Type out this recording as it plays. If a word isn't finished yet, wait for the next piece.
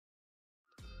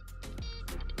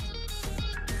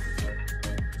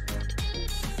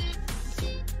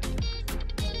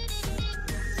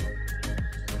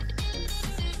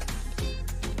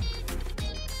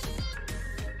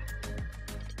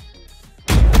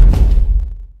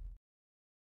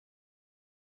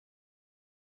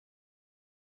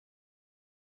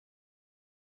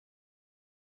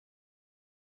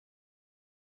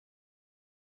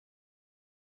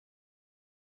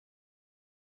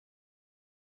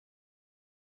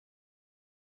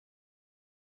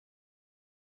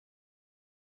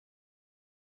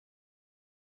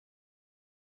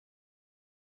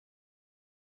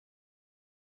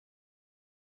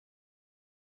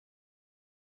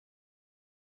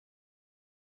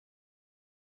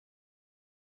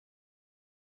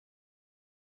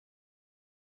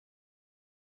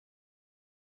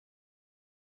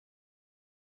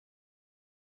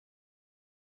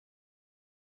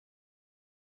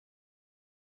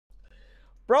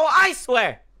Bro, I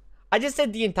swear. I just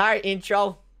said the entire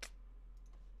intro.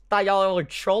 Thought y'all were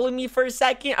trolling me for a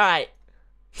second. Alright.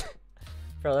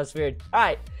 Bro, that's weird.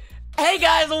 Alright. Hey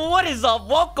guys, what is up?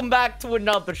 Welcome back to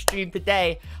another stream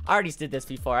today. I already did this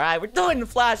before. Alright, we're doing the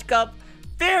Flash Cup.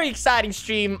 Very exciting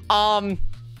stream.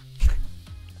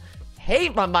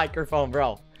 Hate my microphone,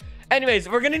 bro. Anyways,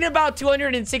 we're gonna need about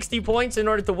 260 points in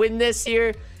order to win this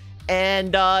here.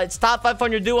 And it's top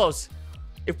 500 duos.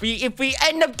 If we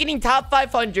end up getting top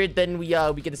 500, then we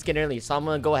get the skin early. So I'm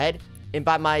gonna go ahead and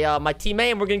buy my my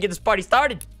teammate, and we're gonna get this party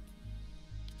started.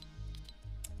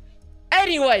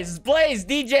 Anyways, Blaze,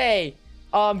 DJ,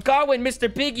 Garwin,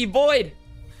 Mr. Piggy, Void,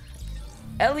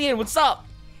 Elian, what's up?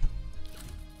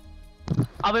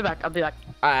 I'll be back.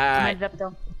 Alright.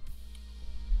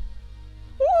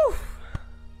 Woo!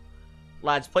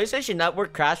 Lads, PlayStation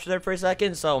Network crashed there for a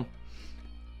second, so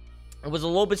it was a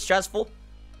little bit stressful,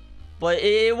 but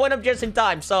it went up just in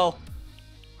time, so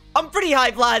I'm pretty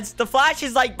hyped, lads. The Flash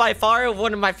is like by far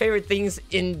one of my favorite things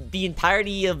in the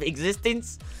entirety of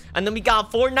existence. And then we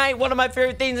got Fortnite, one of my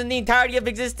favorite things in the entirety of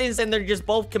existence, and they're just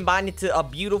both combined into a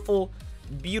beautiful,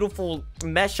 beautiful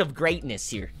mesh of greatness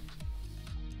here.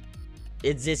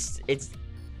 It's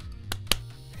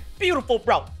beautiful,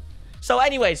 bro. So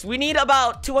anyways, we need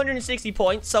about 260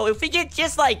 points. So if we get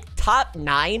just like top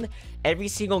 9 every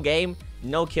single game,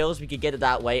 no kills, we could get it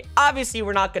that way. Obviously,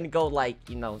 we're not gonna go like,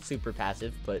 you know, super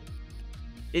passive, but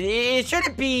it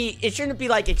shouldn't be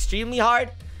like extremely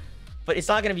hard, but it's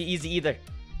not gonna be easy either.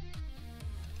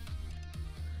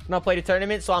 I'm gonna play the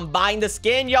tournament, so I'm buying the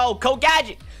skin. Yo, Code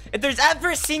Gadget. If there's ever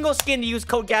a single skin to use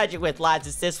Code Gadget with, lads,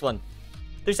 it's this one.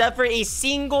 If there's ever a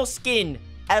single skin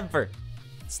ever,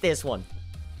 it's this one.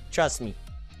 Trust me.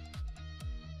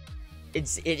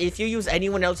 If you use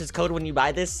anyone else's code when you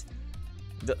buy this,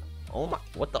 oh my,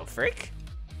 what the frick?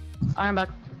 I'm back.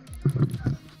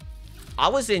 I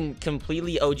was in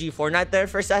completely OG Fortnite there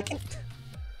for a second.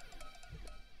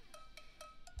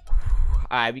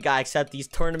 Alright, we gotta accept these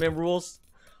tournament rules.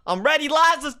 I'm ready,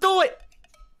 lads. Let's do it.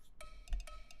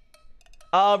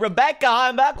 Rebecca,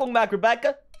 I'm back. Welcome back,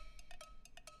 Rebecca.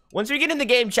 Once we get in the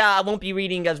game chat, I won't be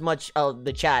reading as much of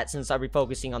the chat since I'll be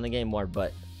focusing on the game more,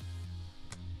 but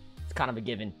it's kind of a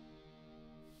given.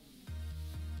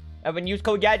 Everyone use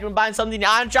Code Gadget when buying something in the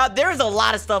item shop. There is a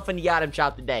lot of stuff in the item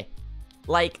shop today.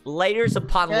 Like, layers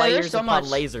upon layers upon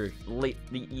lasers.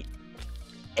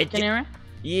 Can you hear me?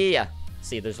 Yeah.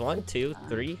 See, there's 1, 2,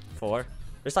 3, 4.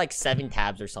 There's like 7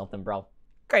 tabs or something, bro.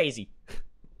 Crazy.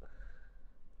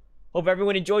 Hope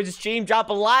everyone enjoys the stream. Drop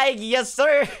a like. Yes,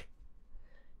 sir.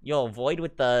 Yo, Void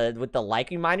with the like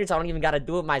reminders. I don't even gotta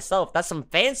do it myself. That's some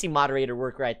fancy moderator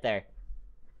work right there.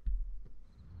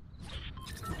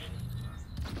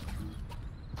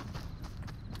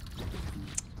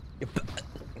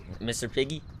 Mr.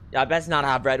 Piggy, I best not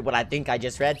have read what I think I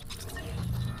just read.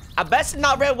 I best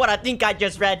not read what I think I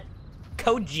just read.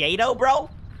 Code Jado, bro?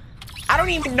 I don't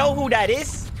even know who that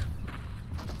is.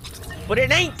 But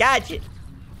it ain't Gadget.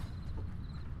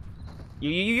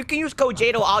 You can use Code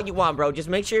Jado all you want, bro. Just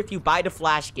make sure if you buy the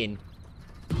Flash skin,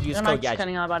 use Code Gadget.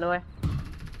 Cutting out, by the way.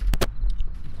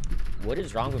 What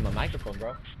is wrong with my microphone,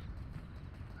 bro?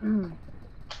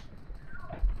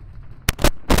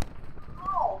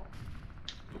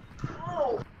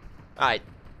 Alright.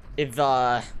 If,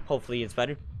 hopefully it's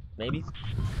better. Maybe.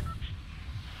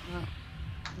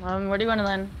 Where do you want to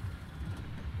land?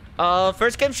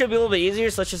 First game should be a little bit easier,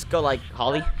 so let's just go, like,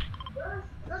 Holly.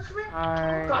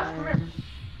 Alright.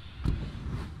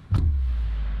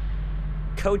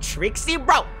 Code Trixie?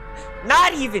 Bro!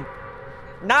 Not even!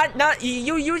 Not,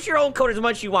 you use your own code as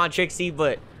much as you want, Trixie,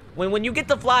 but when you get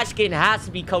the Flash skin, it has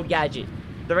to be Code Gadget.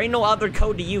 There ain't no other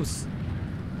code to use.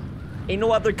 Ain't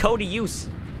no other code to use.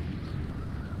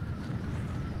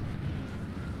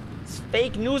 It's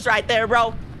fake news right there,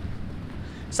 bro.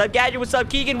 What's up, Gadget? What's up,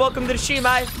 Keegan? Welcome to the stream,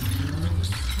 man.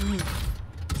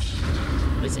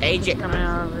 It's AJ.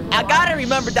 I gotta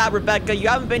remember that, Rebecca. You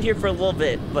haven't been here for a little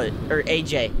bit, but... Or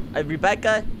AJ.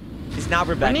 Rebecca is not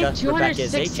Rebecca. I need 260 Rebecca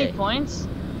is AJ. points?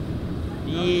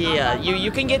 Yeah,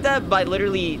 you can get that by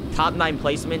literally top 9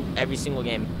 placement every single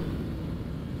game.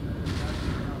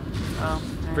 Oh.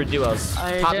 For duos.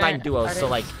 Top 9 duos, so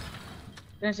like...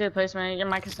 Didn't see the placement. Your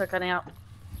mic is still cutting out.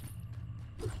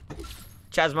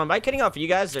 Chaz, is my mic cutting off for you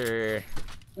guys, or...?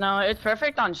 No, it's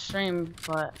perfect on stream,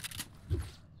 but...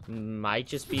 Might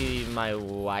just be my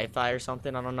Wi-Fi or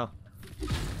something, I don't know.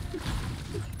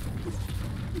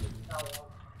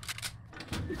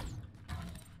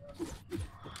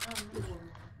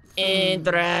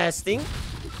 Interesting.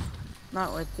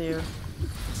 Not with you.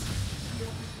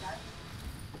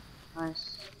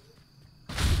 Nice.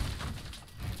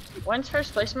 When's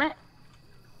first placement?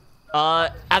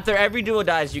 After every duo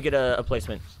dies, you get a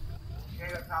placement.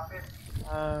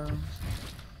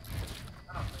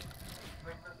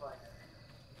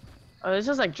 Oh, this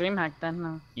is like DreamHack then,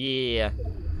 no? Yeah.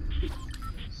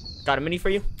 Got a mini for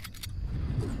you?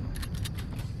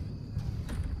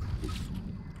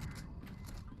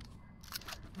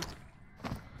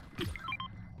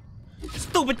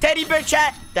 Stupid teddy bear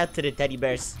chat! That to the teddy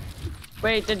bears.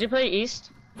 Wait, did you play East?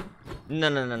 No.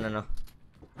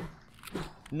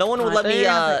 No one will let me,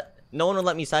 no one will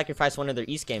let me sacrifice one of their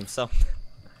East games, so.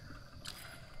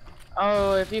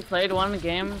 Oh, if you played one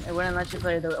game, it wouldn't let you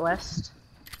play the West?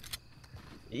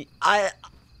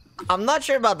 I'm not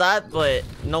sure about that, but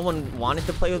no one wanted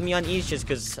to play with me on East just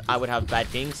because I would have bad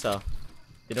ping, so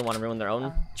they didn't want to ruin their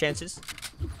own chances.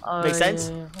 Makes sense?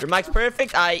 Yeah. Your mic's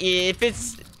perfect. If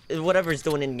it's whatever it's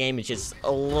doing in game, it's just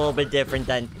a little bit different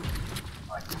than.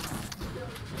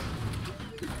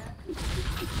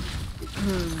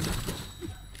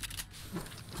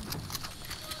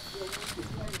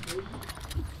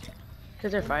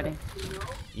 Cause they're fighting.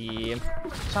 Yeah.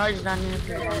 Charge down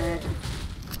here.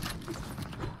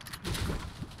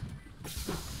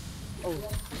 Oh,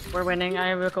 we're winning. I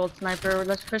have a gold sniper.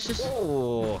 Let's push this.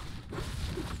 Oh.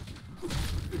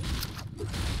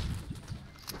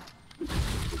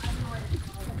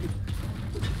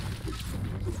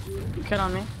 Kid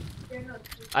on me.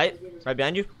 Right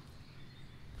behind you.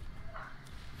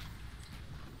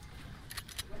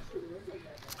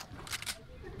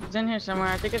 He's in here somewhere.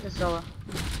 I think it's a solo.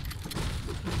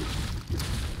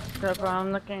 So,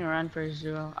 I'm looking around for his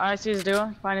duo. I see his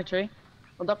duo. Find a tree.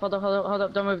 Hold up.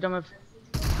 Don't move.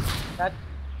 Dead.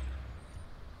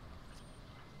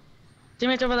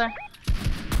 Teammates over there.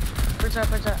 Push up.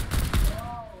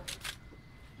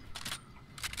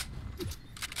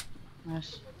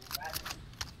 Nice.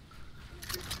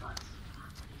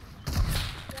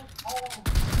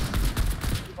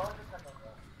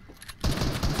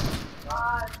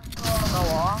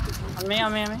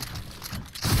 On me.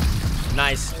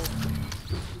 Nice.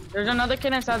 There's another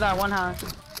kid inside that one house.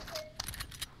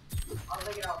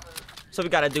 So we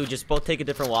gotta do just both take a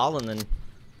different wall and then.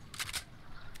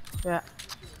 Yeah.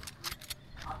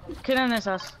 Kid in this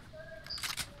house.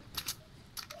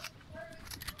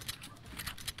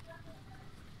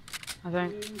 I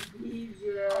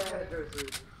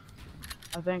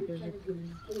think there's a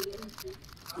kid.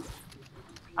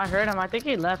 I heard him. I think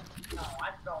he left.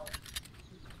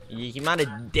 He might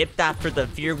have dipped after the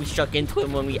fear we struck into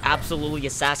him when we absolutely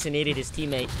assassinated his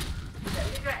teammate.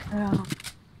 Yeah.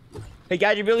 Hey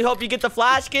guys, you really hope you get the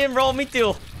flash skin, bro? Me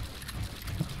too.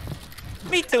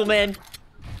 Me too, man.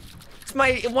 It's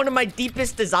one of my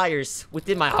deepest desires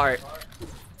within my heart.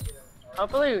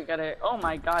 Hopefully we get it. Oh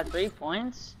my god, 3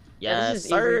 points? Yes, this is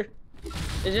sir. Easy.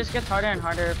 It just gets harder and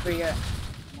harder if we get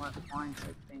more points,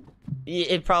 I think. Yeah,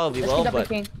 it probably will, but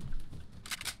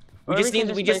we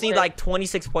just need like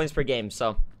 26 points per game,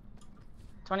 so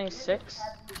 26?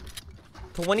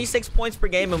 26 points per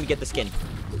game and we get the skin.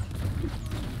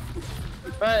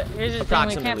 But here's the thing,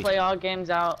 we can't play all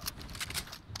games out.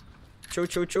 True.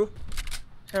 So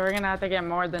we're gonna have to get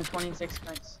more than 26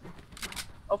 points.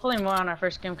 Hopefully more on our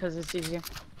first game because it's easier.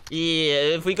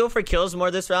 Yeah, if we go for kills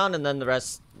more this round and then the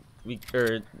rest,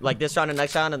 or like this round and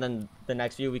next round and then the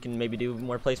next few, we can maybe do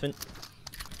more placement.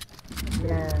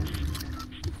 Yeah.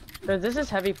 So this is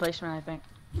heavy placement, I think.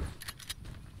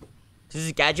 This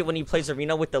is Gadget when he plays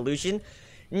Arena with Delusion.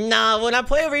 Nah, when I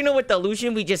play Arena with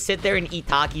Delusion, we just sit there and eat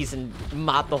Takis and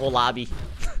mop the whole lobby.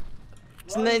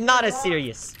 It's not as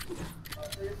serious.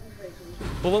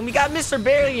 But when we got Mr.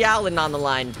 Barry Allen on the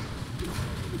line.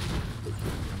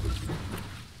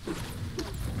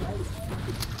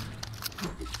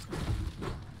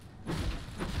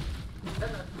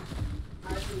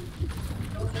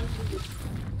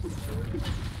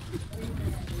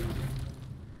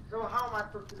 So how am I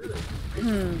supposed to do this?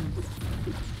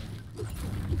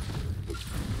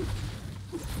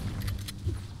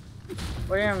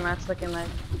 What are your mats looking like?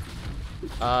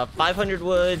 500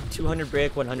 wood, 200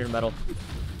 brick, 100 metal.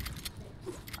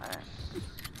 Alright.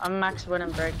 I'm max wood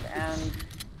and brick and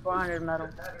 400 metal.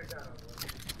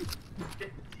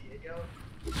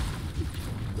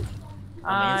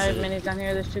 I have minis down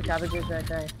here. There's 2 cabbages right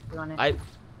there. You want it?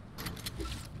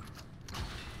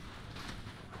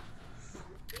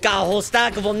 Got a whole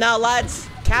stack of them now, lads.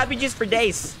 Cabbages for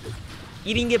days.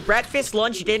 Eating it breakfast,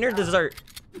 lunch, dinner, dessert.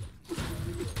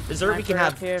 Dessert, we can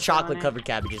have chocolate-covered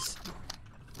cabbages.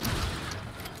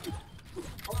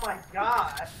 Oh my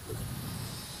god.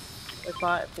 We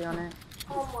bought if you want it.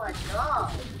 Oh my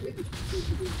god.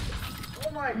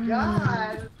 Oh my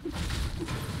god.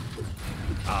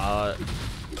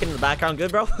 Kid in the background,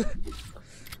 good, bro?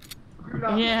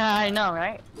 Yeah, I know,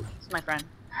 right? It's my friend.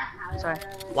 Sorry.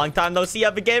 Long time no see,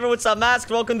 Epic Gamer. What's up, Mask?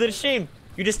 Welcome to the stream.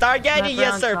 You just started Gadget? My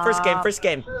Yes, sir. friend, First game, top. first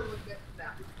game.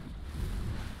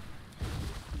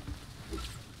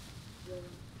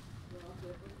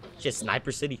 Just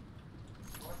Sniper City.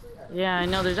 Yeah, I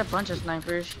know. There's a bunch of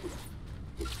snipers.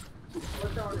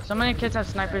 So many kids have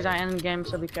snipers at end game,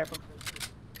 so be careful.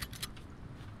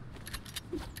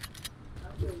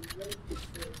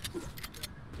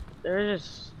 There's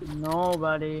just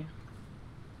nobody.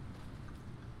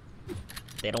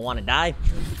 They don't want to die.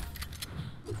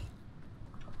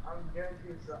 I'm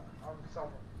guaranteed someone.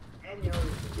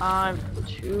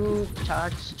 2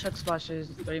 chuck splashes,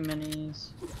 3 minis.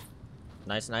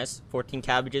 Nice, nice. 14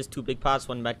 cabbages, 2 big pots,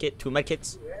 1 medkit, 2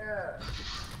 medkits. Yeah.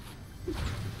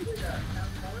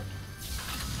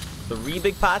 3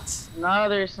 big pots.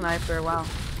 Another sniper, wow.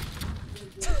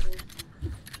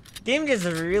 Game just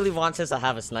really wants us to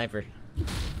have a sniper.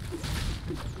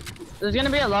 There's gonna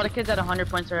be a lot of kids at 100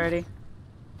 points already.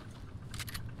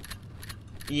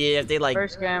 Yeah, if they like.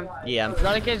 First game. Yeah. A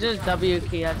lot of kids just W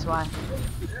key, that's why.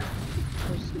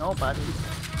 There's nobody.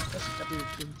 Just W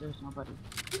key, there's nobody.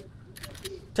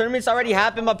 Tournaments already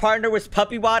happened. My partner was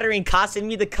puppy watering, costing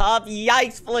me the cup.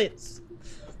 Yikes, Blitz.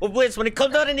 Well, Blitz, when it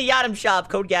comes out in the item shop,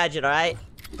 code Gadget, alright?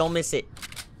 Don't miss it.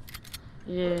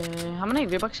 Yeah. How many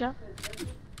V-Bucks you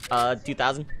have?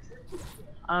 2,000.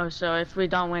 Oh, so if we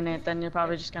don't win it, then you're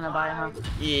probably just gonna buy it, huh?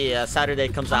 Yeah, Saturday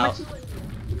comes How out. much?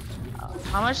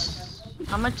 How much?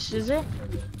 How much is it?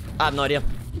 I have no idea.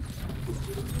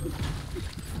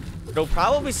 It'll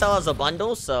probably sell as a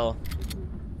bundle, so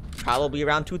probably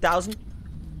around 2,000.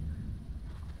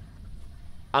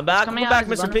 I'm back. coming We're out back,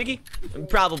 as a Mr. bundle? Piggy.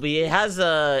 Probably. It has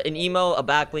an emo, a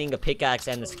backbling, a pickaxe,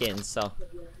 and the skins. So.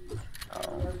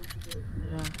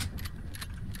 Yeah.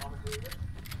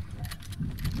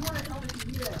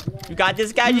 You got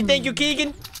this, guys. You thank you,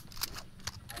 Keegan.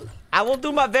 I will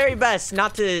do my very best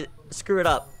not to screw it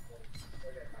up.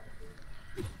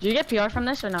 Do you get PR from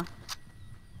this or no?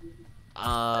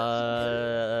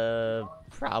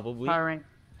 Probably. Power rank.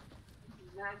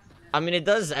 I mean, it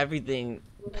does everything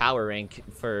power rank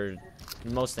for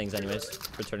most things, anyways,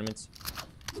 for tournaments.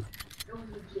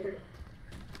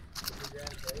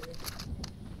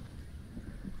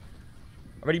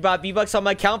 Already bought V-Bucks on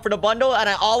my account for the bundle, and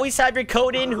I always have your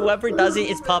code in. Whoever does it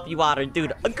is puppy water.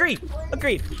 Dude, agreed.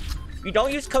 Agreed. If you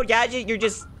don't use code Gadget, you're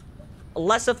just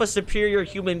less of a superior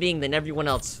human being than everyone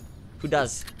else who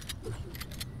does.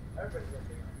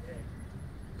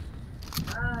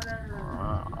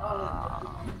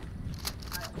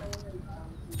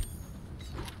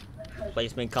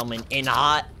 Placement coming in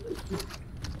hot.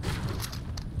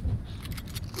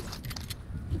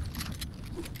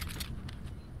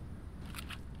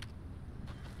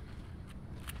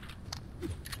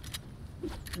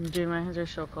 Dude, my hands are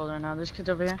so cold right now. There's kids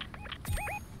over here.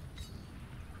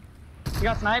 You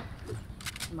got snipe? Oh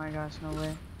my gosh, no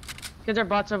way. Kids are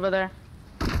bots over there.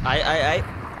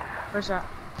 First shot.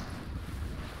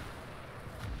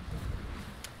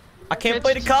 I can't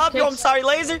play the cop, yo. I'm sorry,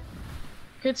 laser.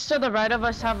 Kids to the right of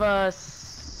us have a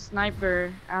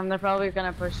sniper, and they're probably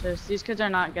gonna push this. These kids are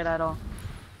not good at all.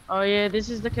 Oh yeah, this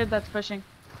is the kid that's pushing.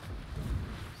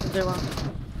 They won't.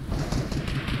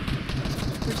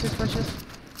 Push this.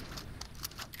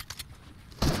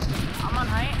 I'm on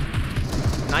height.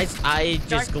 Nice. I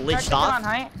just glitched off. On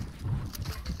height.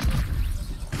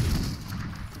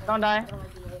 Don't die.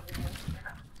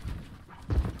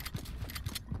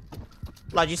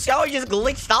 Like, you see how I just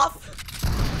glitched off?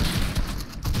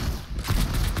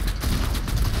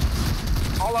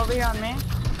 All over here on me.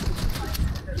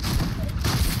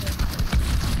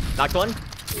 Knocked one.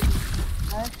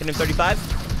 Nice. Hit him 35.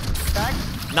 Back.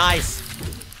 Nice.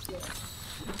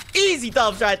 Easy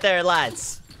dubs right there,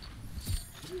 lads.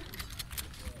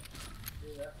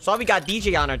 So we got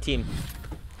DJ on our team.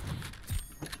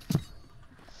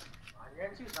 I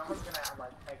guarantee someone's gonna have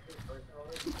like text it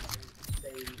personally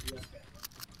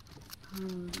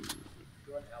and say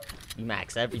You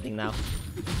max everything now.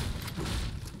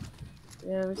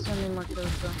 Yeah, we still need more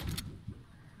kills though.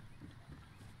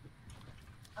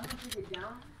 I'm gonna take it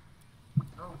down.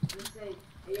 Oh, just say,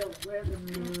 hey yo, where's the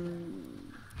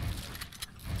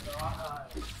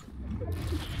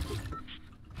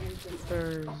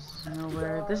There's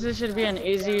nowhere. This should be an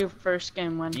easy first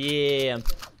game win. Yeah.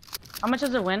 How much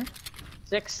does it win?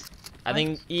 6? I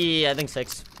think, yeah, I think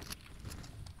 6.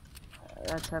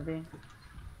 That's heavy.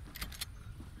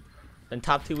 Then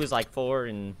top 2 is like 4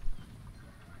 and...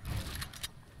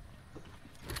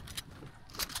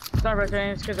 Start rotating.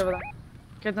 There's kids over there.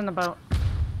 Kids in the boat.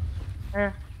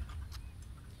 Here.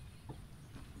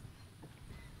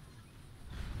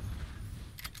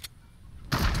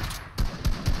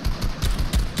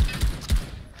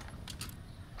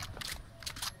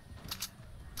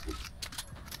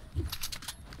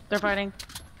 They're fighting.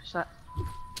 Shot.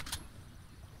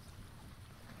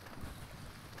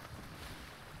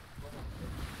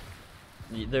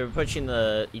 They're pushing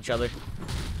each other.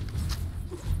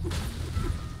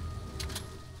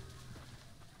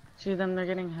 See them, they're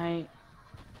getting height.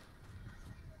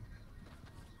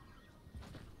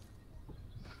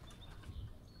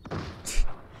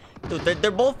 Dude, they're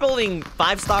both building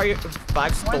five-story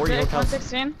hotels.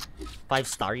 116.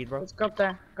 5-story, bro. Let's go up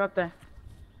there. Go up there.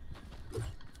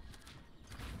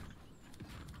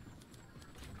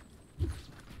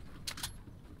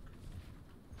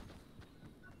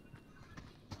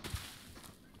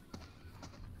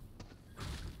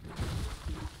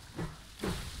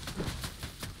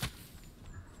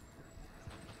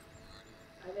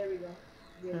 There we go.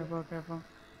 Yeah. Careful, careful.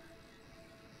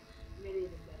 Maybe even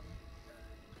better.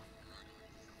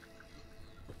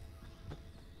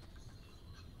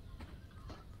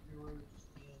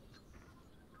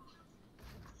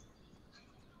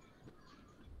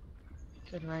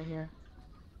 Good right here.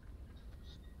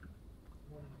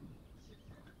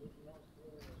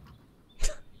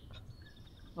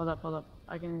 Hold up, hold up.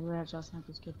 I can easily headshot snipe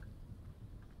this kid.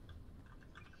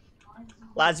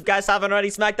 Lads, if you guys haven't already,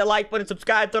 smack the like button,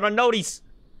 subscribe, turn on noties.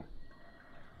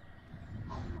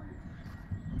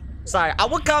 Sorry, I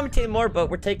would commentate more, but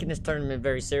we're taking this tournament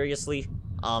very seriously.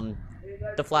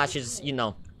 The Flash is, you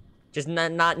know, just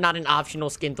not an optional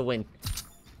skin to win.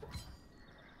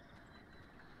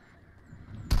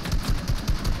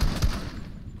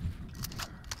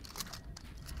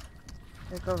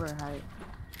 Take over height.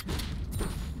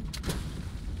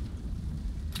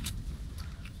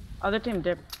 Other team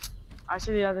dip. I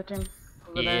see the other team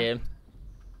over there. Yeah.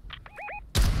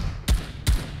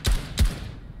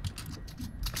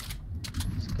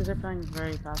 Because they're playing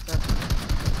very passive.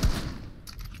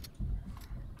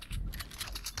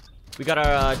 We got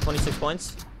our 26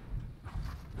 points.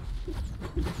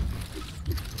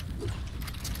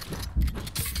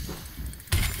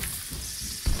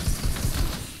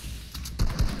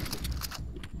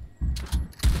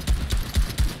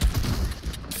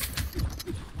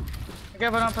 Okay,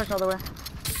 but don't push all the way.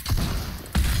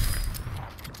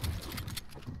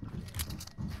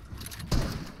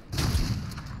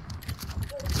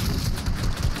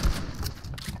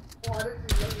 Why did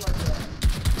you look like that?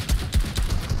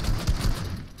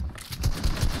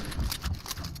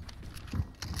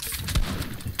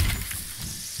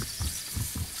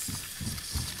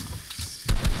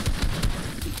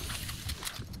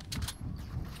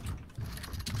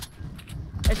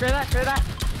 Hey, try that, try that.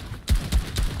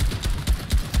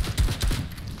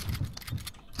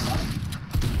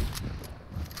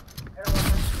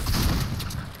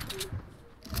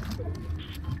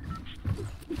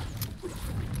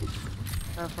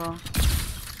 Careful.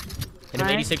 Hit him,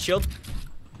 Nice. 86 shield.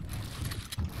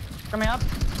 Coming up.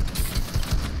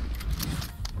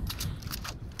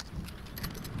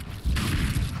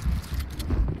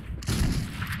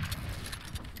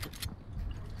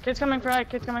 Kid's coming for eye,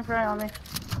 kid's coming for eye on me.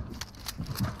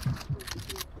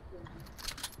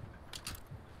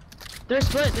 They're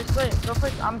split, they're split. Go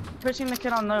push, I'm pushing the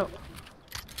kid on low.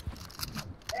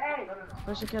 Hey!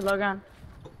 Push the kid, low gun.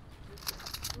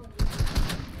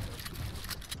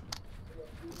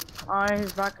 Oh,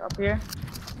 he's back up here.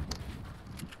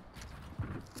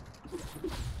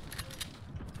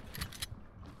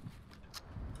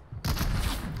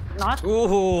 Not?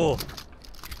 Ooh.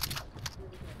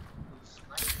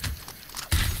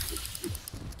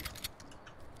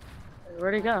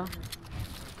 Where'd he go?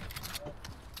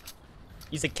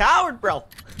 He's a coward, bro.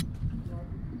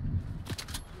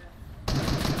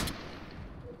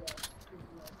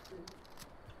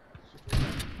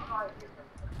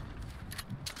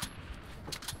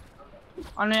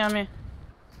 On me, on me.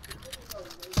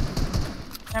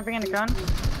 Camping in the gun.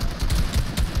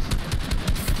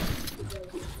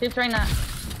 Keep trying that.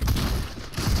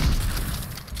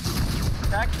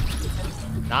 Back.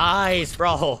 Nice,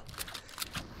 bro.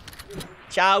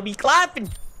 Chow be clapping.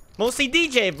 Mostly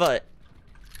DJ, but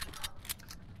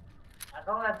I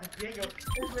don't have to jiggle.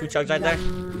 2 chugs right there.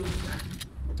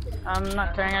 I'm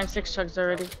not carrying, I have 6 chugs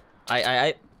already.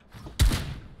 I.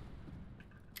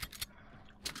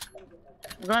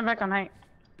 I'm going back on height.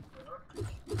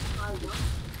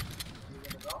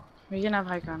 We can have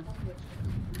high con.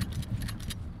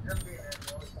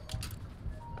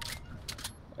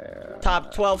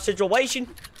 Top 12 situation.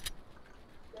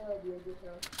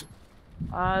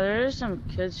 There is some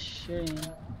kids shooting.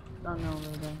 Don't know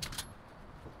over there.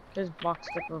 Kids boxed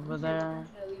up over there.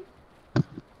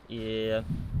 Yeah.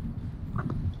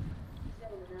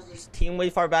 Team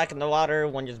way far back in the water,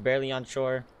 one just barely on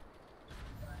shore.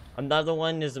 Another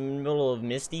one is in the middle of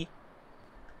Misty.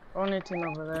 Only team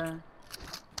over there.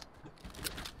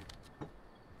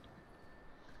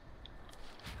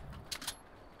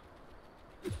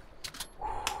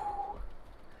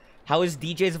 How has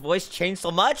DJ's voice changed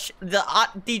so much?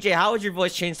 DJ, how has your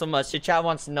voice changed so much? The chat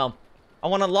wants to know. I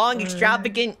want a long,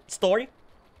 extravagant story.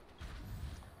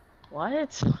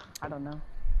 What? I don't know.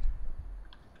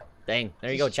 Dang,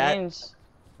 there you go, chat.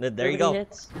 There you go.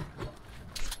 Hits.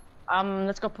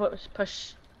 Let's go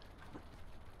push.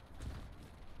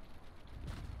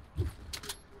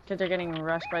 Kids are getting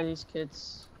rushed by these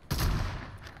kids.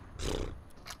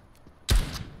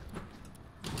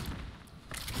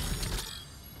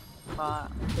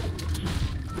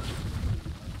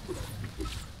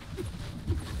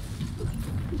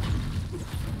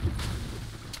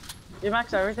 You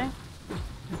max everything?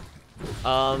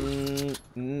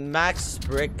 Max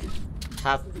brick,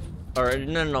 half, or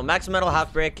no, max metal,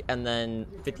 half brick, and then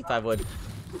 55 wood.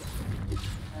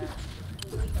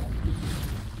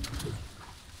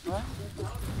 What?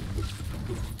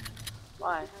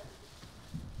 Why?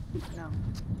 No.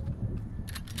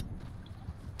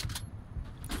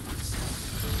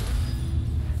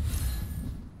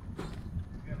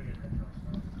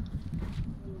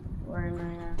 We're in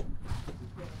right now.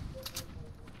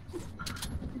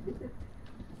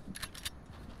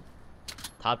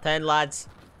 Top 10, lads.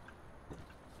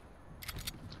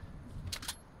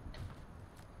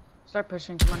 Start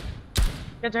pushing, come on.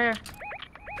 Get right here.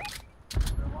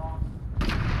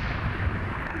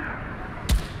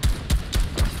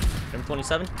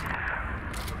 M27.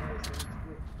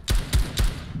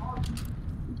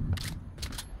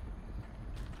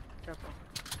 Careful.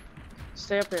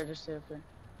 Stay up here, just stay up here.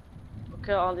 We'll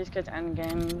kill all these kids end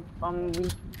game. We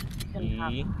can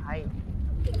have height.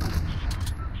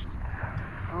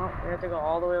 Oh, we have to go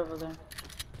all the way over there.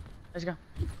 Let's go.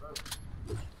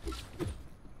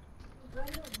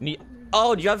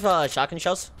 Oh, do you have shotgun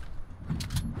shells?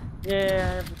 Yeah,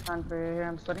 I have a plan for you here.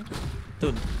 I'm splitting.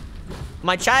 Dude,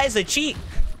 my chat is a cheat.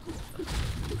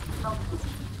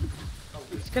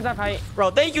 These kids have height.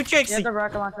 Bro, thank you, They Trixie. have the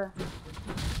rocket launcher.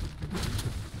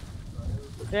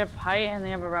 They have height and they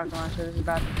have a rocket launcher. This is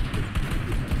bad.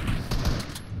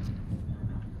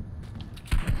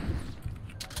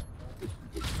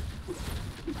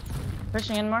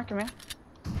 Pushing in, Mark, come here.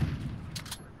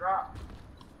 Drop.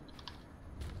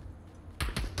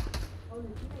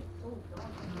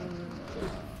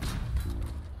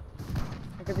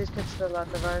 Look at these kids still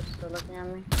at the vibes, still looking at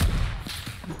me.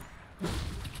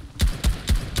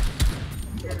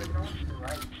 Yeah, they're going to the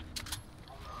right.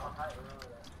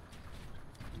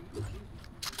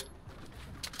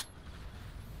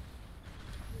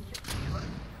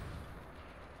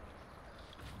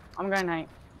 I'm going height.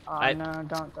 Oh no,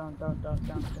 don't.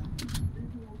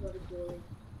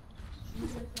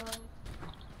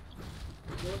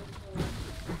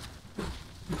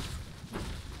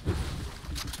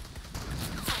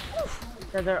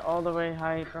 Yeah, they're all the way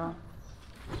high, bro.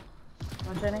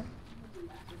 One training.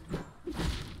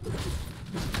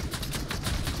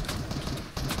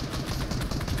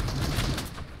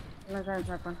 I'm gonna try and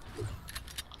snipe one.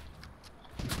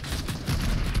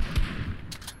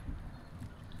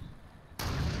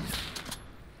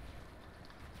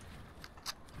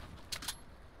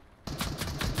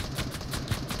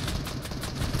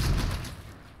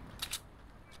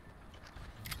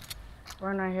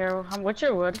 We're not here. What's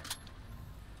your wood?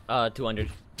 200.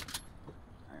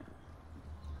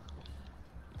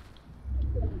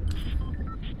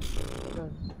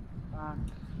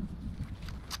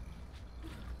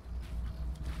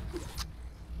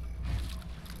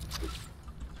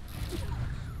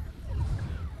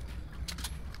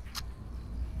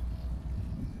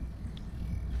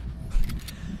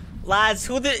 Lads,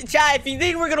 chat, if you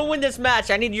think we're gonna win this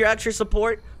match, I need your extra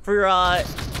support for,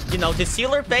 you know, to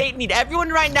seal our fate. Need everyone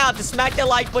right now to smack that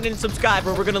like button and subscribe,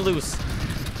 or we're gonna lose.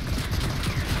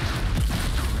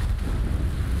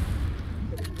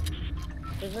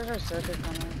 Is there a circuit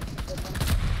coming?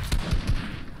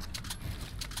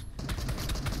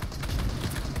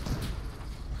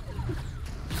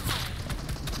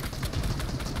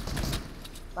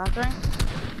 Bouncer?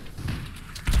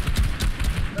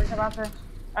 Where's the bouncer?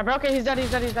 I broke it, he's dead.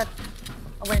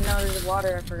 Oh wait, no, there's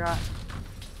water, I forgot.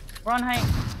 We're on height.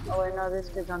 Oh wait, no, this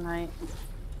kid's on height.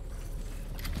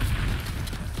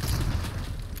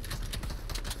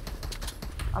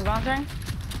 I'm bouncing.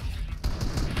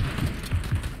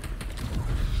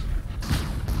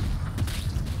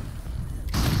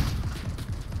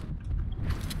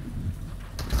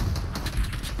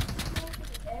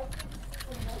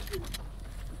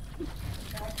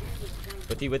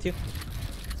 With you.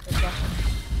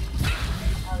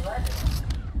 I love it.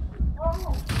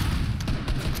 Oh.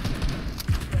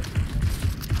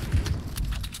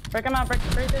 Break him out, break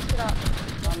this shit out.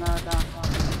 Oh no, don't.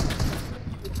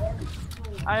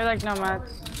 I like no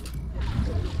mats.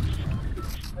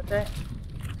 That's it.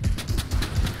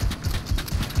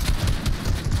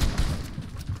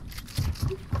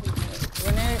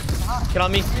 Get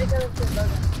on me.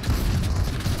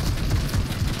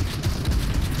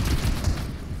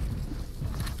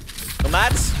 No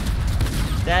mats.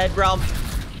 Dead, bro.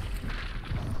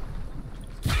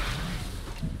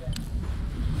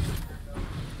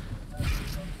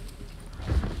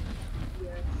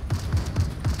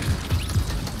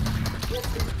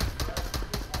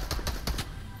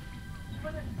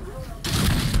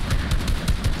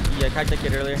 Yeah, I cracked that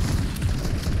kid earlier.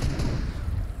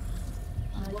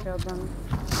 I killed them.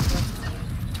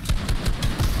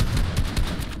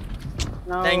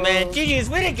 No. Dang, man. GG's.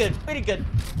 We did good. We did good.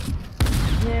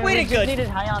 Yeah, we did good. Needed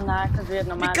high on that because we had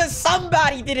no mats. Because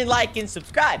somebody didn't like and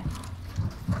subscribe.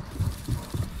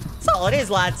 That's all it is,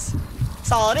 lads.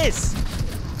 That's all it is.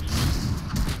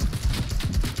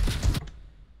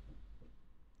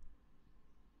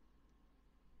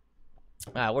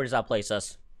 Alright, where does that place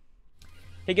us?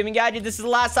 Hey, TheGamingGadget, this is the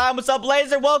last time. What's up,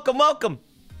 Laser? Welcome, welcome.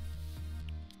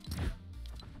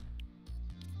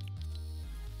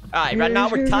 Alright, right now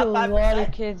we're top 5%. A lot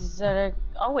of kids that are...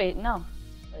 Oh, wait, no.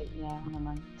 Wait, yeah, never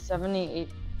mind. 78.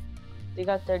 They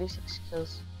got 36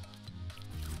 kills.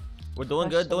 We're doing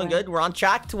good, doing good. We're on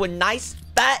track to a nice,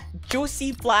 fat,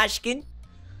 juicy flash skin.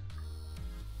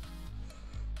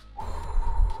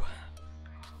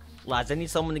 Lads, I need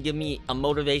someone to give me a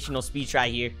motivational speech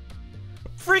right here.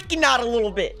 Freaking out a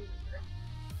little bit.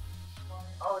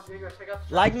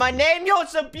 Like my name, yo,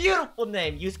 it's a beautiful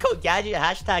name. Use code Gadget,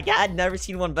 hashtag ad. Never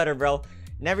seen one better, bro.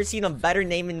 Never seen a better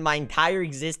name in my entire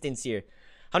existence here.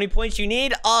 How many points you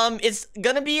need? It's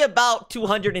gonna be about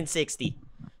 260.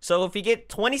 So if we get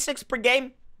 26 per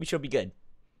game, we should be good.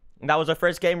 And that was our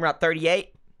first game. We're at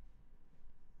 38.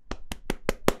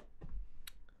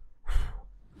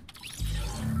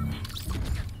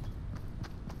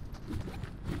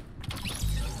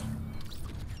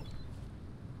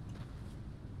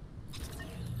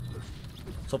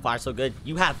 So far, so good.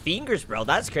 You have fingers, bro.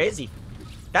 That's crazy.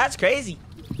 That's crazy.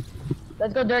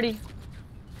 Let's go dirty.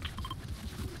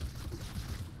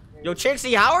 Yo,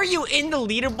 Trixie, how are you in the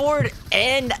leaderboard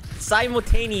and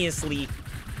simultaneously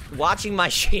watching my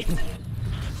shit?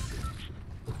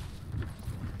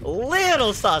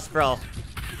 Little sus, bro.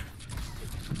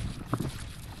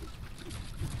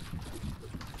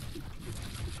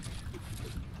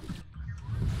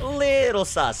 Little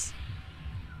sus.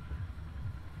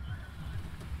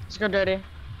 Let's go dirty.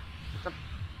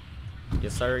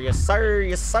 Yes, sir. Yes, sir.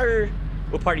 Yes, sir.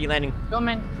 What part are you landing? Go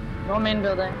main. Go main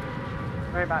building.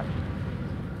 Right back.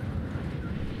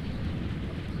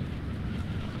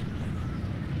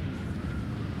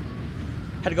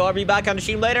 Had to go. I'll be back on the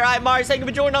stream later. All right, Mars, thank you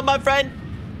for joining up, my friend.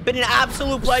 Been an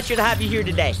absolute pleasure to have you here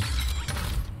today.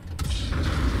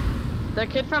 The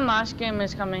kid from last game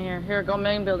is coming here. Here, go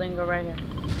main building. Go right here.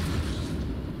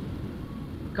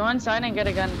 Go inside and get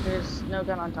a gun. There's no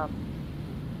gun on top.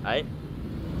 All right.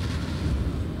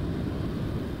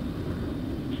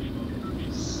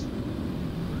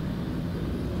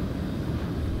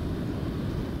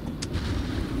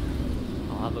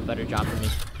 I'll have a better job for me.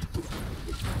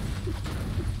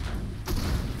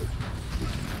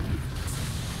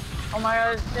 Oh my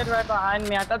god, there's a kid right behind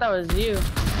me. I thought that was you.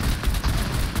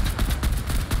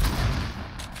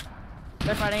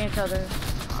 They're fighting each other.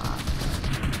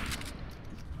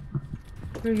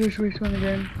 There's this weak one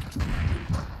again.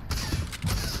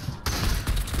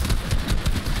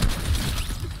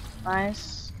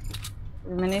 Nice.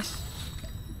 Minis.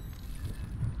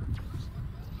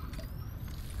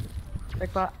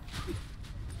 Big bot.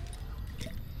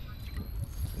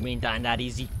 We ain't dying that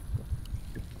easy.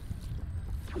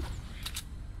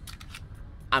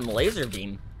 I'm laser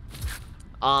beam.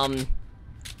 Well,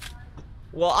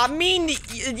 I mean,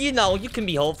 you know, you can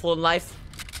be hopeful in life.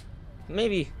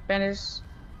 Maybe. Banners.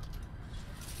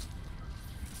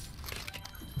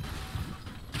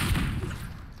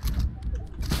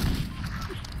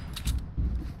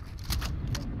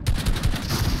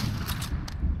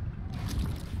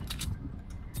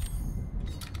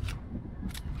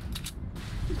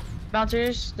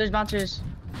 Bouncers. There's bouncers.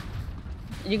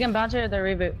 You can bouncer the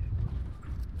reboot.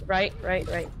 Right.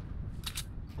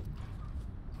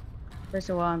 There's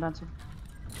a wall on bouncer.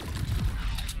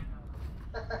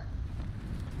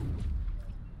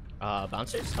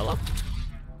 Bouncers? Hello?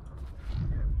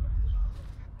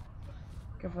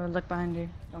 Careful, look behind you.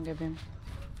 Don't get him.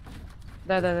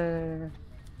 There.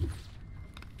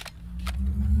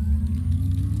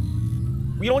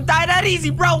 We don't die that easy,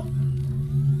 bro!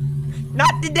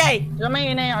 Not today! Get me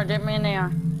an AR, get me an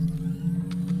AR.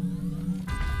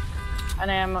 An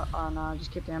ammo. Oh no,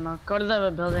 just keep the ammo. Go to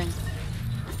the building.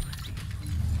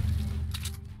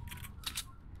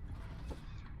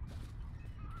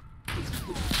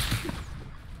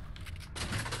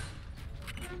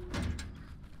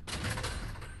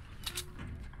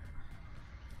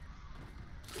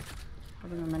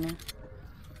 Open the menu.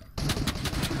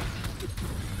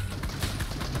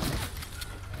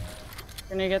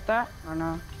 Can you get that or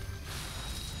no?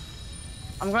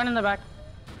 I'm going in the back.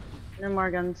 No more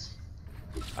guns.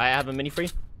 I have a mini free.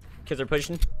 Kids are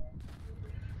pushing.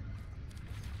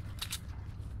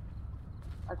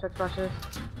 I took flashes.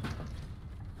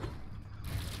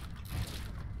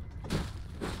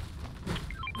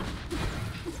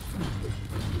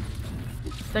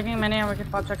 Taking mini and we can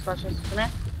spot check flashes. Come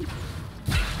here.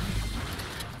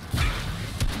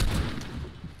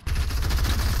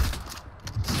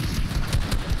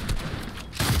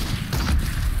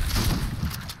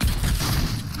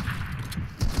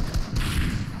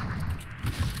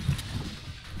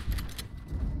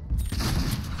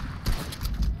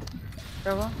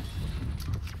 Careful.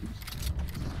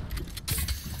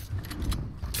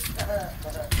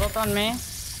 Both on me.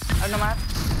 I have no map.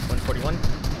 141.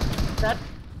 Dead.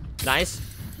 Nice.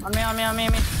 On me, on me, on me,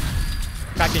 on me.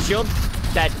 Cracked his shield.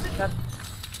 Dead. Dead.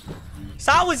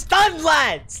 So I was done,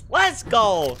 lads! Let's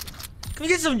go! Can we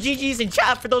get some GGs in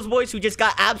chat for those boys who just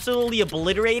got absolutely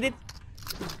obliterated?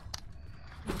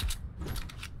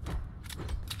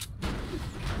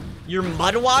 Your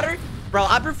mud water? Bro,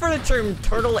 I prefer the term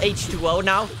turtle H2O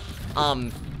now.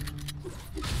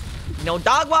 No,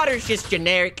 dog water is just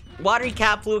generic. Watery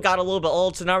cat flu got a little bit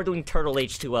old, so now we're doing turtle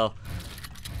H2O.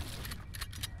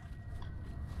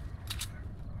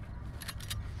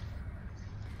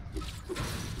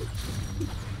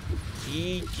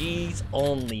 GG's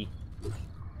only.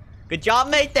 Good job,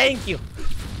 mate. Thank you.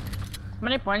 How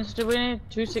many points do we need?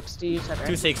 260, you said, right?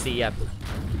 260, yeah.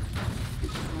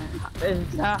 Is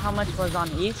that how much was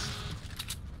on East?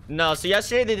 No, so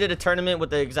yesterday they did a tournament with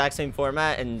the exact same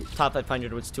format, and top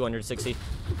 500 was 260.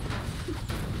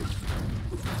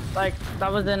 Like,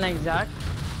 that was an exact?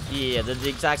 Yeah, the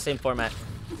exact same format.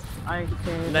 Okay.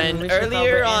 And then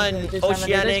earlier on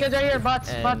Oceanic. Get here, bots,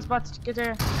 and... bots, get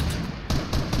here.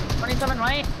 27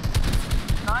 white.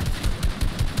 Not.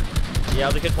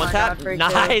 Yeah, the good one tap.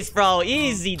 Nice, bro.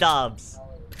 Easy dubs.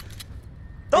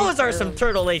 Those are some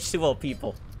turtle H2O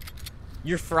people.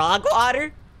 Your frog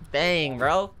water? Dang,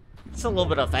 bro. It's a little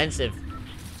bit offensive.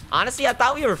 Honestly, I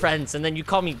thought we were friends, and then you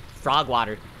call me frog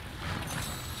water.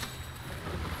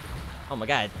 Oh my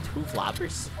god, 2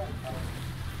 floppers?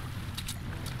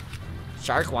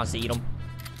 Shark wants to eat them.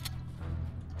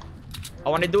 I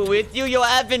want to do it with you, yo,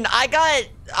 Evan. I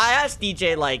asked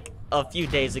DJ like a few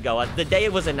days ago, the day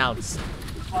it was announced.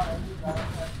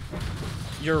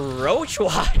 Your roach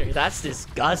water? That's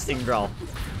disgusting, bro.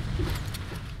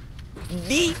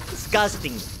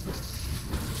 Disgusting.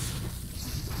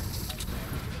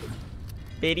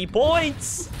 80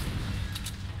 points.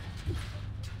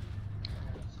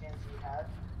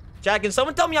 Jack, can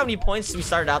someone tell me how many points we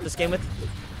started out this game with?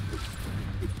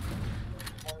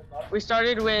 We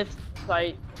started with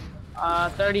like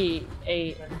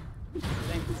 38. I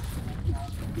think.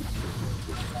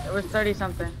 It was 30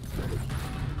 something.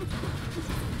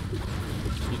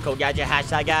 Code Gadget,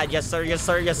 hashtag ad. Yes, sir, yes,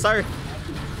 sir, yes, sir.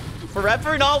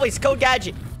 Forever and always, Code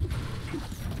Gadget.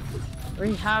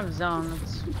 We have zone.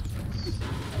 That's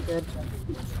good.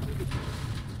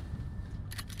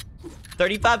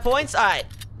 35 points? Alright.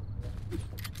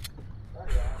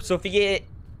 So if you get...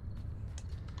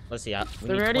 Let's see, we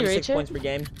need 26 points per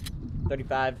game.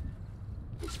 35.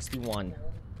 61.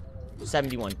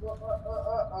 71.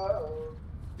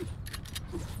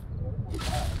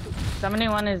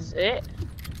 71 is it?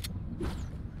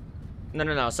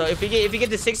 No. So if you get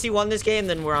to 61 this game,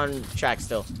 then we're on track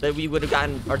still. Then we would have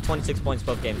gotten our 26 points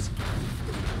both games.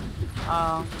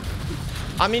 Oh.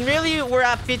 I mean, really, we're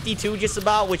at 52 just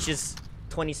about, which is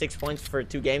 26 points for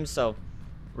 2 games, so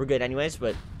we're good anyways,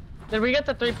 but... Did we get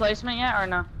the 3 placement yet, or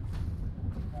no?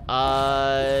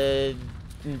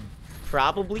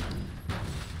 Probably.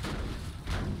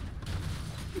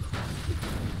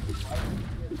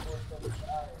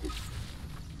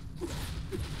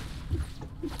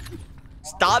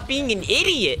 Stop being an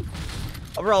idiot!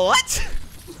 Bro, what?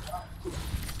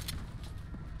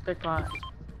 Good call.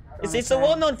 It's a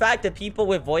well-known fact that people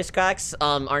with voice cracks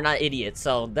are not idiots,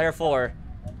 so therefore...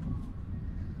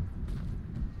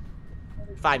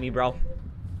 Fight me, bro.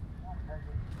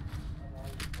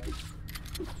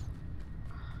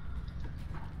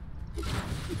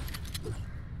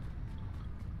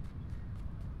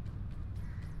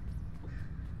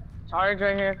 Charge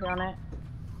right here if you want it.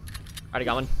 Already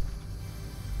got one.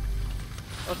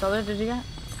 What color did you get?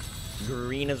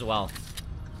 Green as well.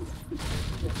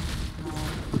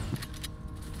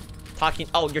 Talking.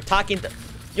 Oh, you're talking.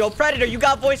 Yo, Predator, you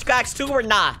got voice cracks too or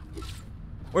not?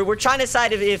 We're trying to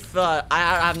decide if I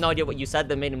have no idea what you said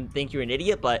that made him think you're an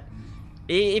idiot, but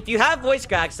if you have voice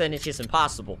cracks, then it's just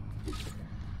impossible.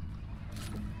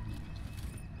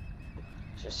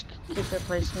 Just keep your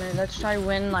placement. Let's try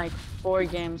win like 4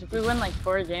 games. If we win like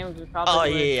 4 games, we probably Oh,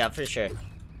 win. yeah, for sure.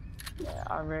 Yeah,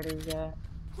 already, yeah.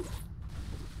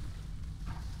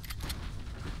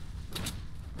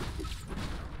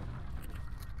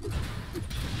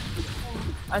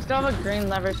 I still have a green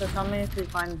lever, so tell me if you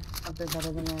find something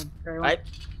better than a gray one. Right?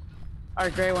 Or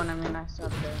gray one, I mean, I still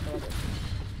have gray lever.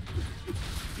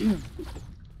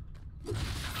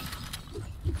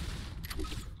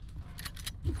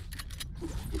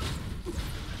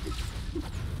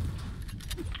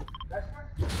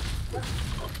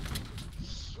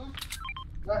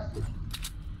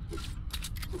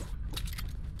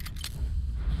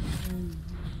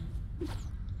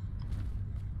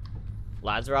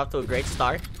 Lads, are off to a great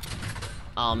start.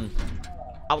 I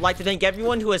would like to thank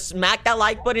everyone who has smacked that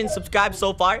like button and subscribed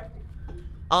so far.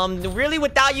 Really,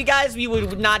 without you guys, we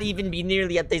would not even be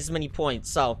nearly at this many points,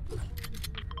 so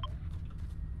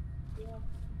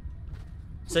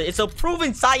it's a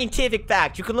proven scientific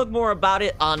fact. You can look more about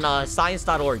it on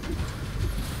science.org.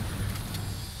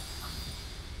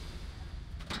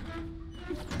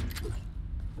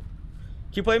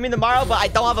 Keep playing me tomorrow, but I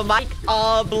don't have a mic.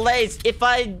 Blaze,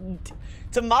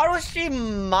 tomorrow's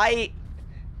stream might...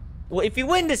 Well, if you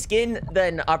win the skin,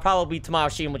 then our probably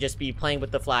tomorrow's stream will just be playing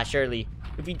with the Flash early.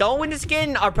 If you don't win the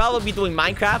skin, I'll probably be doing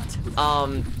Minecraft.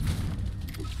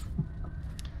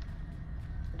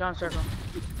 Don't circle.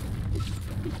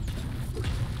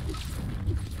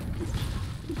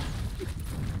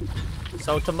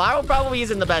 So tomorrow probably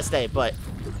isn't the best day, but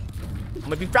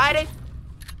maybe Friday?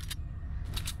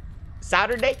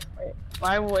 Saturday? Wait,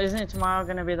 why isn't it tomorrow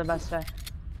gonna be the best day?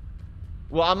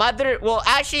 Well,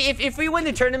 actually, if we win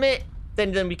the tournament,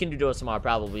 then we can do duos tomorrow,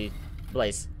 probably.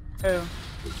 Blaze. Who?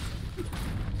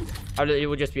 Or it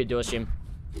will just be a duo stream.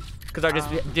 Because I'll just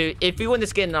do, if we win the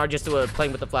skin, I'll just do a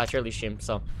playing with the Flash early stream,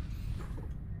 so.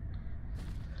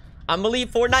 I'm gonna leave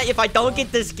Fortnite if I don't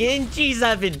get the skin. Jeez,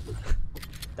 Evan.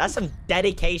 That's some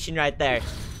dedication right there.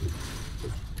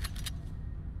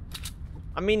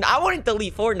 I mean, I wouldn't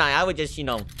delete Fortnite. I would just, you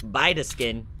know, buy the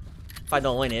skin if I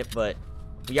don't win it, but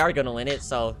we are gonna win it,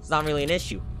 so it's not really an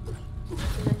issue.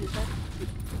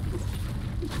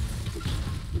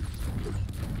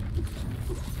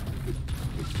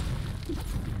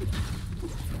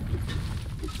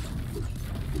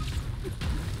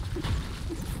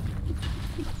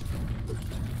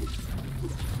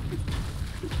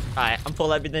 Alright, I'm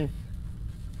full everything.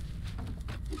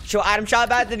 Show item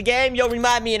shop after the game. Yo,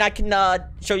 remind me and I can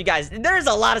show you guys. There's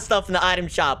a lot of stuff in the item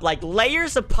shop. Like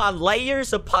layers upon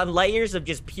layers upon layers of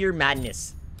just pure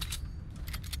madness.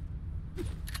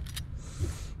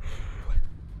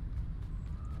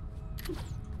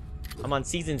 I'm on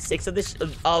season 6 of this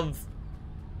of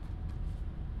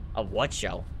what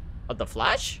show? Of The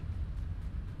Flash?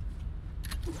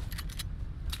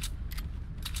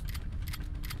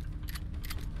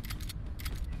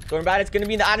 Going bad, it's gonna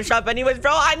be in the item shop anyways,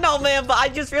 bro. I know, man, but I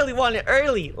just really want it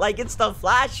early. Like, it's the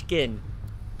Flash skin.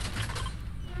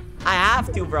 I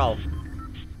have to, bro.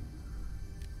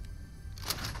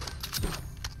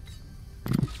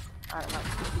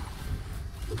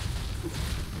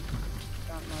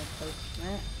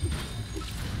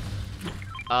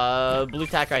 Blue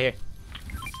tack right here.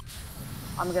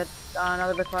 I'm good.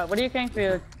 Another big part. What are you carrying for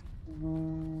your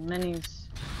minis?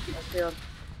 Shield.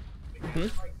 Hmm?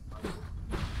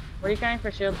 What are you carrying for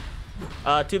shield?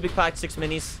 2 big packs, 6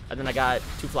 minis, and then I got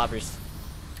 2 floppers.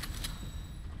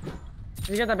 Did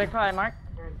you get that big pie, Mark?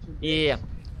 Yeah.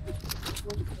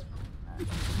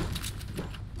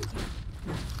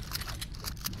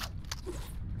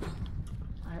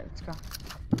 Alright, let's go.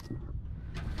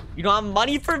 You don't have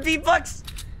money for V-Bucks?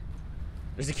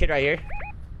 There's a kid right here.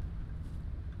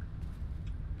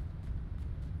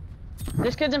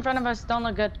 This kid's in front of us. Don't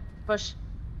look good. Push.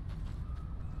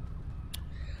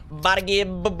 About to get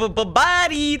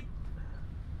bodied.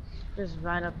 Just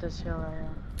right up this hill right here.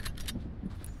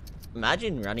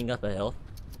 Imagine running up a hill.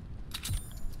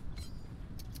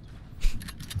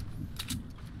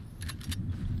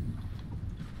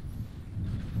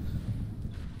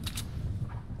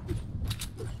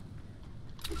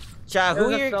 Chat, who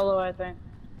here? Solo, I think.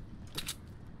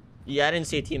 Yeah, I didn't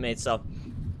see a teammate, so.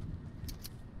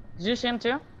 Did you see him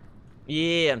too?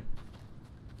 Yeah.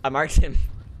 I marked him.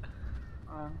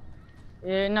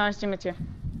 Yeah, no, his teammate's here.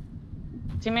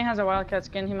 Teammate has a Wildcat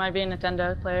skin. He might be a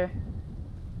Nintendo player.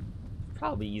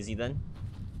 Probably easy then.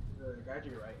 The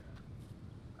Gadget, right?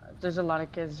 There's a lot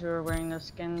of kids who are wearing those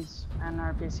skins and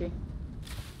RPC.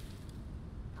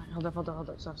 Hold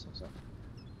up. Stop.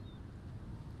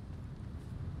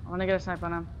 I wanna get a snipe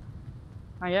on him.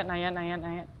 Not yet.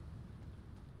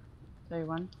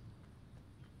 31.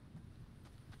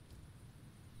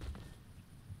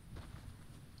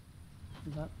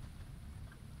 What's up?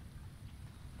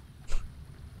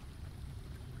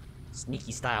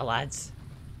 Sneaky style, lads.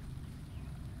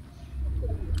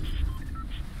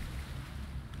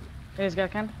 Hey, he's got a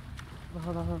can.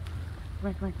 Hold on.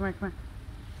 Come here.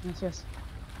 Yes.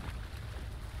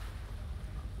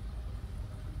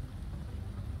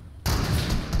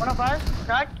 105,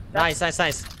 crack. Nice.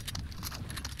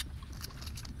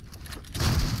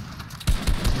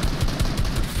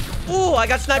 Ooh, I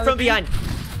got sniped from behind.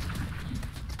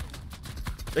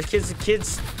 There's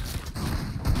kids.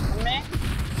 Me?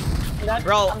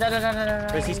 Bro, I'm dead.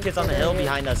 there's these kids on the hill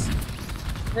behind us.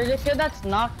 There's a kid that's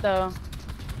knocked though.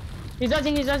 He's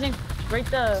dodging. Right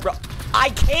there. Bro, I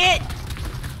can't.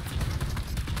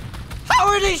 How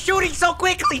are they shooting so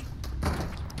quickly?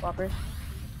 Whoppers.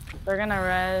 They're gonna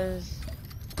res.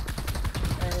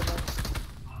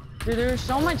 Dude, there's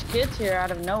so much kids here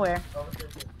out of nowhere.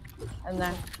 And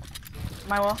then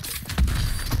my wall.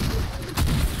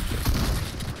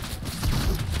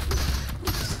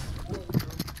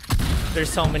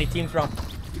 There's so many teams, bro.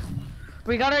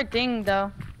 We got our thing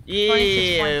though.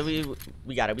 Yeah,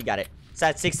 we got it. It's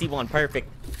at 61,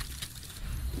 perfect.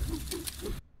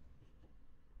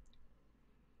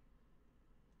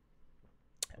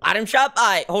 Item shop?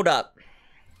 Alright, hold up.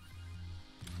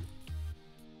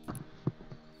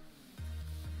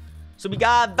 So we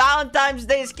got Valentine's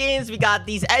Day skins, we got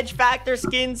these Edge Factor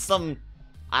skins, some,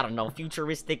 I don't know,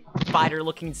 futuristic fighter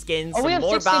looking skins, Oh, we some have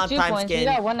more 62 Valentine's points. We skins.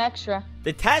 got one extra.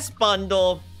 The test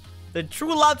bundle, the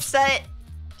True Love set,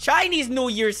 Chinese New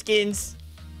Year skins,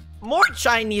 more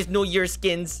Chinese New Year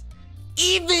skins,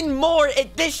 even more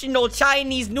additional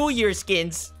Chinese New Year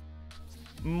skins,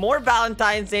 more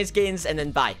Valentine's Day skins, and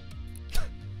then bye.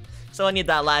 So I need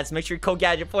that, lads. Make sure code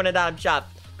Gadget pointed out in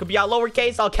shop. Could be all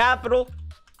lowercase, all capital.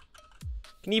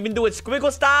 Can even do it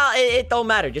squiggle style. It don't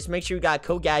matter. Just make sure you got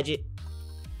code Gadget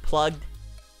plugged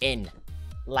in.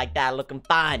 Like that, looking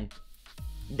fine.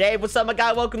 Dave, what's up, my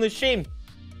guy? Welcome to the stream.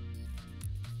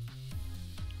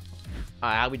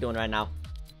 Alright, how we doing right now?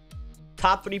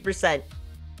 Top 3%.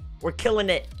 We're killing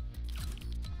it.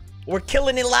 We're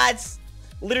killing it, lads.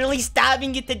 Literally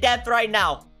stabbing it to death right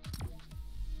now.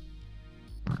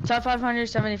 Top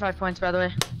 575 points, by the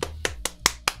way.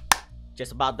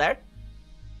 Just about there.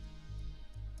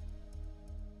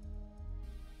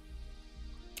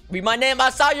 Read my name.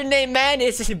 I saw your name, man.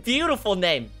 It's a beautiful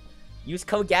name. Use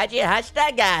code Gadget,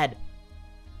 hashtag ad.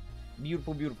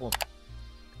 Beautiful. You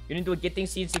didn't do a get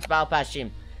things season 6 battle pass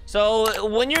stream. So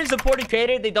when you're a supported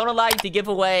creator, they don't allow you to give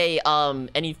away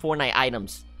any Fortnite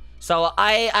items. So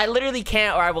I literally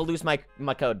can't, or I will lose my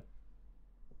code.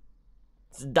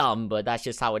 It's dumb, but that's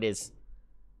just how it is.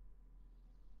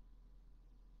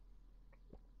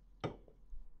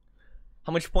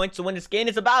 How much points to win this game?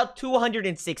 It's about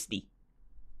 260.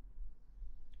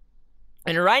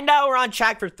 And right now we're on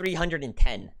track for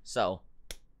 310. So,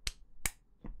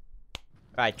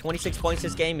 alright, 26 points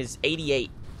this game is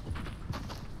 88.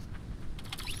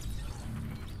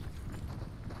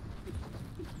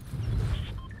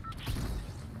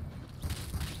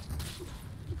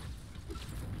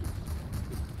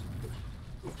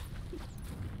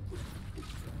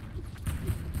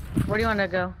 Where do you want to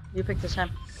go? You pick this time.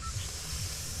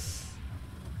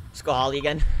 Let's go Holly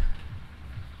again.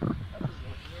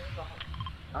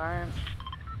 Alright.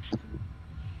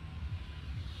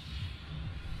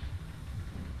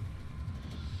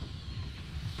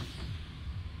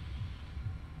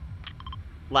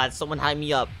 Lads, someone hide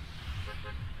me up.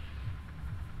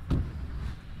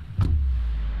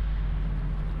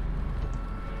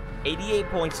 $88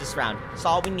 points this round. That's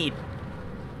all we need.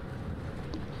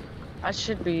 That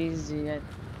should be easy, I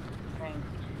think.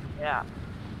 Yeah.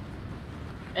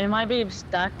 It might be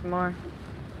stacked more.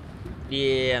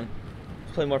 Yeah.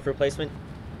 Play more for replacement.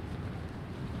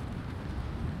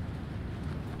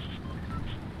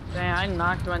 Dang, I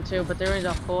knocked one too, but there was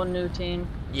a whole new team.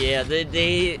 Yeah,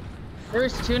 there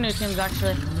was 2 new teams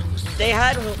actually. They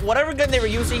had whatever gun they were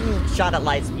using shot at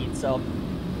light speed, so.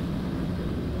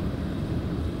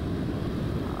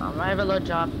 I have a low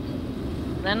drop.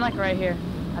 Then like right here,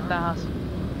 at that house.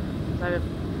 So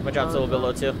my drop's a little bit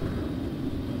low too.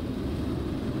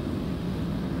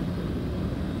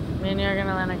 Me and you are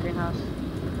gonna land at greenhouse.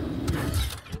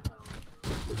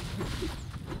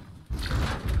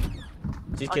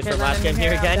 These kids from last game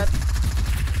here again.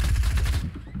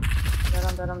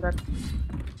 I'm dead.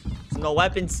 There's no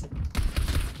weapons.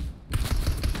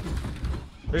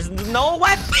 There's no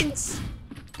weapons!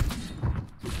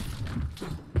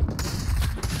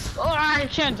 Oh, I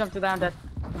can't jump to that. I'm dead.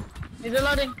 He's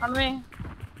reloading on me.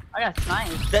 I got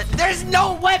sniped. There's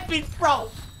no weapons, bro!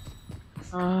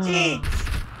 Jeez!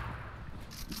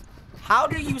 How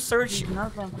do you search?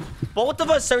 Nothing. Both of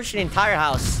us searched the entire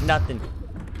house. Nothing.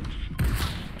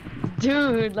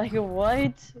 Dude, like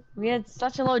what? We had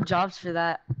such a low jobs for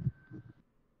that.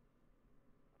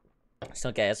 It's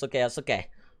okay, it's okay, it's okay.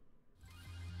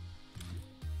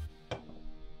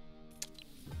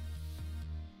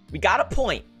 We got a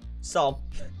point, so...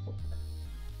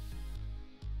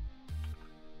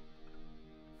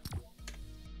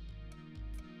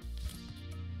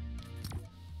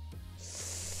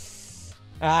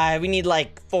 we need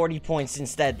like 40 points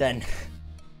instead then.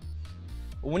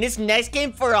 Win this next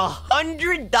game for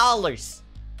 $100.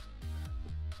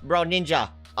 Bro, Ninja.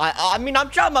 I mean, I'm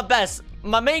trying my best.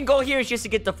 My main goal here is just to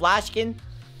get the flash skin.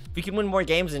 If we can win more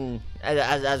games and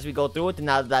as we go through it, then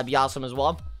that'd be awesome as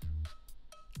well.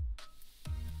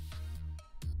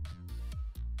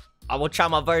 I will try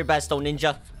my very best though,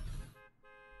 Ninja.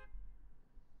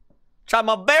 Try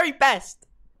my very best.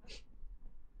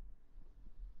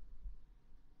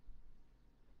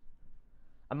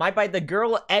 I might buy the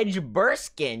Girl Edge Burst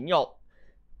skin. Yo,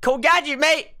 code Gadget,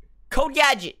 mate. Code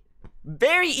Gadget.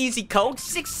 Very easy code.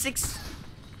 66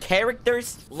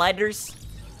 characters, letters,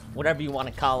 whatever you want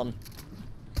to call them.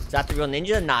 Is that the real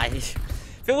Ninja? Nah. If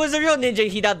it was a real Ninja,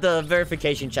 he'd have the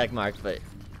verification check mark, but...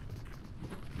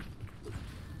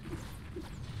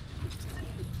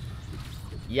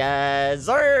 Yes,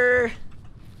 sir.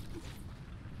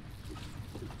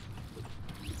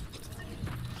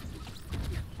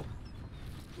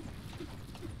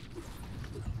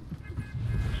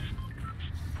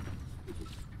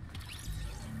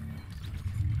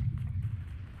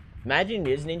 Imagine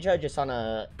this Ninja just on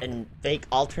a fake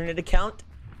alternate account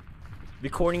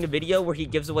recording a video where he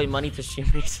gives away money to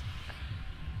streamers.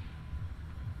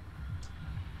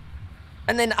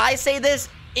 And then I say this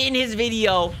in his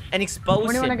video and expose him.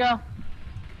 Where do you want to go?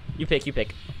 You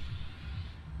pick.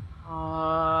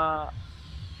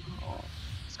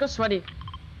 Let's go sweaty.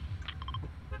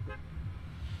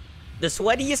 The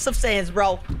sweatiest of sands,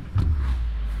 bro.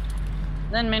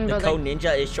 Then main The building. code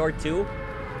Ninja is short too.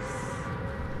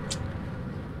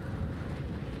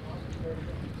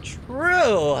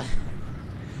 True.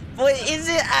 But is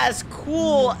it as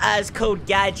cool as Code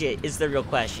Gadget is the real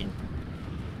question.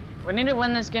 We need to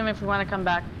win this game if we want to come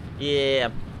back. Yeah.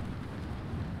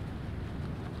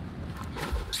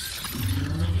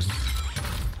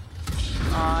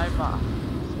 I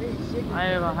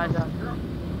have a high job.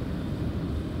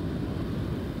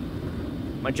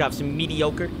 My job's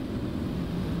mediocre.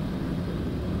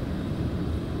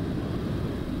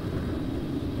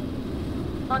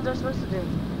 What they're supposed to do?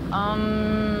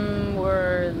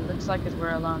 Looks like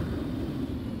we're alone.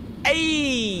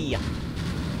 Hey!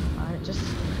 Alright, just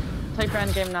take your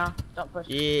end game now. Don't push.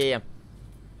 Yeah.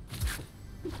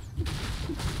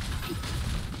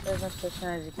 Stay as much pushing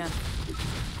as you can.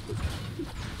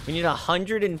 We need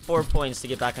 104 points to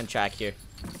get back on track here.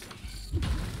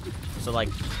 So like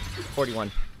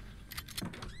 41.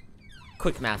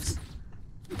 Quick maths.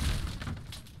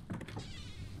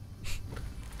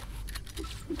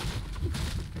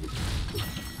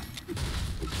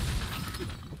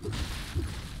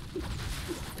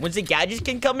 When's the gadgets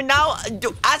can coming now?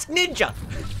 Ask Ninja.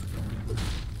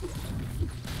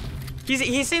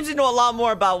 He seems to know a lot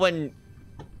more about when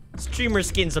streamer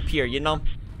skins appear, you know?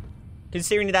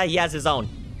 Considering that he has his own.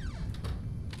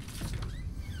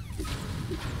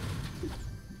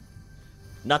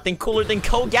 Nothing cooler than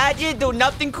Code Gadget, dude.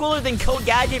 Nothing cooler than Code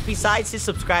Gadget besides his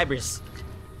subscribers.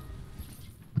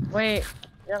 Wait,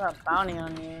 you have a bounty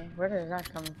on you. Where is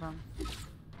that coming from?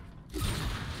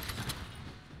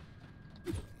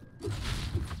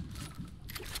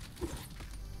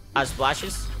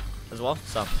 Splashes as well,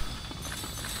 so.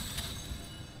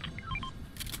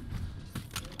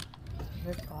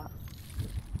 Good spot.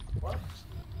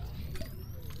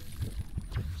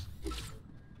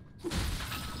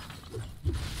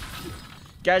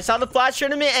 Guys, saw the Flash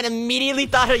tournament and immediately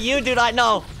thought of you, dude. I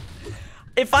know.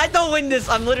 If I don't win this,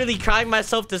 I'm literally crying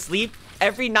myself to sleep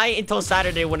every night until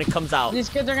Saturday when it comes out. These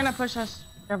kids are gonna push us.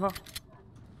 Careful.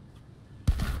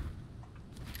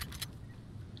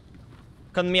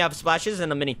 Come to me, I have splashes and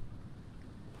a mini.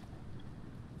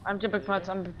 I'm tipping pots.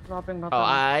 I'm dropping both. Oh,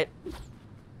 alright.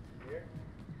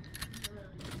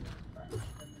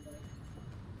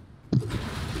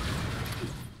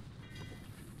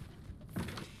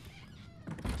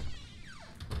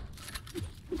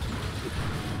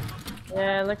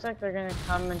 Yeah, it looks like they're gonna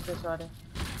come into Saudi.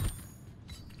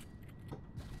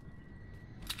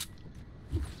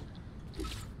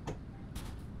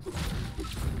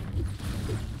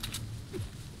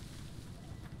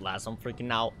 Last, I'm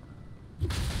freaking out.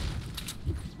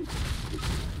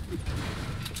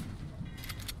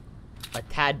 A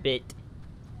tad bit.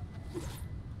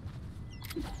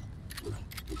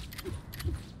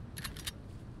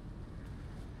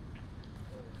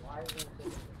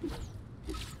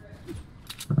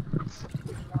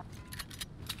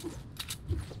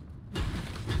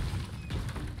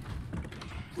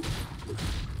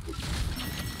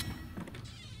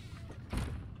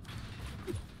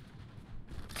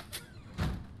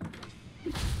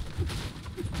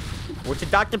 Where's the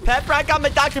Dr. Pepper? I got my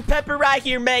Dr. Pepper right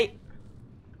here, mate.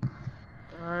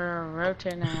 We're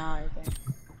rotating now, I think.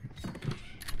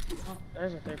 Oh,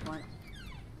 there's a 3-point.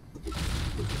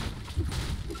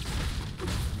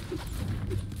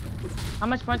 How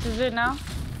much points is it now?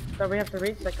 So we have to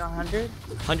reach like 100?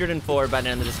 104 by the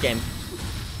end of this game.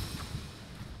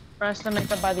 For us to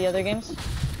make up by the other games?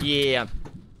 Yeah.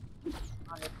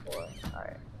 104,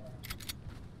 alright.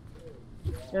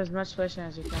 Do as much pushing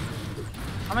as you can.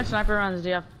 How much sniper runs do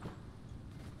you have?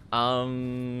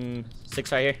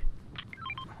 6 right here.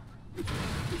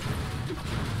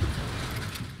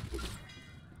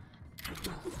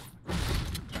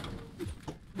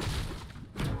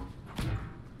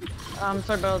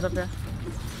 Sword barrels up here.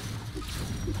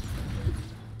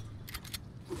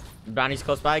 Bounty's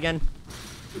close by again.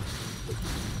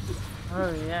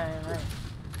 Oh yeah, you're right.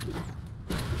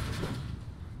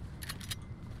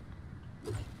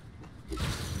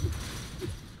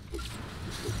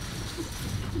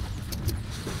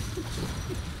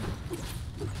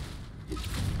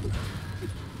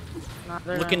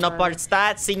 Looking up our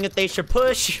stats, seeing if they should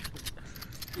push.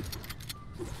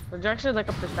 Did you actually look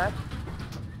up the stats?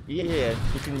 Yeah,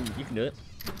 you can do it.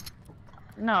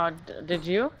 No, did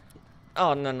you?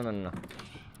 Oh no.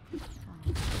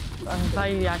 I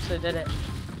thought you actually did it.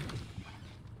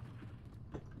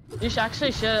 You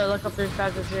should look up their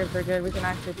stats to see if they're good. We can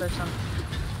actually push them.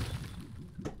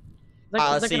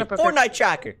 Let's see. Fortnite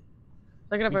tracker.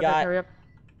 Look it up real quick. Hurry up.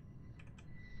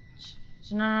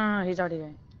 No, he's already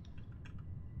in.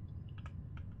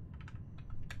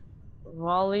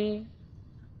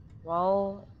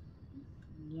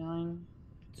 Young.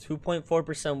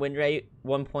 2.4% win rate,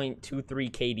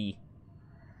 1.23 KD.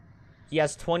 He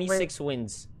has 26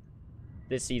 wins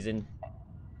this season.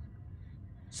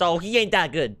 So he ain't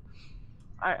that good.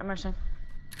 Alright, I'm rushing.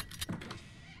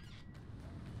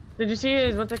 Did you see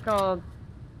his, what's it called?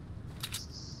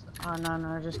 Oh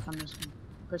no, just come this one.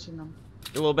 Pushing them.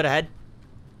 A little bit ahead.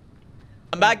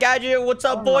 I'm back, Gadget. What's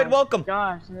up, Boyd? Welcome.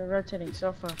 Gosh, they're rotating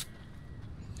so far.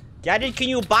 Gadget, can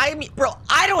you buy me? Bro,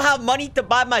 I don't have money to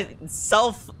buy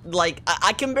myself. Like,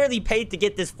 I can barely pay to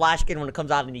get this flash skin when it comes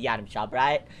out in the item shop,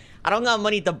 right? I don't got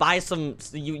money to buy some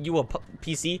you a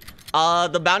PC.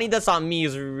 The bounty that's on me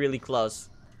is really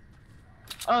close.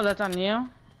 Oh, that's on you?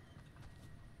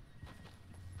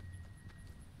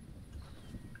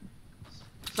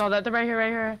 So that's right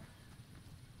here.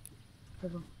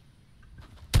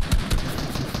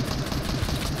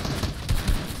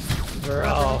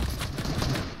 Bro.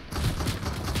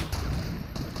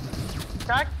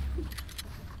 Crack.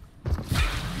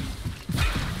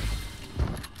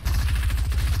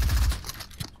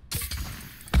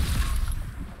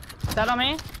 Is that on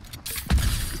me?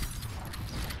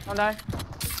 Don't die.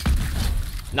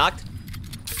 Knocked.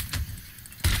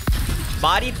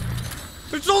 Bodied.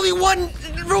 There's only one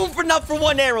room enough for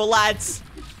one arrow, lads.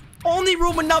 Only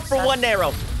room enough for one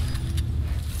arrow.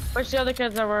 Where's the other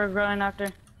kids that we're going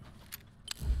after?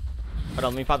 Hold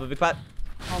on, let me pop a big pot.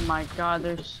 Oh my god,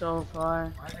 they're so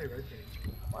far. Why are they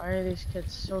rotating? Why are these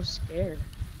kids so scared?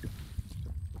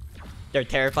 They're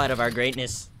terrified of our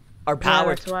greatness. Our power.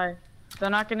 Yeah, that's why. They're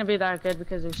not gonna be that good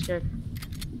because they're scared.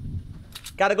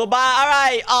 Gotta go by.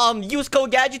 Alright, use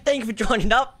code Gadget. Thank you for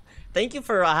joining up. Thank you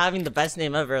for having the best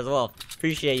name ever as well.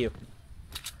 Appreciate you.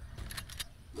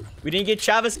 We didn't get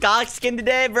Travis Scott skin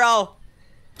today, bro.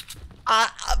 I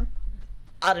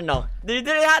don't know. They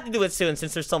have to do it soon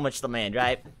since there's so much demand,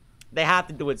 right? They have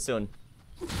to do it soon.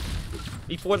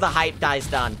 Before the hype dies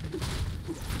down.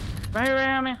 Right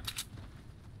on me.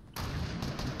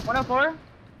 104?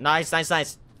 Nice.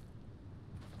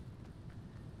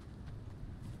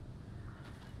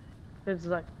 Kids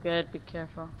look good, be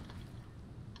careful.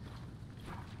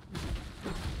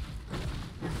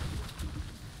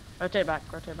 Rotate back.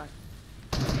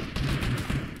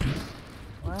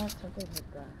 What? Something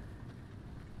like that.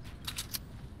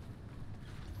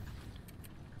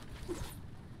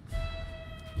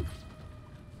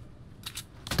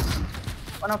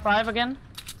 105 again.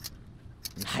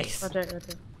 Nice.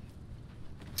 Rotate.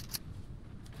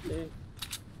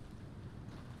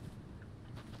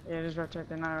 Yeah, just rotate.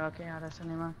 They're not looking at us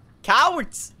anymore.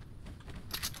 Cowards!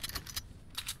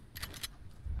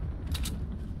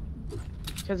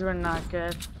 Because we're not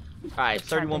good. Alright,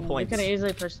 31 We points. could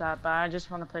easily push that, but I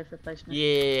just want to play for placement.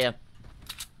 Yeah.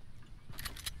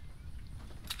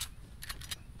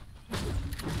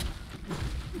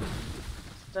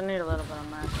 Still need a little bit of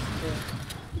match too.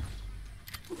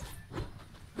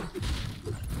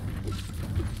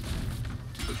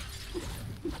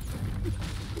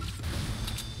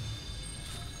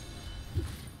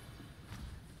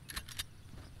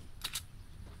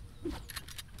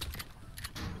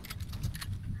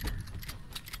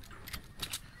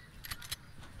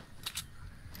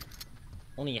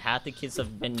 Only half the kids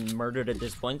have been murdered at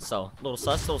this point, so little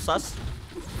sus.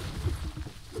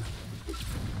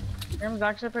 Game's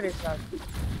actually pretty tough.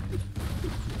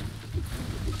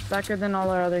 Better than all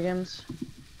our other games.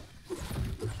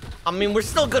 I mean, we're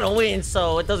still gonna win,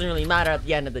 so it doesn't really matter at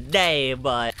the end of the day,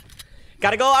 but...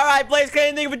 Gotta go. Alright, Blaze,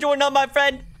 thank you for joining up, my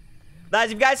friend. Guys,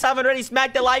 if you guys haven't already,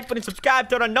 smack that like button, subscribe,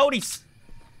 turn on notice.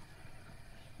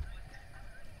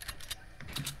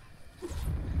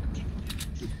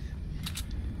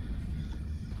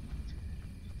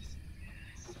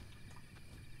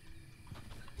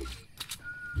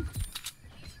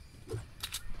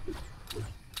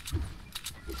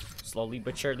 Slowly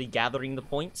but surely gathering the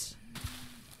points.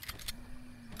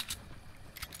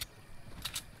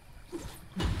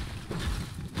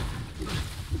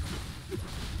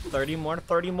 $30 more,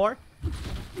 30 more.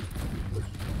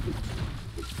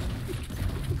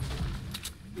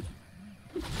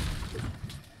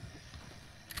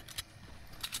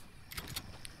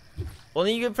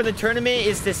 Only you get for the tournament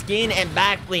is the skin and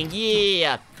backbling.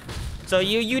 Yeah. So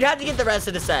you'd have to get the rest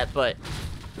of the set, but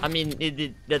I mean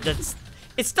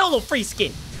it's still a free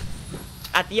skin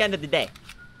at the end of the day.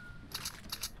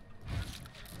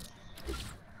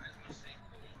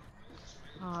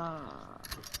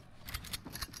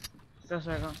 Go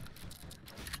circle.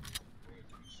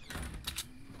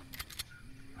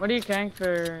 What are you carrying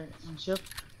for shield?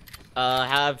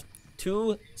 Have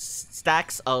 2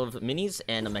 stacks of minis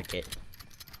and a med kit.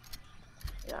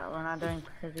 Yeah, we're not doing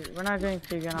pretty. We're not doing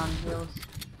too good on heals.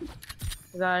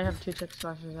 Cause I have 2 chip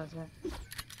splashes. That's it.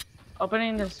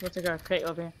 Opening this. What's it called? Crate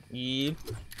over here. Yeah.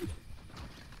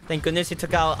 Thank goodness he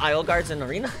took out IO guards in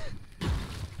arena.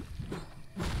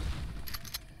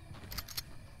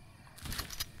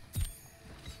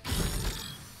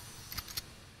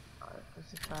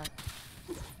 This is bad.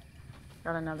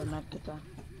 Got another med kit though.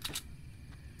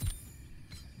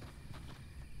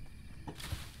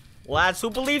 Lads, who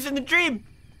believes in the dream?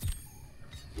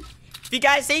 If you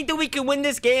guys think that we can win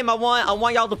this game, I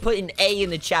want y'all to put an A in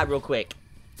the chat real quick.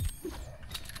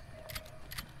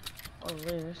 Oh wait,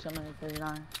 there's so many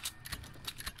 39.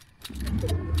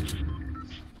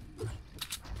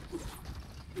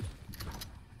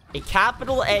 A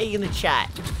capital A in the chat.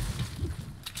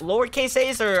 Lowercase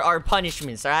A's are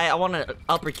punishments, alright? I want an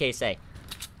uppercase A.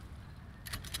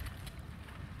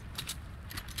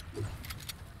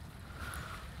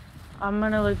 I'm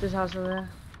gonna loot this house over there.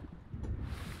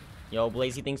 Yo,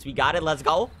 Blazy thinks we got it. Let's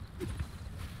go.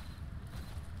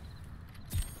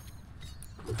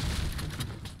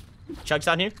 Chuck's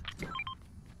on here.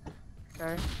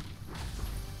 Okay.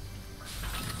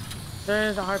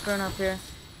 There's a harpoon up here.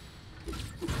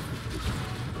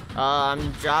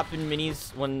 I'm dropping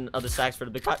minis, 1 of the stacks for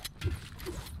the big pot.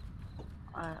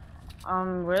 Alright.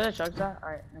 Where are the chugs at?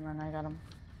 Alright, never mind, I got them.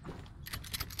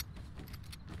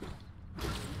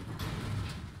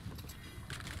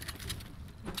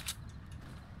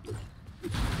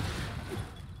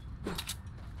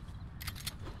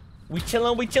 We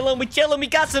chillin', we chillin', we chillin'. We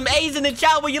got some A's in the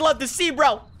chat. What you love to see,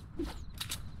 bro.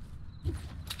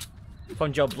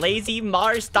 From Joe Blazy,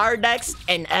 Mars, Stardex,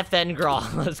 and FN Graw.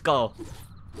 Let's go.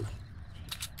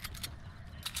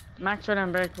 Max red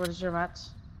and break, what is your match?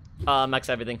 Max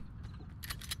everything.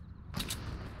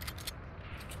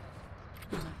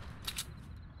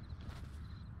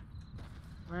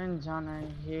 We're in John right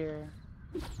here.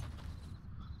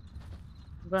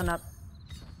 Going up.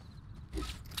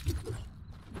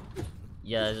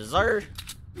 Yes, sir.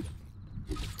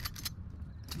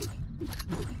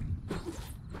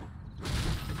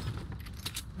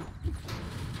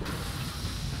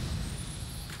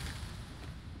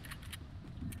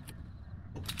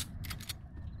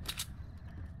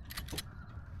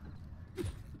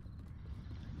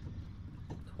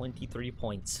 $23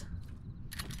 points.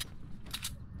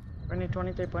 We need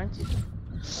 23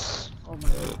 points. Oh my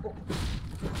god.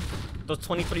 Those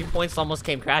 23 points almost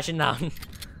came crashing down.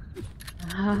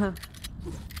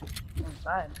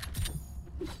 Inside.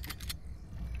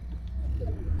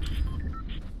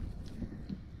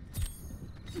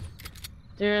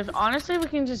 Dude, if honestly we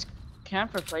can just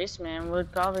camp for placement,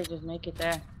 we'd probably just make it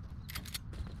there.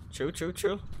 True, true,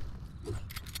 true.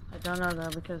 I don't know though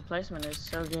because placement is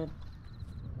so good.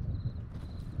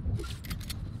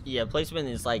 Yeah, placement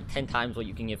is like 10 times what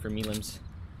you can get for Melims.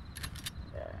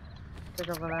 Yeah. Take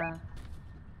over there.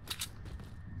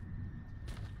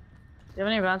 Do you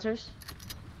have any bouncers?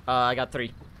 I got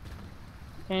 3.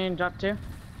 Can you drop 2?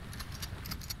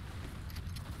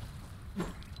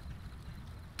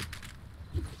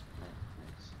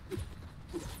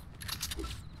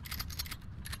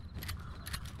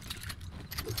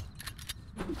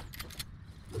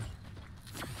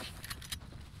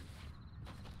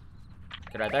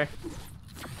 Get right there.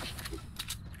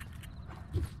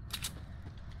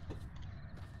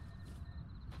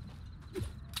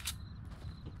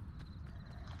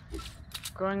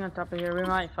 Going on top of here, we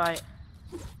might fight.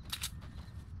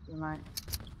 We might.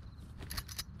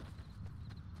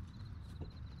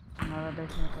 Another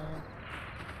basement over here.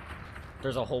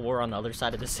 There's a whole war on the other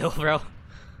side of this hill, bro.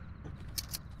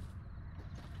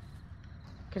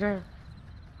 Get here.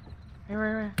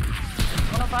 Here.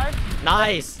 105?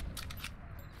 Nice!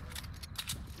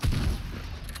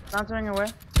 Bouncing away.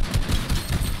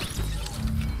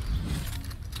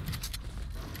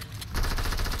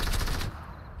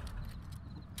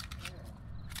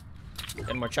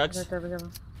 Get more chugs. Right there, we go.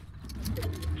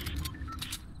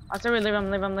 I say we leave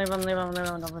him, don't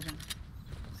push him.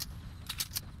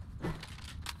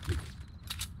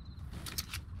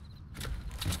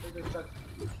 There's a truck.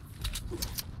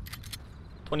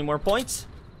 20 more points.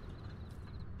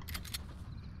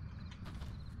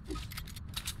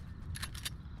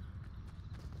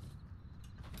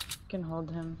 Can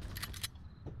hold him.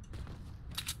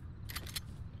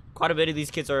 Quite a bit of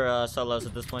these kids are solos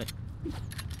at this point.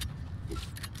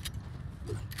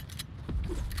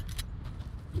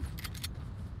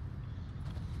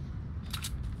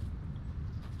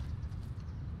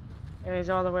 Yeah, he's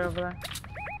all the way over there.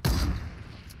 I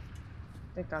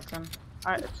think that's him.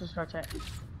 Alright, let's just rotate.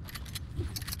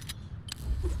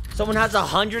 Someone has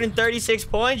 136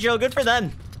 points. Yo, good for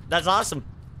them. That's awesome.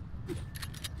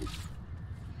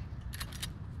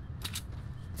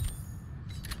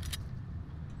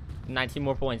 $19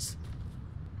 more points.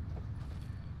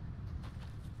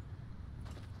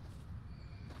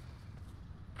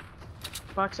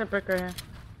 Box up brick right here.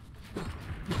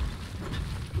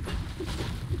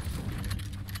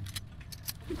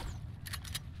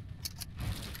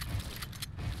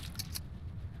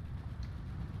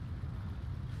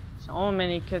 So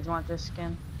many kids want this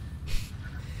skin.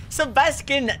 It's the best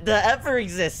skin that ever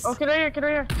exists. Oh, get right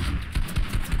here.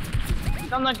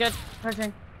 Don't look good.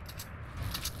 Pushing.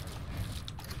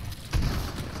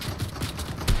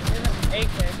 He's an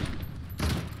 8K.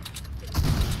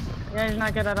 Yeah, he's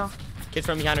not good at all. Kids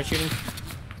from behind are shooting.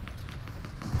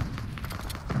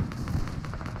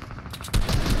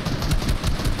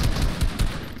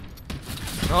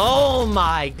 Oh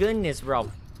my goodness, bro.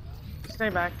 Stay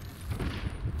back.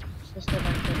 Just stay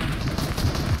back.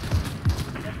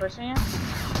 They're pushing you?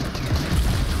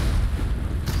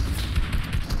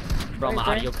 Bro, my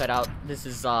Okay. audio cut out. This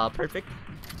is perfect.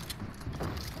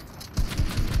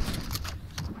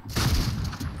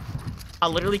 I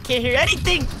literally can't hear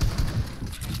anything.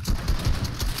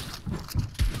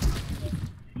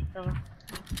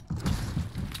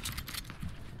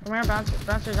 Come here,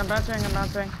 bouncers. I'm bouncing.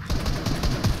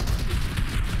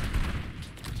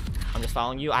 I'm just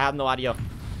following you. I have no audio.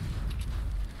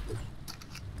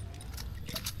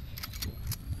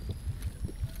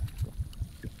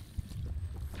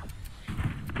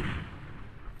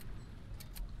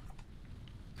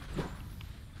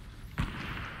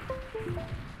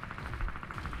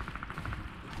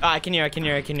 Oh, I can hear.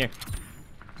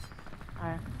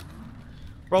 Alright.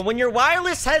 Bro, when your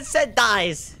wireless headset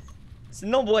dies, it's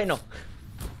no bueno.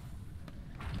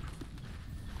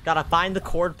 Gotta find the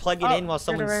cord, plug it in while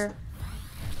someone's... Right.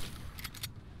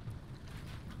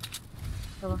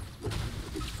 Come on.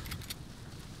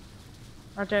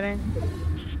 Rotating.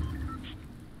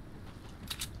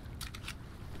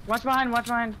 Watch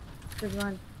behind. He's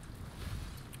behind.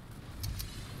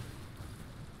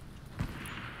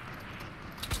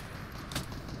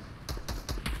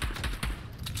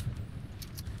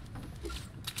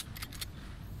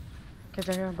 Kids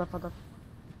are here, buff up.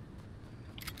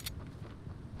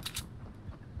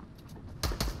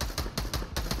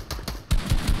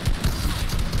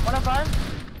 One of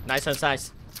 5. Nice.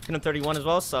 Hit him 31 as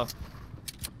well, so...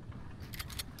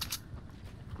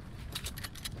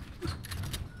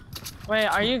 Wait,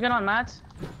 are you good on mats?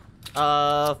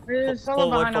 There's full someone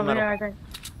wood, behind full over metal. here, I think.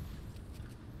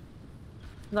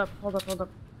 Hold up.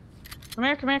 Come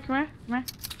here.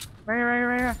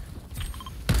 Right here.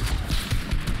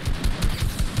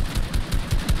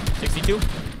 62.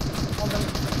 Hold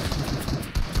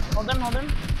him.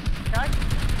 Crack.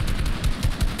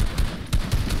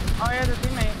 Oh yeah, the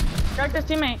teammate. Crack this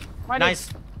teammate. Nice.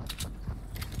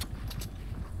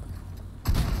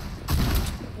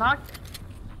 Knocked.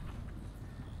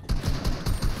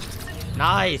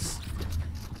 Nice.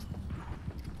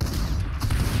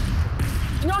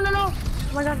 No. Oh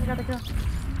my god, we got the kill.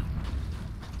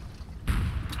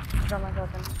 Got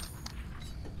myself in.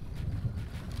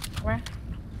 Where?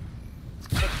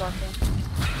 Let's walk in.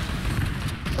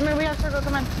 Come here, we have circle,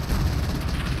 come in.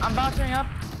 I'm bouncing up.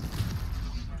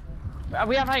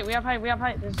 We have height.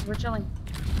 We're chilling.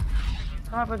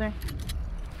 Come up with me.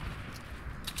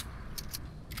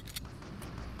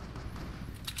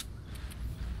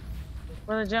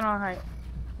 We're the general height.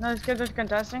 No, these kids are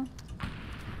contesting.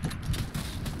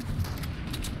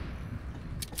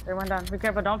 They went down. Be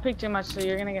careful, don't peek too much so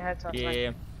you're gonna get headshots. Yeah.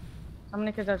 Right? How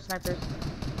many kids have snipers?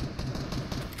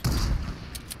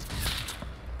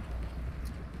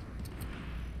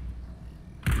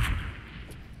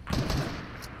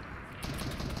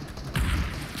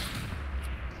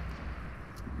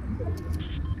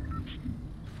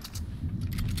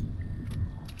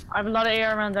 I have a lot of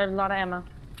AR rounds, I have a lot of ammo.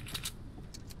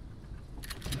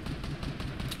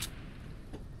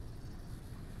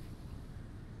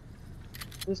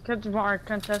 These kids are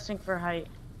contesting for height.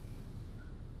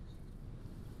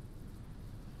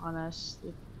 On us.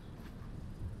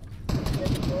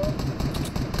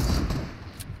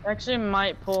 Actually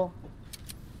might pull.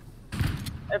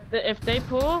 If they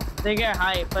pull, they get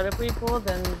height, but if we pull,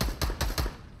 then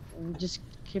just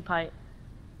keep height.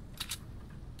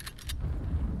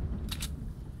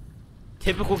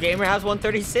 Typical gamer has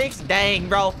 136? Dang,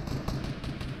 bro.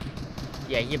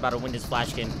 Yeah, he about to win this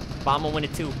flash skin. Bomb will win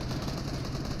it too.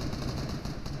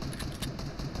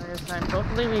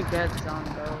 Hopefully we get some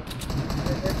though.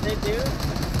 If they do,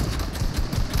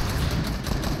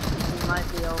 it might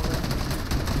be over.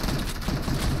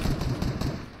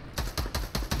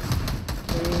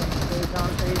 Please.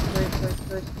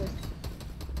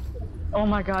 Oh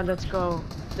my god, let's go.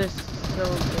 This is so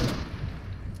good.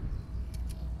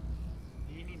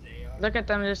 Look at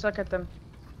them, just look at them.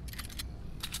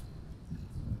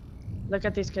 Look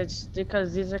at these kids,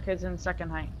 because these are kids in second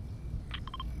height.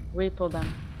 We pull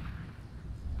them.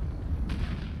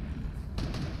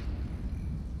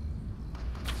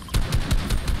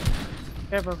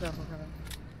 Careful.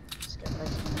 Just get right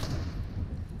to me.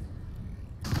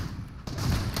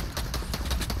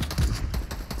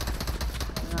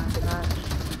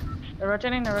 They're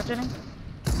rotating.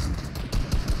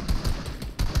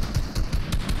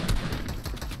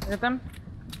 Look at them.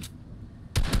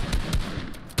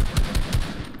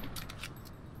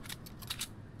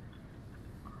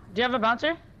 Do you have a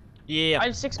bouncer? Yeah. I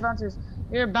have 6 bouncers.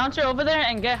 You're a bouncer over there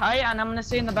and get high, and I'm gonna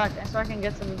stay in the back so I can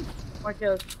get some more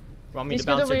kills. Want me These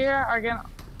to kids bounce over it? here are getting.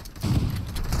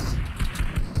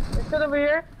 These kids over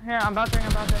here. Here, I'm bouncing. I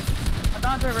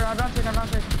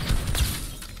bouncer.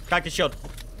 Crack the shield.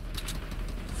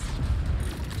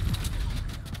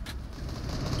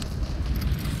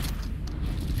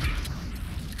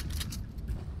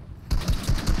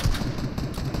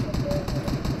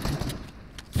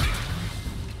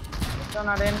 Still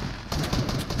not in.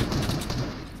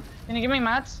 Can you give me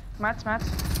mats? Mats.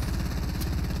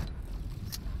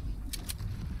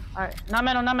 Alright, not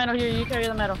metal here, you carry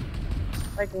the metal.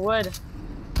 Like wood.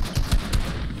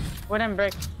 Wood and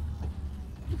brick.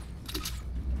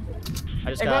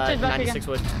 I just Hey, got rotate back 96 again.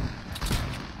 wood.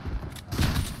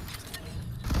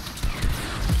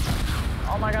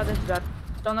 Oh my god, this is bad.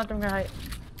 Don't let them get height.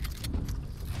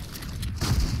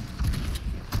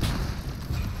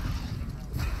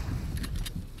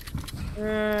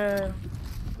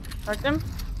 Hurt them?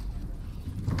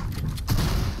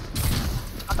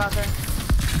 I got her.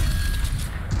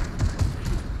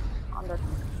 I'm dead.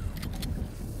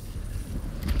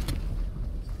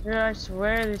 Dude, I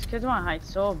swear these kids want height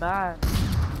so bad.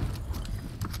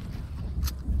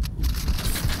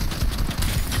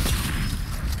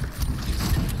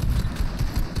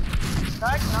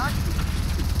 Knock.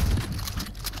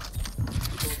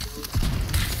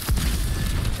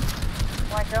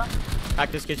 One kill.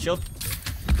 Crack this kid's shield.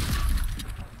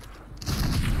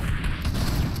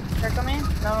 Check on me?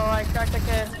 No, I cracked the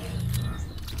kid.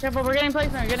 Careful, we're getting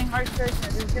placement. We're getting hard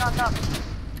placement. Just get on top.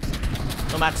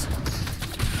 No mats.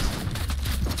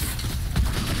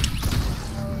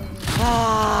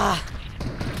 Ah.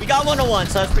 We got 101,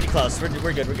 so that's pretty close. We're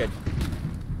good, we're good.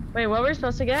 Wait, what were we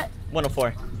supposed to get?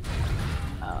 104.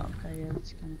 Oh, okay, yeah,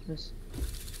 that's kind of close.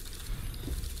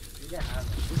 Yeah.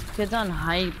 These kids on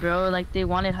height, bro. Like, they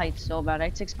wanted height so bad.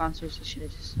 I took sponsors, you should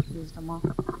have just used them all.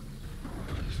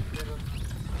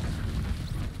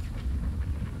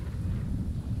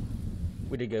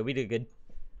 We did good, we did good.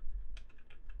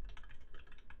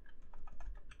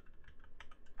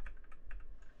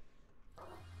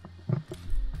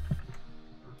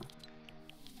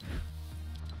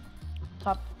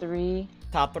 Top 3.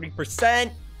 Top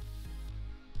 3%.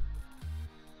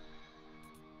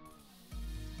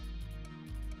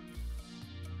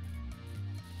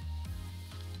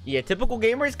 Yeah, typical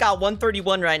gamers got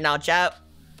 131 right now, chat.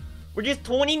 We're just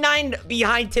 29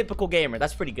 behind typical gamer.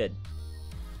 That's pretty good.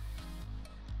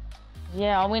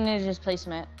 Yeah, all we need is just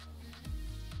placement.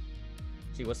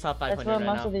 See, what's top 500 That's what right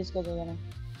most now? of these kids are getting.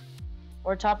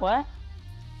 Or top what?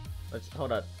 Let's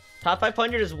hold up. Top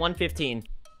 500 is 115.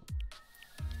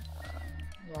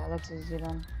 Yeah, that's easy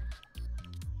then.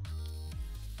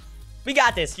 We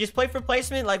got this. Just play for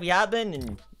placement like we have been,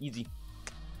 and easy.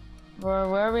 Where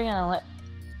are we gonna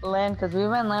land? Because we've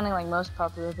been landing like most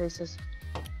popular places.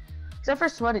 Except for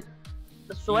Sweaty.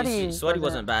 Sweaty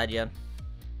wasn't bad, yeah.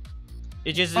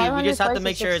 It just we 500 just have to places,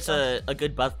 make sure it's 6 a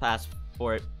good buff pass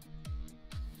for it.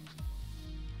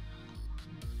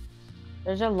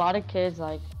 There's a lot of kids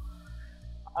like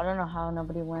I don't know how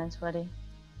nobody went Sweaty.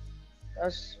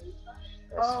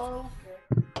 Oh.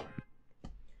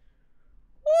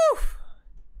 Woo!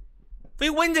 If we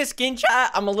win this skin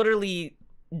chat, I'm gonna literally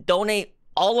donate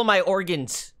all of my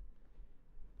organs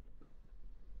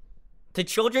to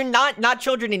children, not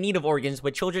children in need of organs,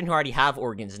 but children who already have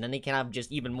organs, and then they can have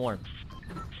just even more.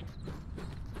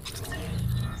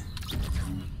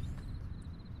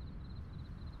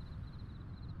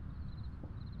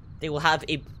 They will have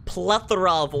a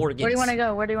plethora of organs. Where do you want to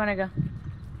go? Where do you want to go?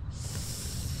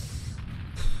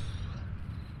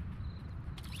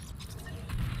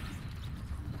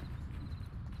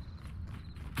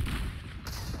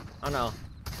 I don't know.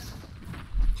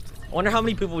 I wonder how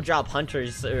many people would drop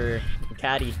Hunters or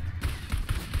Caddy.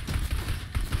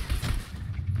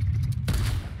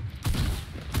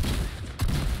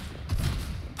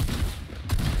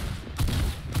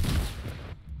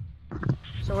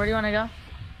 So where do you want to go?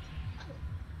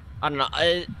 I don't know.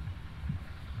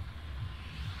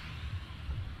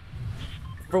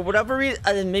 For whatever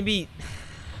reason, maybe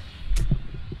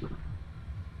we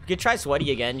could try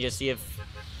Sweaty again, just see if.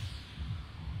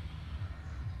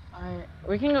 Alright,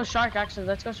 we can go Shark actually.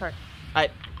 Let's go Shark. Alright.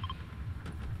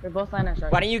 We both land at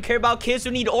Shark. Why don't you care about kids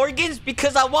who need organs?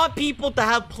 Because I want people to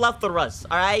have plethoras.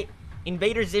 All right,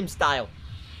 Invader Zim style.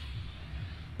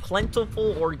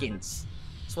 Plentiful organs.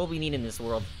 That's what we need in this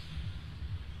world.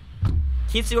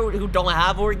 Kids who don't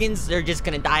have organs, they're just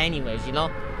gonna die anyways, you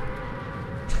know?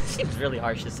 Seems really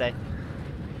harsh to say.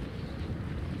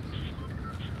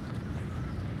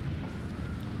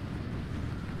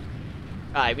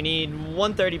 Alright, we need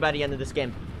 130 by the end of this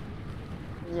game.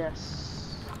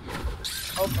 Yes.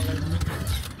 Hopefully.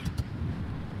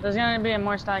 There's gonna be a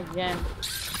more stacked game.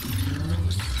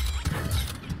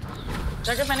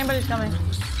 Check if anybody's coming.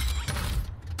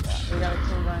 Yeah, we got a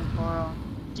team going Coral.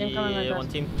 Team coming with us. One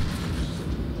team.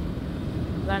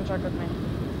 Land Shark with me.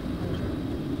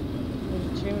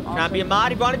 There's a team Wanna be a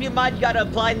mod? If you wanna be a mod, you gotta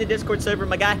apply in the Discord server,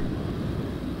 my guy.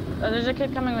 There's a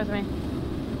kid coming with me.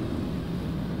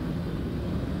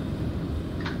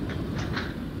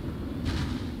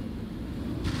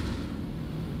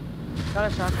 Got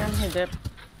a shotgun, he dipped.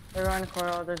 They're going to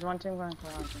Coral. There's one team going to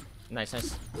Coral. Nice,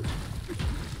 nice.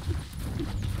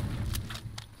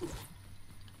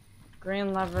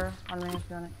 Green lever on me if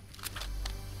you want it.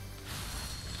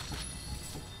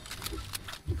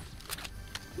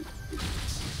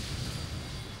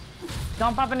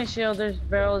 Don't pop any shield, there's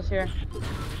barrels here.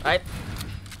 Alright.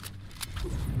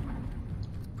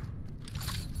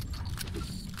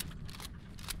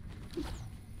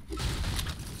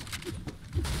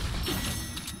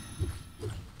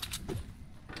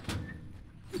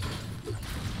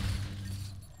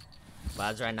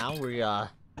 Lads, right now we're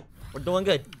doing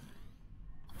good.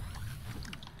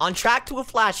 On track to a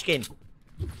flash skin.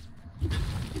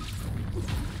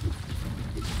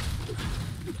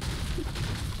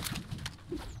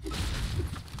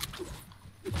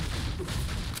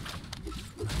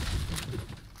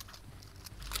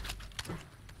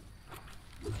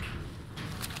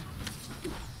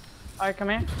 Alright, come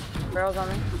here. Barrels on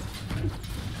me.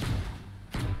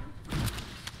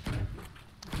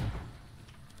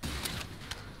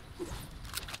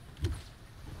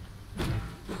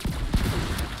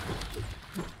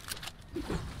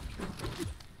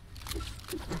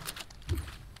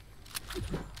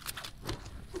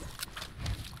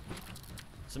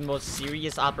 It's the most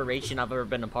serious operation I've ever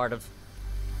been a part of.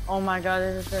 Oh my god,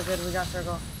 this is so good. We got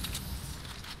circle.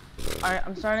 Alright,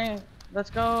 I'm starting. Let's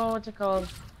go. What's it called?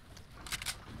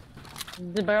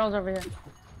 The barrel's over here.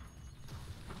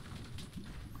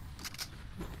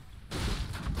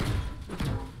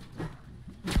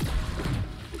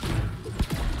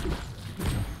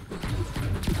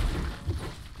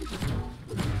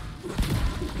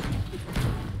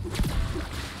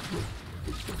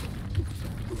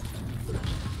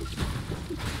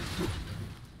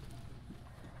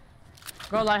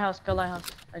 Go lighthouse, go lighthouse.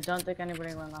 I don't think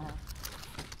anybody went lighthouse.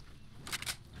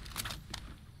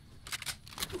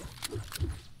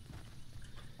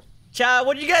 Chat,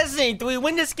 what do you guys think? Do we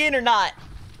win this game or not?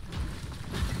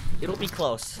 It'll be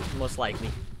close, most likely.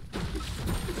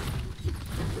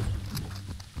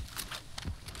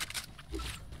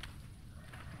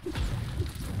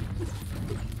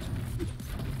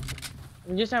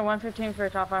 You said 115 for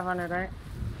top 500, right?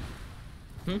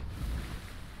 Hmm?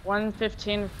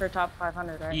 115 for top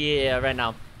 500, right? Yeah, right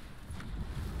now.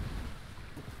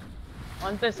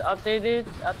 Once this updates,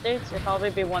 it'll probably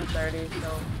be 130,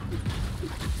 so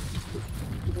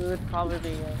we would probably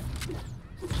be good.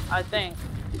 I think.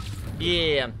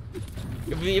 Yeah.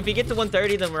 If we get to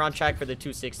 130, then we're on track for the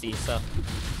 260, so.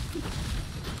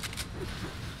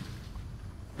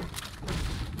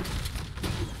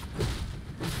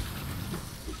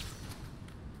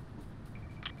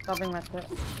 Stopping my pit.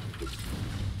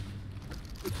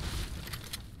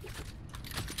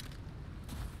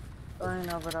 Going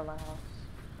over to the house.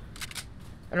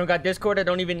 I don't got Discord. I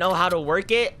don't even know how to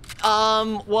work it.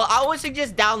 Well, I would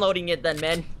suggest downloading it then,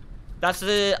 man. That's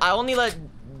the. I only let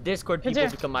Discord people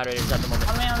become moderators at the moment.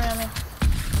 On me.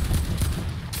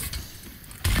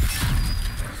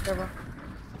 There, bro.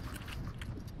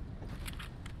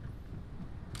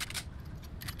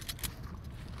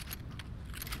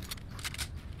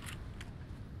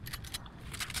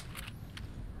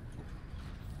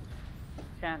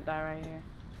 Can't die right here.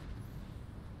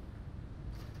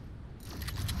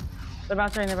 They're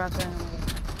bouncing. Alright,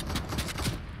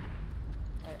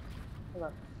 hold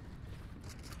up.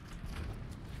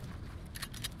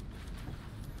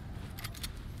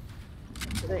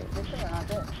 They should have not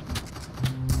there.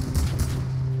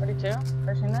 32,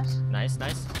 pushing this. Nice.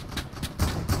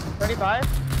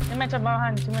 35. Teammates are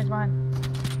behind.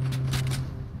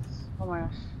 Oh my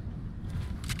gosh.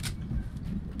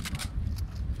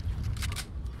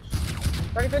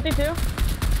 52.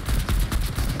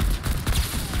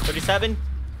 37.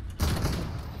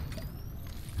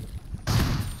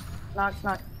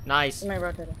 Knock. Nice. They may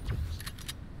rotate it.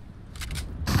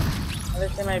 At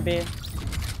least they may be.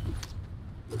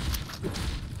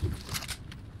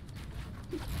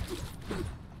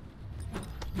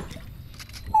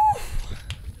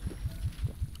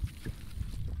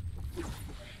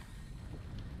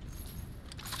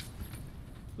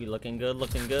 We looking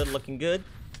good.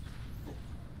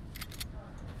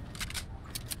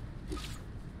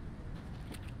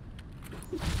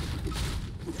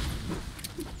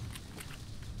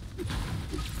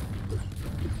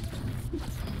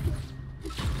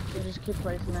 Just keep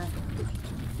placing it.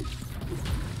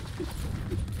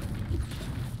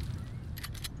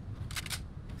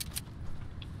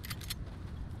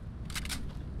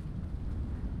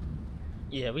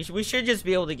 Yeah, we should just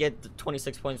be able to get the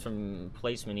 26 points from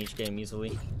placement each game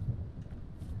easily.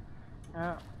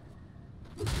 Yeah.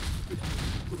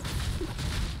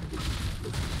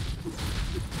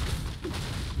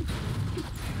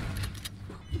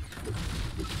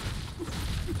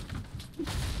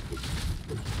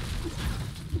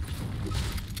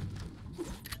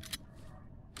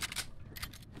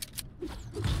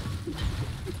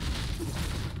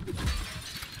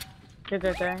 Get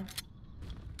that there.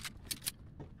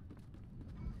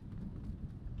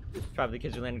 Probably the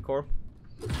kids who landed core.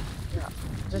 Yeah.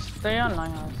 Just stay on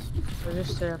lighthouse. Or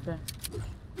just stay up here.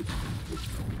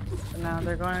 So now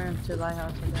they're going into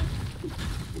lighthouse again.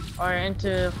 Or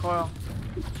into coral.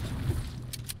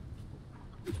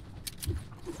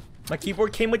 My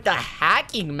keyboard came with the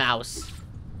hacking mouse.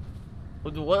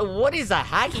 What is a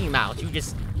hacking mouse? You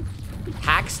just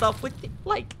hack stuff with it?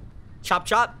 Like, chop.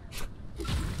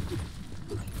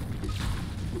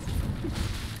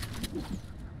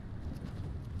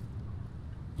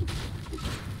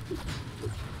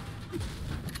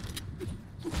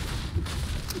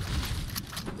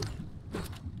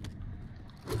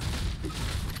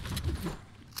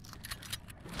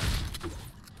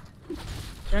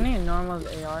 Do you need normal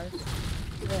ARs?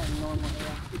 Yeah, normal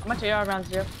AR. How much AR rounds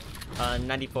do you have?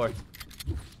 94.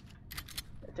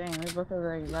 Dang, we both have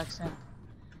the exact same.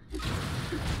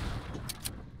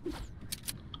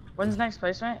 When's next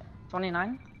placement?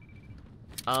 29?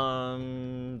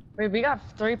 Hmm? Wait, we got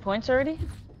 3 points already?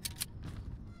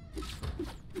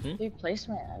 3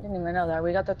 placement? I didn't even know that.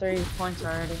 We got the 3 points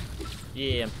already.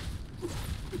 Yeah.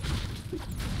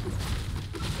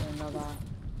 Didn't know that.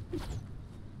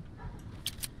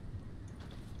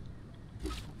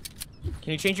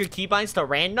 Can you change your keybinds to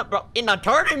random? Bro, in a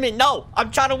tournament? No!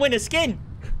 I'm trying to win a skin!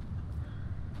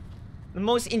 The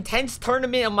most intense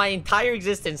tournament of my entire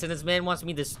existence, and this man wants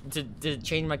me to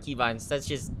change my keybinds. That's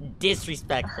just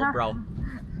disrespectful, bro.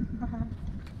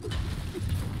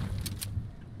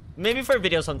 Maybe for a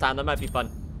video sometime, that might be fun.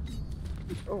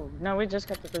 Oh, no, we just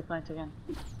got the 3 points again.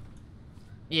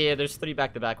 Yeah, there's 3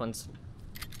 back-to-back ones.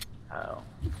 Oh.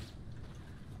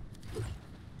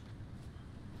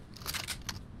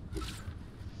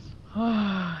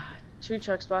 Two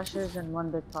chuck splashes and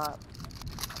 1 big pop.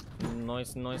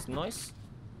 Nice, nice, nice.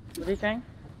 What do you think?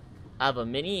 I have a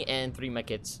mini and 3 mech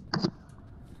kits.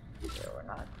 Yeah,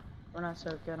 we're not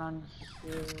so good on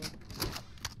you.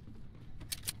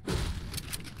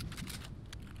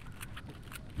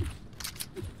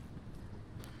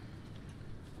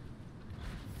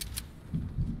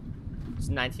 It's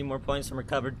 19 more points and we're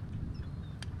covered.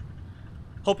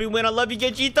 Hope you win. I love you,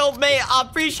 Gadget, mate. I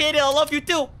appreciate it. I love you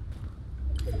too.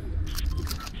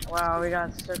 Wow, we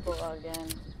got circle again.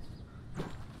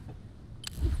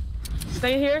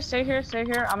 Stay here, stay here, stay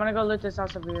here. I'm gonna go loot this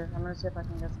house over here. I'm gonna see if I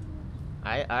can get something.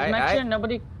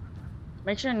 Alright.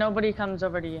 Make sure nobody comes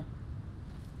over to you.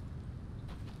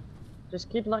 Just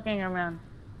keep looking around.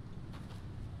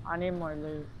 I need more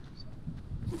loot.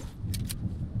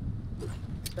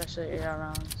 Especially AR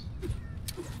rounds.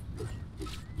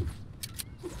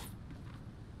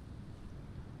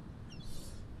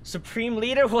 Supreme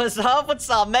Leader, what's up? What's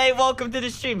up, man? Welcome to the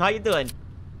stream. How you doing?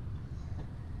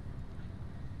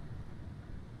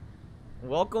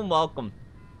 Welcome, welcome.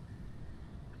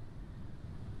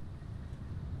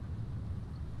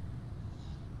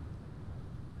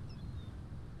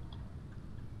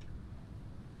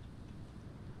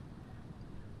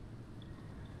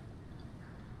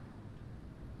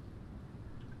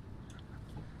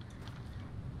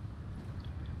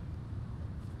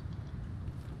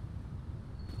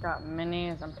 Got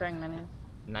minis. I'm carrying minis.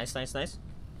 Nice, nice, nice.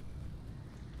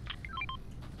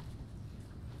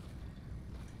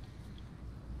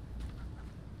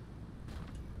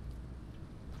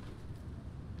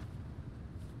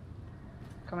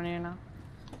 Coming here now.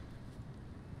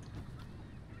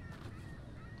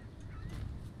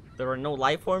 There are no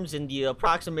life forms in the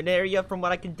approximate area from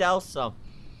what I can tell, so.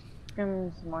 Give me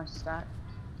some more stack.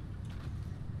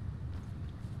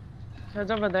 So it's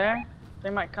over there. They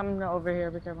might come over here.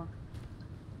 Be careful.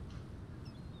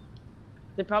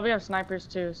 They probably have snipers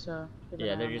too, so.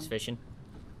 Yeah, they're just fishing.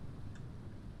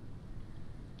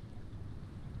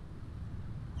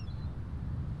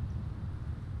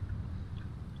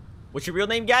 What's your real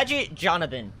name, Gadget?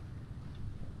 Jonathan.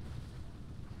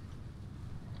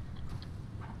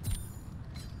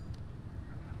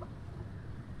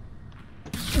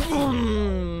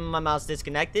 My mouse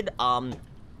disconnected. Be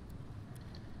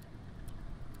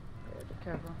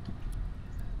careful.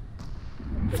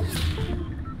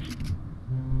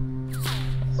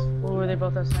 Ooh, they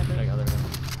both have snipers. There you go, there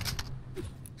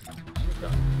you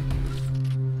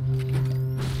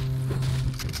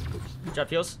go. Drop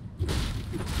heals.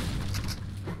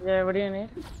 Yeah, what do you need?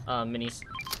 Minis.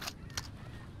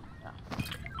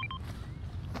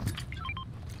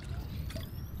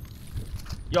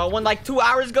 Yo, I won like 2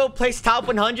 hours ago, placed top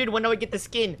 100. When do I get the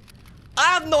skin?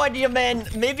 I have no idea, man.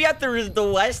 Maybe after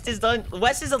the West is done.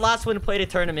 West is the last one to play the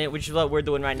tournament, which is what we're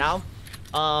doing right now.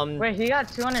 Wait, he got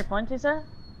 200 points, he said?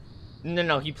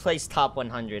 No, he placed top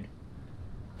 100.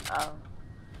 Oh.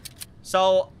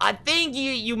 So, I think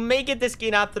you may get the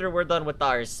skin after we're done with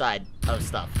our side of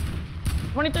stuff.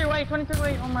 23 weight, 23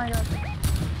 weight. Oh my god.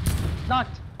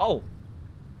 Knocked. Oh.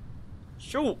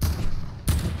 Shoot.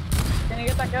 Can you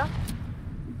get that kill?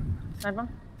 Snipe him.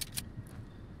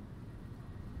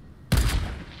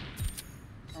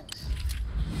 Thanks.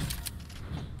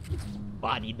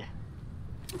 Bodied.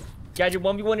 Gadget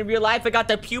 1v1 in real life. I got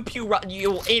the pew pew.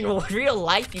 You in real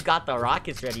life, you got the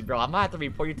rockets ready, bro. I might have to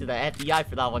report you to the FBI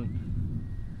for that one.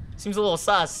 Seems a little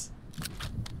sus.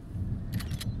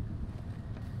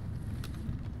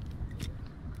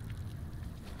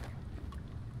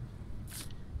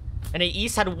 And the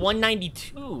East had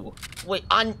 192. Wait,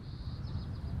 on.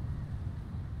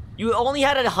 You only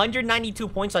had 192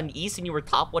 points on East and you were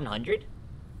top 100?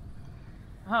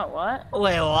 Oh, what?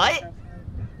 Wait, what?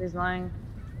 He's lying.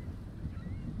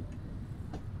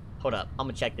 Hold up, I'm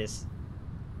gonna check this.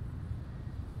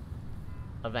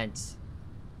 Events.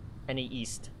 NA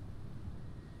East.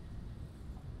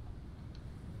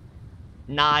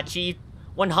 Nah, chief.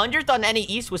 100th on any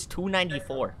East was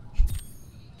 294.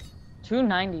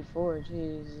 294,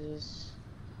 Jesus.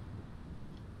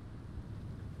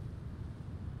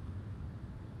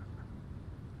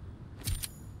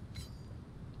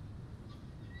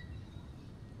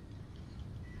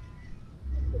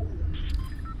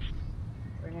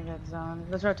 We're gonna get zone.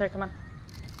 Let's rotate, come on.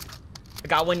 I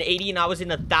got 180 and I was in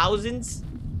the thousands.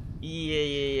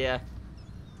 Yeah.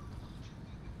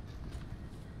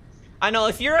 I know,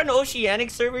 if you're on Oceanic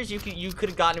servers, you could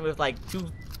have gotten it with like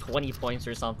 220 points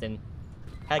or something.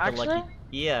 Hecka lucky.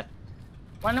 Yeah.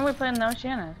 Why don't we play in the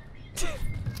Oceanic?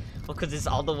 Well, because it's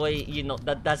all the way, you know,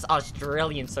 that's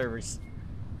Australian servers.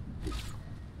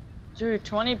 Dude,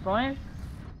 20 points?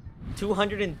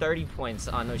 230 points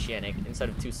on Oceanic instead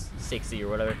of 260 or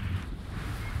whatever.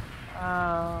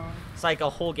 Oh. It's like a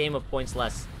whole game of points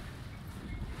less.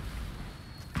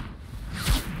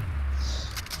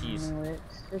 Jeez.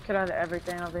 We could have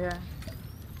everything over here.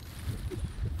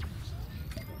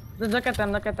 Look at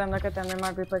them, look at them, look at them. They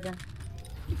might be picking.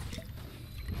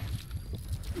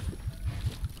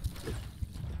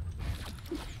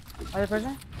 Are they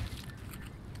pushing?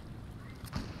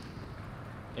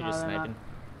 They're just sniping.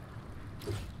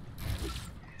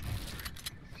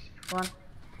 Come on.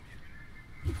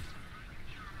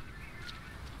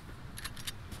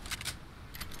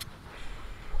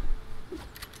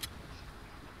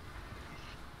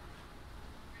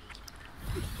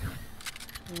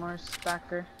 More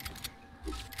stacker.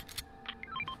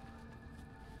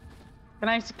 Can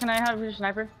I have your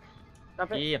sniper?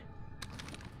 Drop it. Yeah.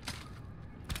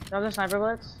 Drop the sniper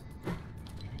bullets.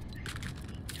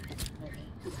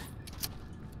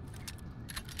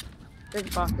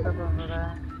 Big box up over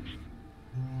there.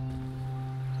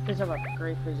 He's have a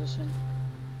great position.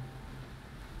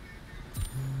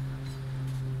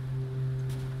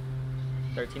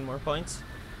 $13 more points.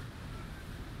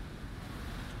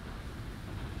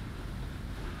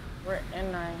 We're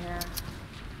in right here.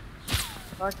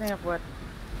 Boxing up wood.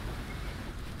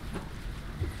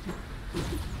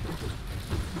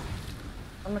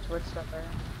 How much wood stuff there?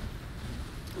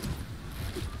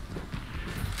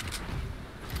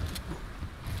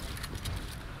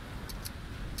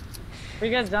 We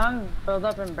get done, build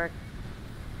up and brick.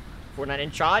 Fortnite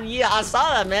and Tron? Yeah, I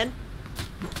saw that, man.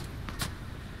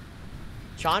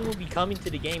 Tron will be coming to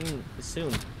the game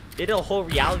soon. They did a whole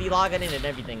reality log on it and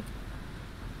everything.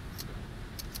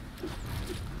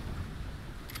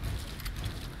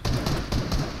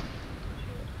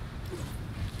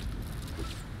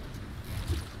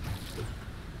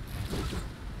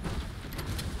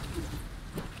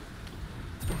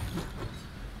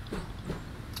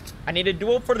 I need a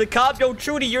duel for the cop. Yo,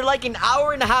 Trudy, you're like an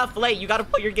hour and a half late. You gotta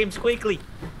play your games quickly.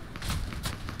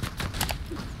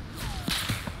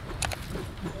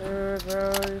 Bro,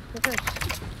 you put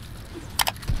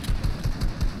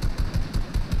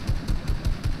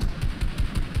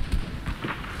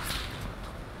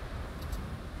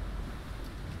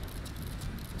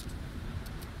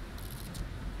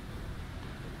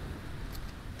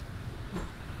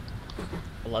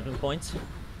 $11 points.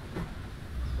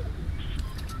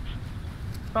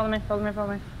 Follow me, follow me,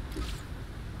 follow me.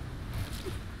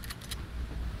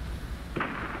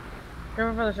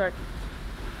 Careful for the shark.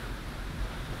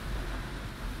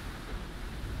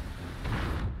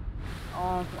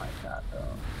 Oh my god, bro.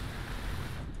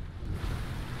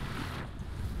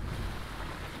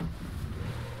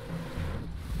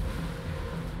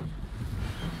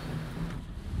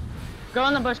 Go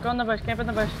in the bush, camp in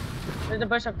the bush. There's a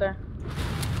bush up there.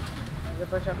 There's a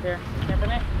bush up here. Camp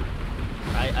in it.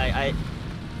 I.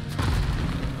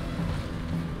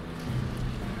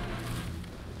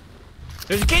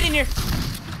 There's a kid in here!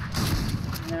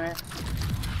 Anyway.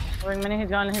 Wait a minute, he's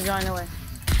gone away.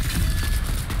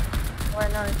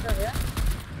 Wait, no, he's still here.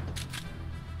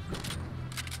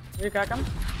 Did you crack him?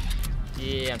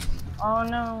 Yeah. Oh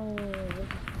no.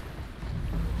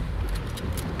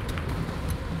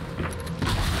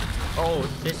 Oh,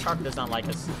 this shark does not like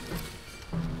us.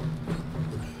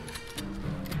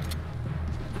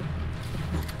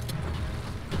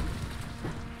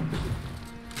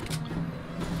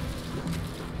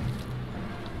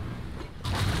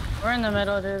 We're in the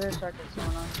middle, dude. This shark is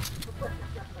going on.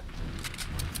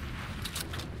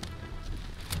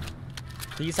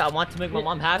 Please, I want to make my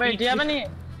mom happy. Wait, do you have any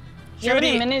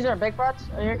minis or big pots?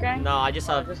 Are you okay? No, I just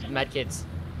have medkits.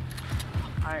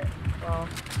 Alright, well,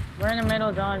 we're in the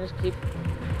middle, John. Just keep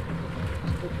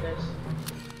this.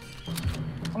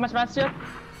 How much mats do you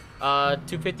have?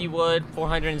 250 wood,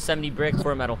 470 brick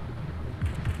for metal.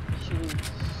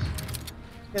 Jeez.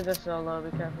 Get this so low,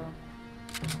 be careful.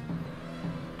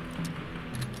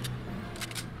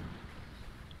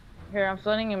 Here, I'm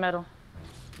floating in metal.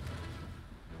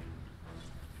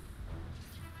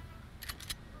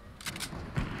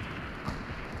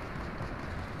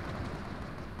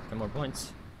 10 more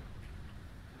points.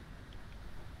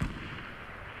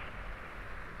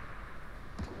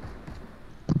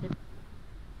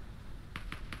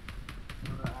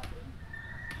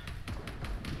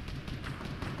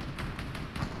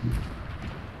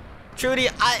 Trudy,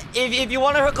 if you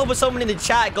want to hook up with someone in the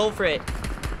chat, go for it.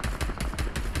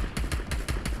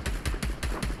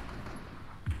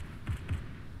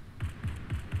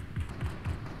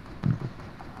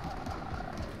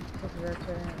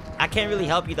 I can't really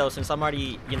help you though, since I'm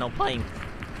already, you know, playing.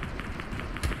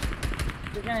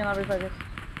 You're getting lobby focus.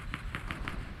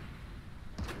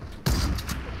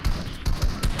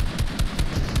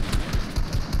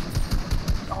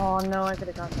 Oh no, I could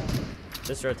have got that.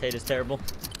 This rotate is terrible.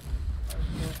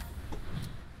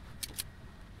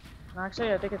 No,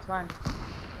 actually, I think it's fine.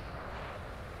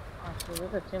 Actually,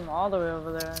 there's a team all the way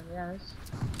over there. Yeah, this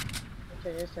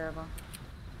rotate is terrible.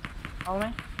 Follow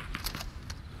me.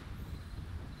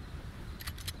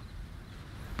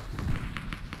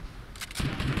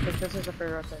 This is a free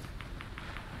rotate.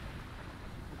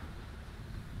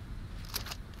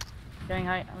 Getting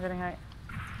height, I'm getting height.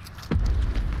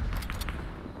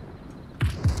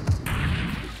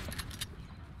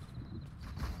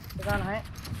 Get on height.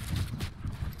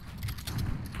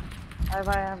 I have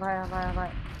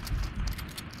height.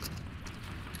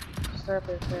 Stay up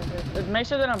there, stay up there. Make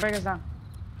sure they don't break us down.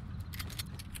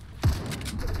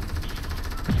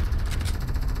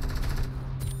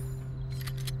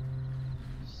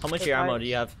 How much of your ammo do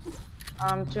you have?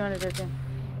 215.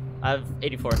 I have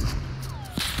 84.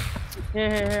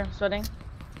 Here, sweating.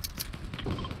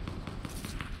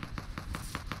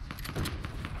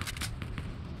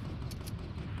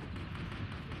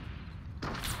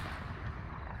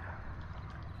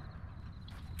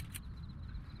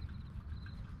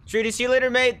 Trudy, see you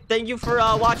later, mate. Thank you for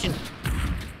watching.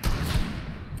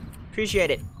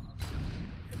 Appreciate it.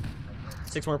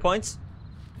 6 more points.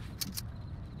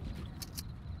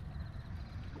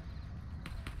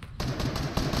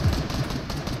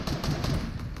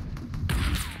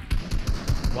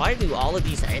 Why do all of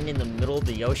these end in the middle of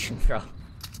the ocean, bro?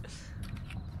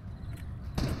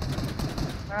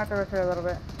 I have to rotate a little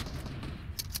bit.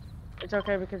 It's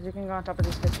okay because you can go on top of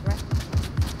these kids, right?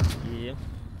 Yeah.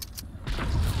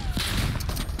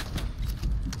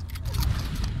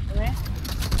 Me?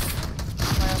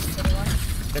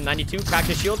 92, crack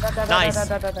the shield. Nice.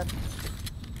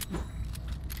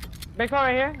 Big part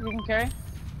right here, you can carry.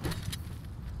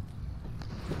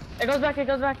 It goes back,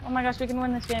 Oh my gosh, we can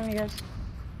win this game, you guys.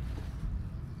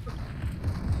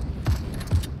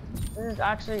 This is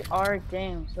actually our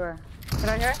game, sure. Get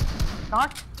out here.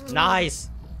 Knock. Nice.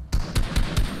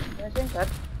 Anything? Good.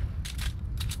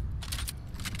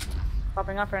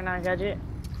 Popping up right now, Gadget.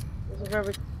 This is where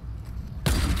we...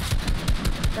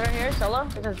 Get out here, solo,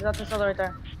 because that's a solo right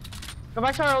there. Go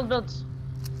back to our old builds.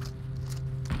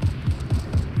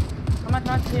 How much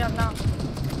knots do you have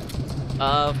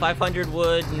now? 500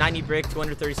 wood, 90 brick,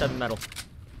 237 metal.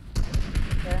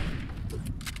 Okay.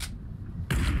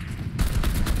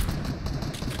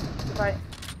 Fight.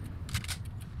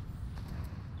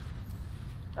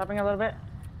 Dropping a little bit.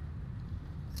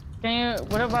 Can you,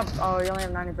 what about, oh, you only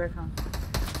have 90 brick, huh?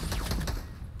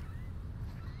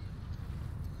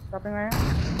 Dropping right here.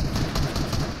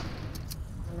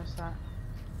 I missed that.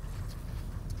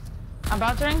 I'm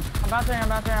bouncing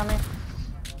on me.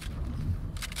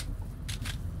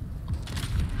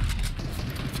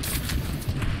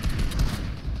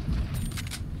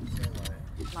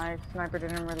 My sniper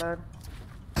didn't reload.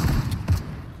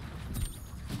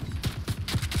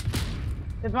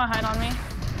 Is my height on me?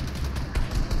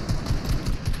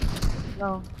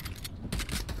 No.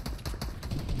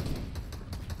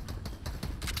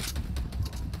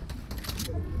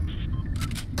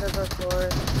 There's a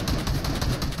sword.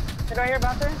 Get right here,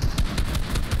 bouncer.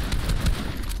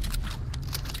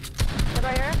 Get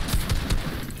right here.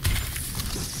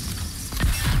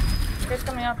 Kid's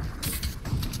coming up.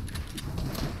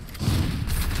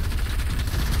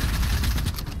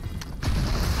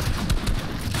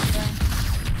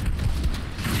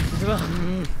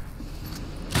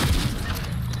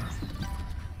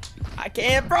 I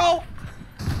can't, bro.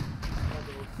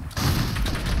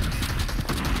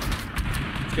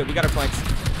 It's good. We got our points.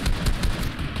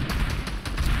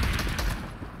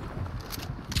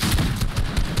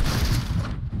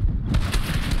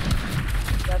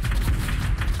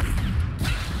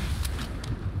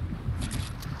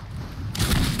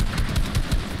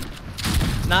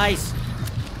 Nice.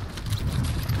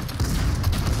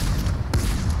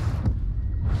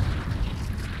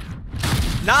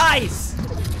 Nice!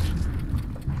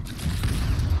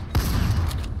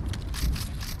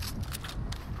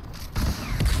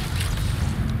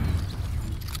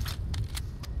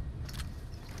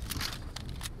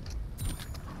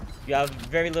 You have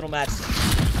very little mats.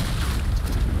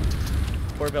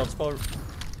 4 builds, 4.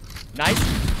 Nice.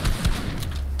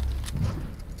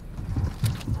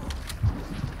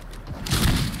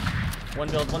 One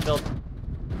build, 1 build.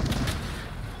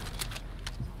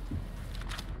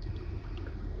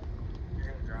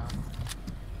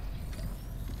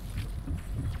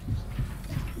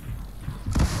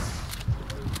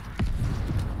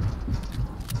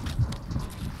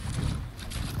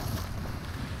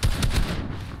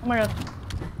 Oh my god.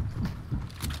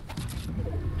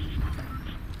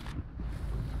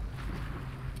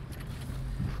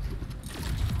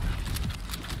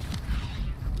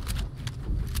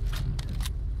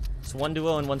 It's 1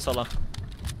 duo and 1 solo.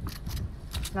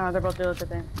 No, they're both duos, I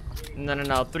think.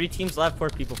 No. 3 teams left, 4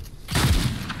 people.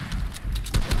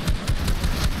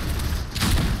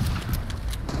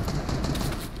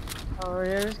 Oh,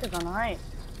 yeah, this guy's on height.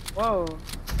 Whoa.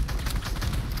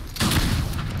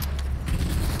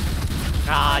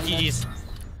 Ah, GG's.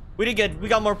 We did good. We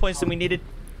got more points than we needed.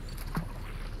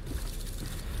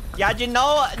 Yeah, you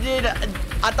know, dude,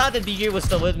 I thought the DJ was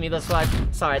still with me. That's why.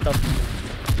 Sorry, though.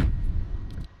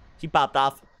 He popped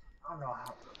off. I don't know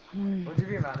how. What'd you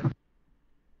be about it?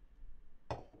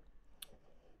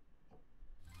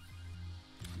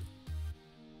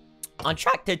 On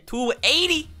track to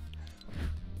 280.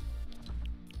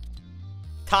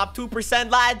 Top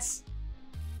 2%, lads.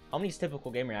 How many's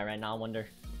typical gamer at right now, I wonder?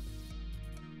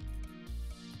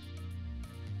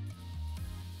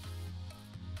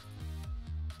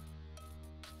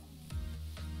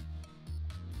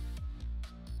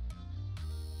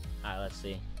 Alright, let's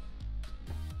see.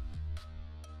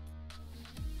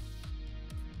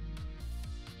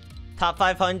 Top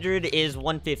 500 is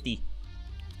 150.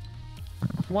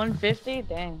 150?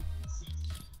 Dang.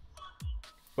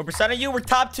 What percent are you? We're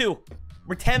top 2.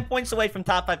 We're 10 points away from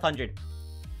top 500.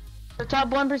 The top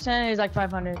 1% is like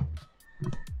 500.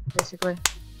 Basically.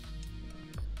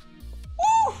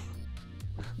 Woo!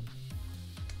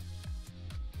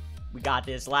 We got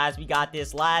this, lads. We got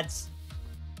this, lads.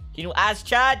 Can you ask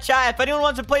chat, if anyone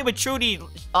wants to play with Trudy,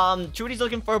 Trudy's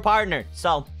looking for a partner,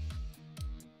 so.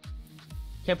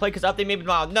 Can't play because update maybe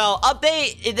tomorrow. No,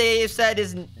 update, they said,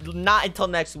 is not until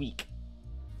next week.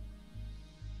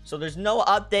 So there's no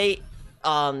update,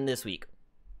 this week.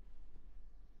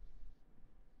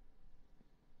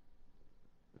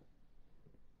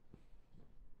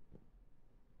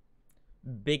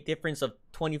 Big difference of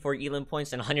 24 Elam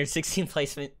points and 116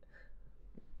 placement.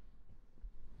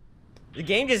 The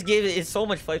game just gave it so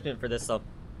much placement for this stuff.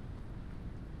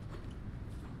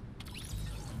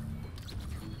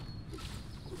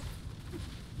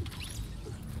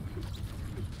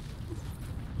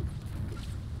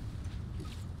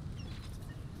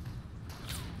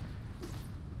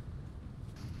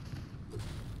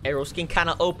 Arrow skin kind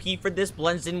of OP for this,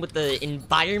 blends in with the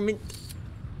environment.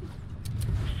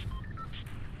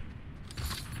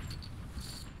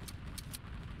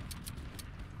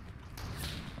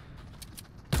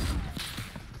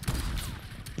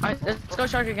 Alright, let's go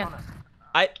shark again.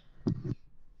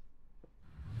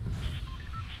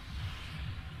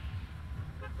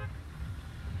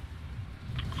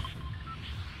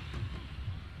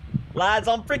 Lads,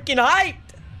 I'm freaking hyped!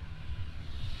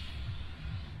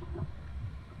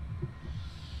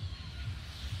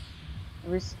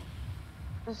 We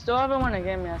still haven't won a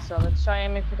game yet, so let's try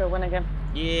and make it win again.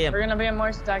 Yeah. We're gonna be in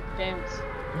more stacked games.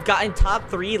 We've gotten top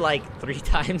 3 like 3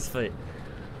 times, but...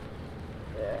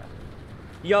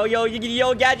 Yeah.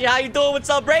 Yo, Gadget, how you doing? What's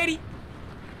up, Brady?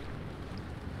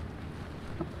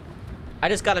 I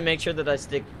just gotta make sure that I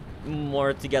stick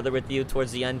more together with you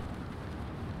towards the end.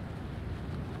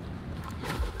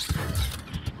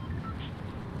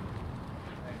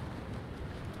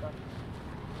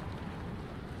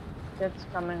 It's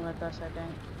coming with us, I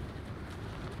think.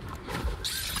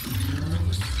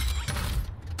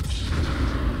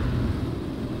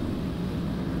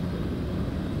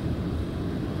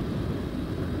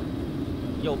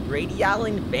 Yo, Brady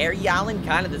Allen, Barry Allen,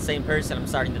 kind of the same person, I'm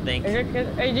starting to think. You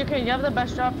have the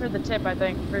best drop for the tip, I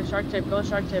think. For shark tip, go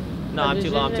shark tip. No, I'm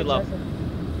too low, I'm too low. No,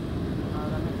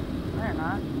 you're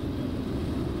not.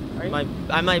 Are you?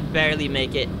 I might barely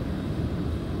make it.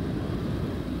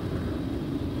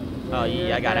 Oh,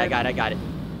 yeah, I got it.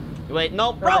 Wait,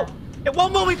 no, bro! It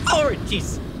won't move me forward!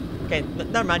 Jeez. Okay,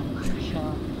 never mind.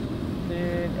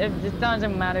 Dude, it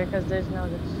doesn't matter because there's no...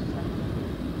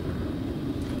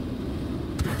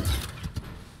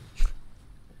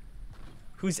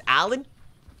 Who's Alan?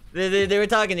 They were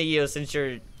talking to you since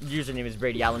your username is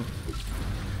Brady Allen.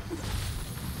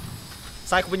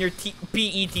 It's like when your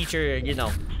PE teacher, you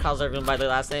know, calls everyone by their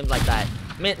last name like that.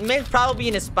 Man, probably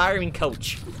an aspiring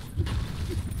coach.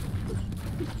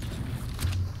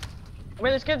 Wait,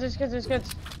 there's kids.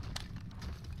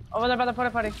 Over there by the porta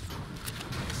potty.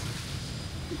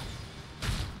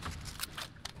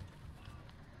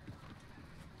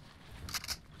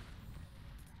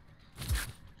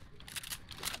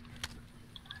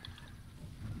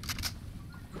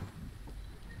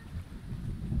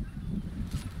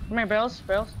 Come here, barrels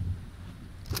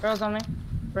on me.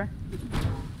 Where?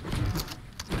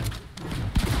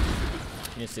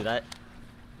 Can you see that?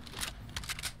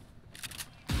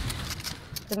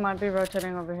 It might be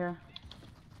rotating over here.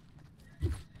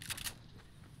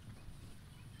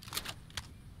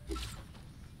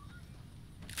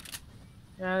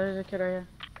 Yeah, there's a kid right here.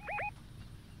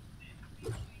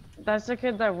 That's the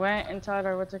kid that went inside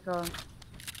our, what's it called?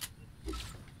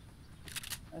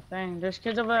 I think. There's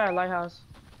kids over there at Lighthouse.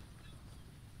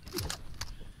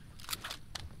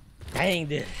 Dang,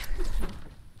 dude.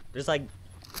 There's like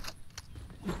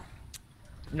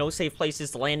no safe places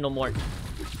to land no more.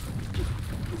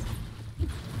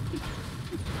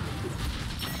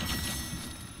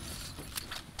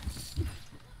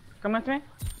 Come with me.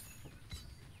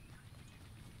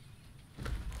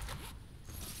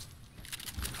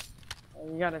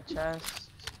 Oh, you got a chest.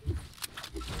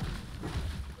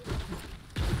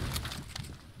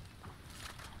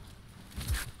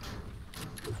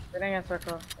 Getting a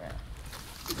circle. Yeah.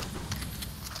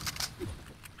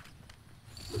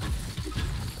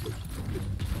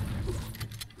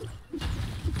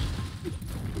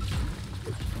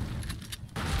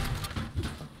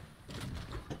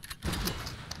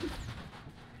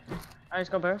 Alright, let's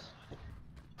go, Bears.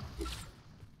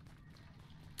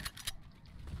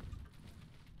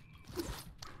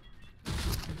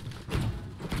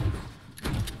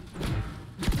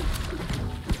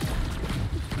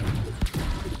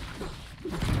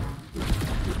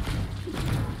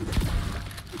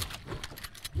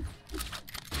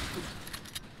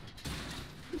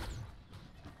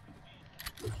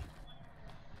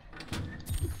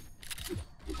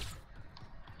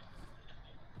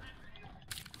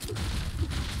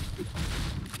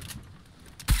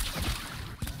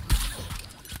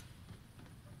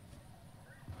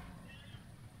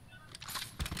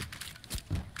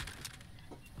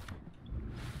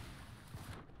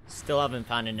 Still haven't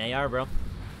found an AR, bro.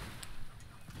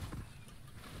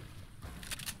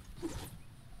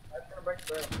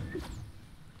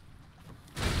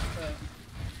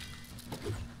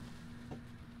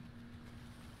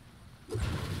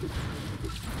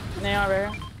 An AR right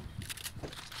here.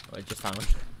 Oh, I just found one.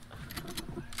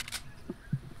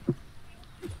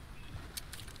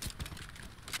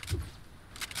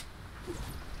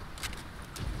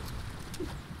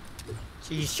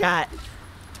 She's shot.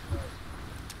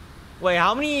 Wait,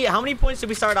 how many points did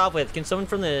we start off with? Can someone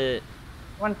from the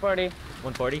 140.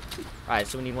 140? Alright,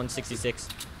 so we need 166.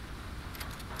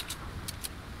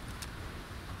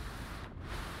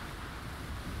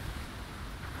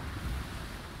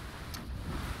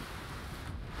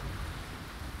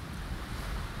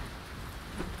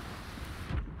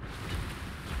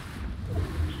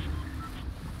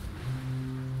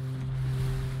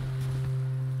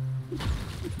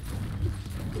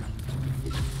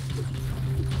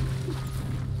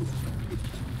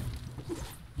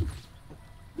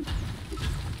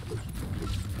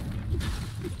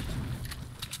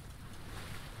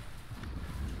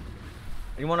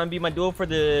 You want to be my duo for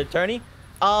the tourney?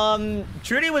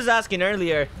 Trudy was asking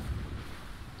earlier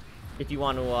if you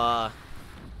want to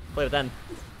play with them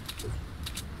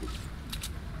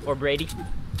or Brady.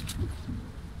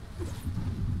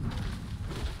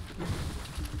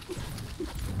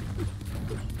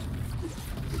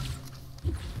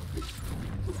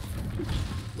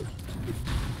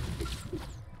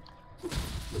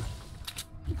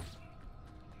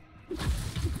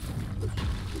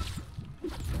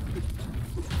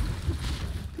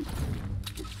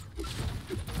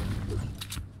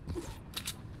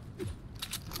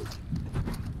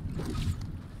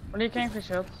 What are you carrying for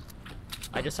shields?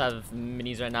 I just have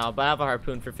minis right now, but I have a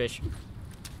harpoon for fish.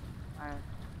 Alright.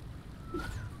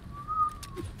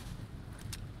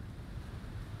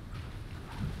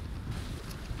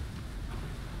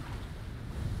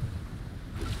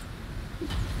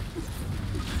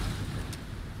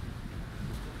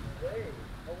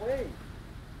 Away!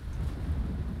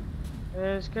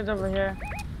 There's kids over here.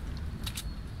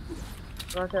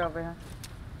 Rotate over here.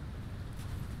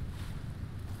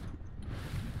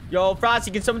 Yo,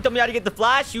 Frosty, can someone tell me how to get the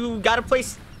flash? You gotta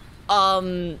place,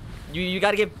 You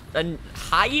gotta get a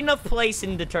high enough place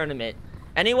in the tournament.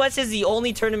 NAS is the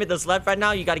only tournament that's left right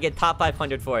now. You gotta get top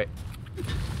 500 for it.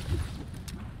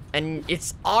 And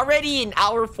it's already an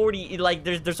hour 40. Like,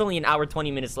 there's only an hour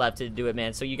 20 minutes left to do it,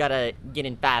 man. So you gotta get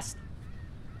in fast.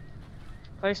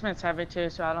 Placement's heavy too,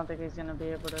 so I don't think he's gonna be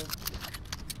able to.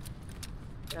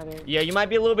 Yeah, you might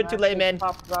be a little bit too late, man.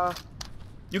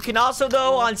 You can also,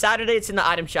 though, on Saturday, it's in the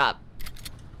item shop.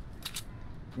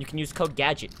 You can use code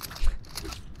Gadget.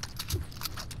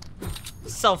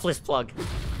 Selfless plug.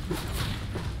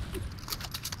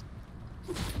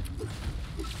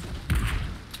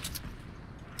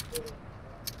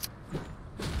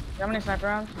 How many sniper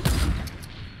rounds?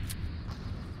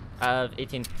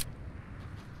 18.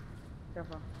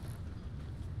 Careful.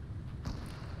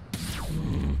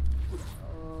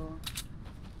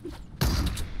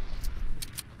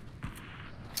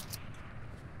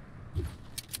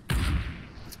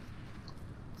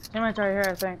 Teammates right here,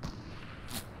 I think.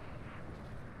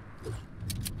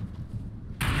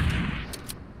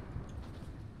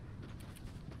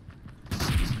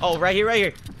 Oh, right here, right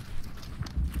here.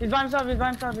 He's by himself, he's by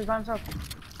himself, he's by himself.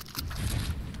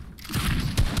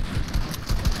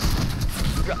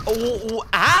 Oh,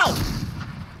 ow!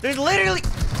 There's literally...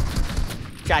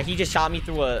 God, he just shot me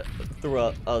through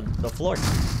the floor.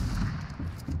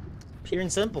 Pure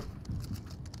and simple.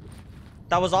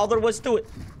 That was all there was to it.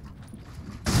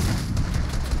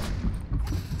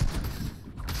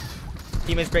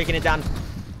 Teammates breaking it down.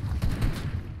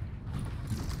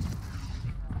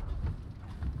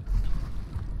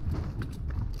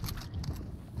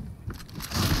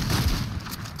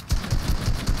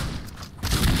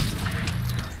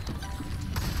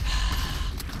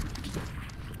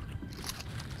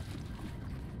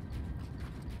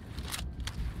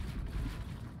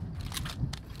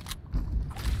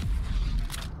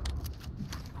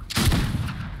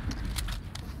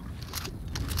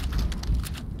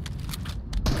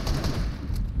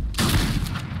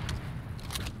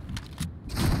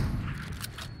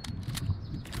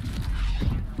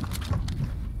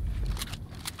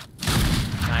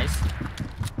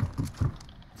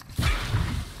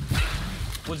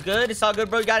 Was good. It's all good,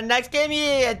 bro. You got a next game?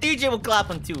 Yeah, DJ will clap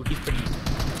him too.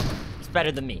 He's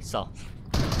better than me, so.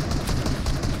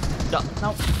 Nope.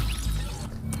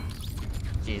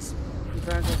 Jeez. He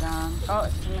broke it down. Oh,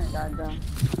 his teammate died though.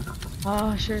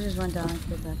 Oh, sure just went down and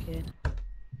killed that kid.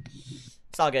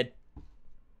 It's all good.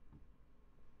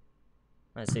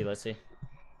 Let's see, let's see.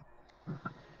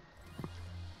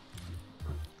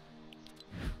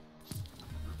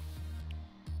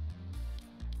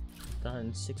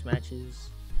 Done 6 matches.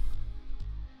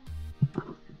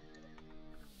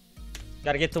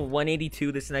 Gotta get to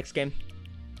 182 this next game.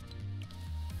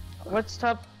 What's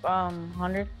top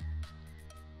 100?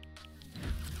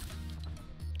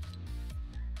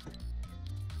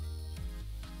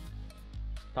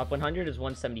 Top 100 is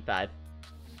 175.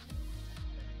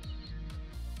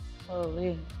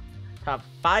 Holy. Top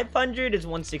 500 is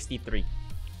 163.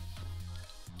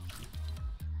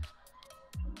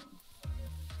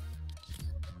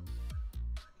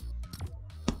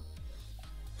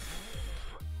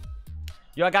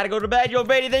 Yo, I gotta go to bed. Yo,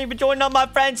 Brady, thank you for joining up, my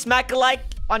friend. Smack a like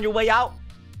on your way out.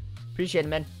 Appreciate it,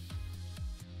 man.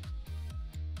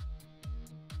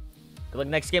 Good luck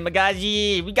next game, my guys.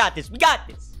 Yeah, we got this. We got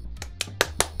this.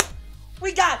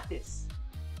 We got this.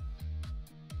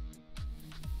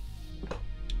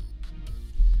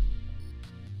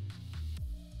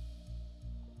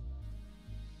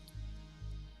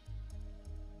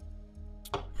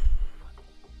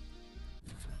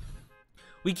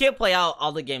 We can't play out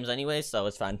all the games anyway, so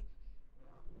it's fine.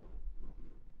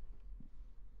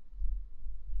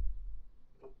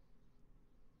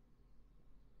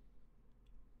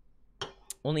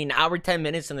 Only an hour, 10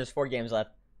 minutes, and there's 4 games left.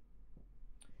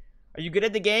 Are you good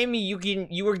at the game?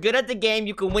 You were good at the game.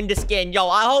 You can win the skin. Yo,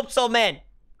 I hope so, man.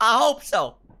 I hope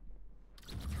so.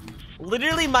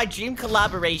 Literally my dream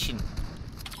collaboration.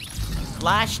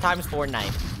 Flash times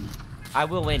Fortnite. I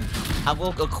will win. I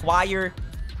will acquire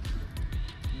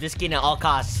this skin at all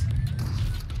costs.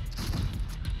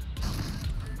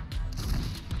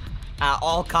 At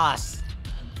all costs.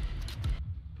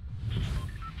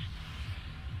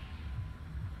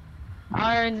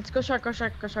 Alright, let's go shark, go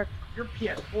shark, go shark. Your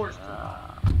PS4's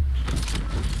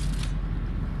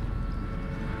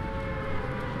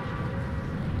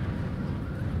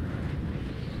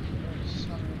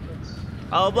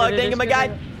Oh, block, thank you, my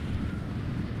guy.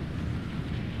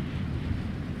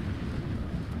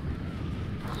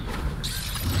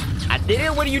 I did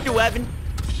it. What do you do, Evan?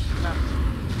 No.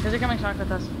 Is he coming shark with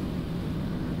us?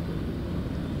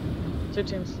 2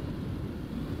 teams.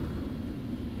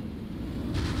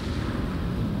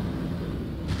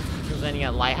 landing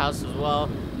at Lighthouse as well.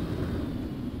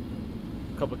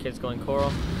 A couple kids going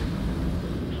Coral.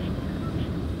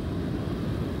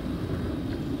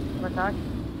 Attack.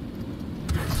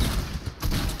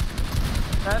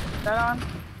 That on.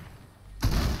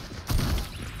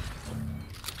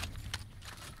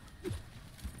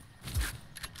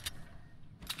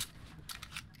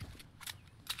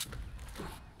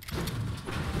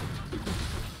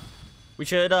 We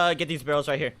should get these barrels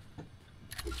right here.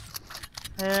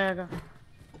 There you go.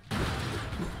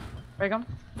 Break them.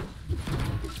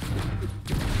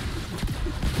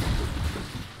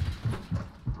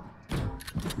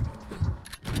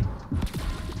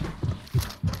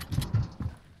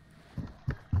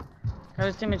 Got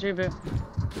his teammates reboot.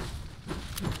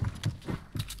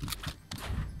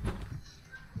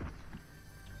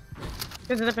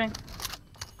 Good zipping.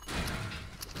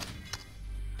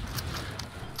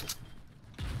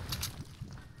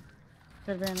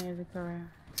 Good van easy cover.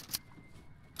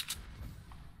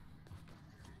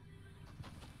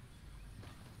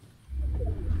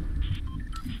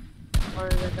 Or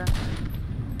is it that?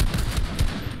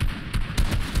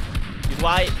 He's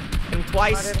white. Hit him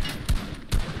twice.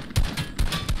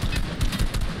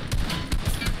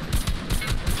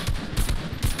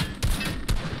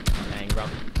 Dang, bro.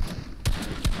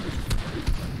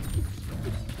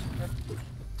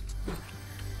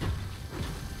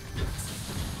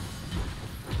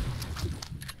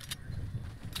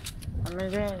 I'm gonna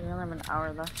say we only have an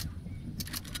hour left.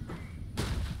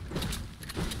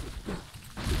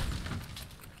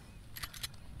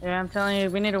 Yeah, I'm telling you,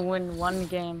 we need to win one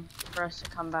game for us to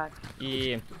come back.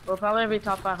 Yeah. We'll probably be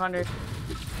top 500.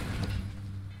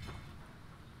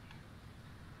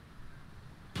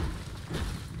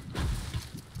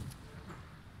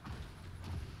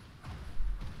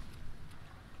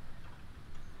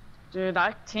 Dude,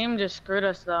 that team just screwed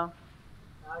us though.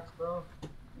 Nice, bro.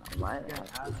 Why?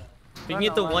 If we can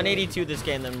get the 182 this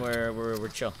game, then we're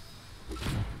chill.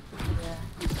 Yeah.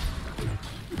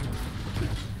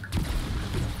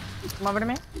 Come over to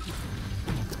me.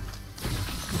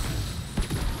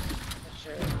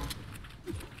 Sure.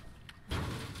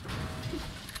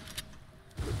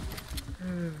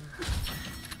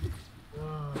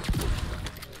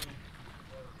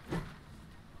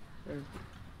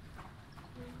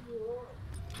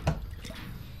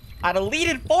 I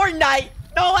deleted Fortnite.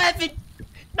 No effing.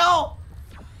 No.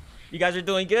 You guys are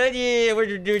doing good. Yeah, we're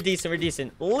decent. We're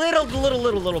decent.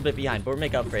 Little bit behind, but we'll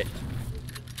make up for it.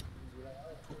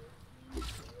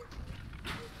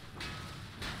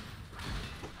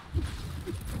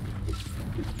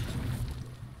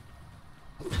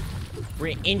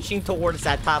 We're inching towards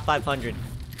that top 500.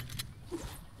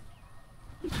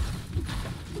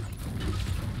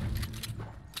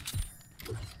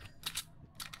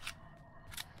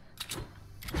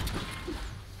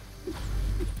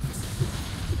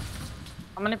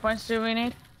 How many points do we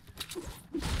need?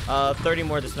 30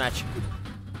 more this match.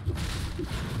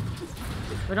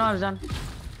 We don't have Zen.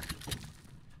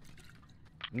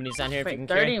 You need Zen here if you Wait, can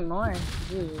 30 carry. more?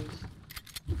 Jeez.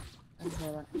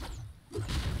 Okay, that.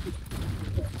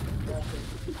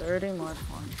 30 more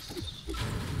points.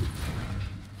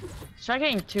 Let's try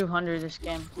getting 200 this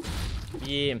game.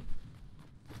 Yeah.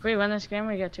 If we win this game,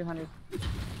 we get 200.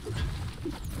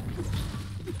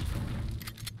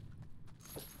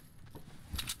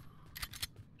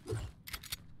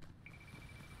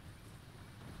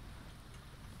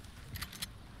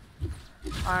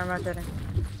 I'm rotating.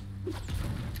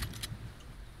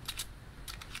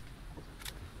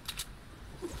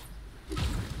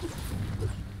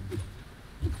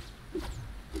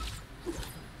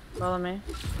 Follow me.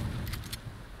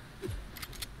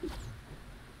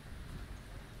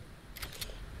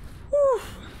 Do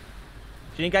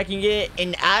you think I can get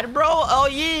an ad, bro? Oh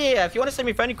yeah. If you want to send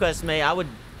me friend requests, mate, I would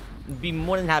be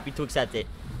more than happy to accept it.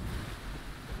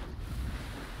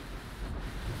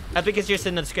 Epic is just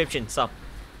in the description, so.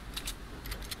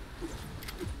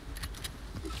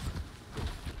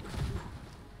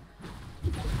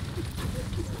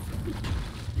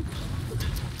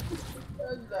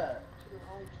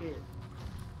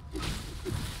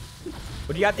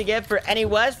 What do you have to get for any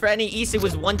West? For any East, it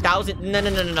was 1,000.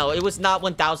 No. It was not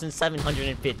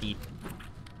 1,750.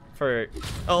 For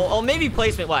oh maybe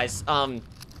placement wise. I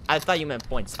thought you meant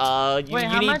points. Wait,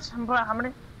 how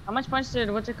much points did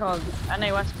what's it called?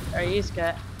 NA West or East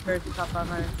get for top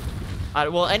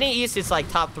 500? Well, NA East is like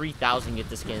top 3,000 get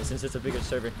this game since it's a bigger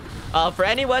server. For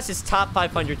NA West, it's top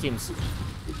 500 teams.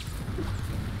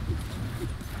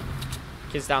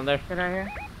 Kids down there. Get out here.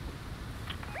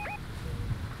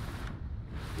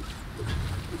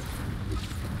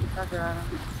 That's right.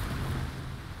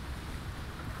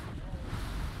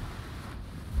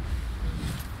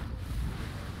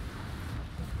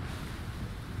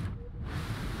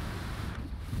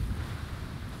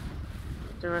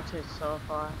 They rotate so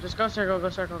far. Just go circle, go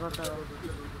circle, go circle.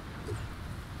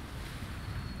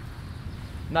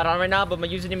 Not on right now, but my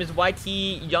username is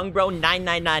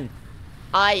YTYoungBro999.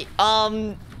 I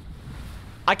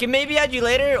can maybe add you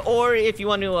later, or if you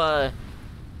want to,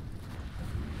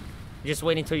 just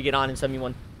wait until you get on and send me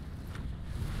one.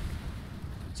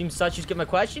 Seems such you get my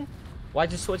question? Why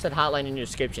just switch that hotline in your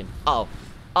description? Oh.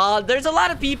 There's a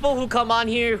lot of people who come on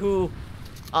here who,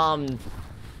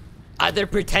 either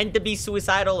pretend to be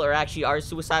suicidal or actually are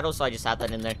suicidal, so I just have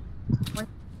that in there.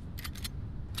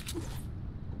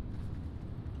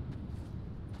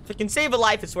 If it can save a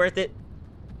life, it's worth it.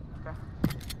 Okay.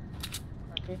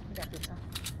 Okay, we got pizza.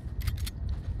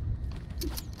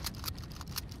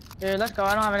 Dude, let's go.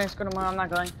 I don't have any school tomorrow. I'm not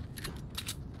going.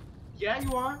 Yeah,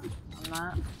 you are. I'm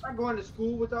not. I'm not going to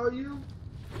school without you.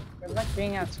 I like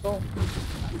being at school.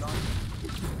 I'm not going.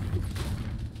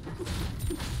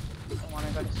 I want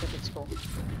to go to stupid school.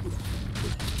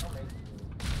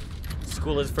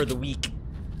 School is for the weak.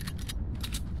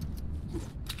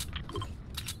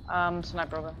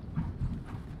 Sniper over.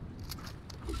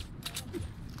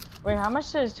 Wait, how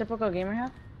much does typical gamer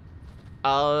have?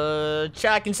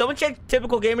 Chat, can someone check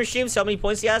typical gamer streams? How many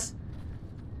points he has?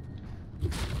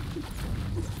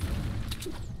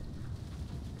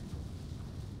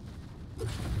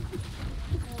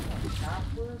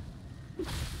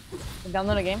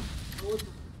 Download a game?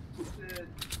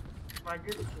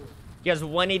 He has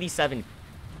 187.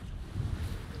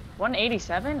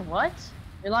 187? What?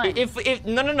 You're lying. If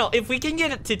no. If we can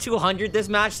get it to 200 this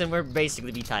match, then we're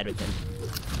basically be tied with him.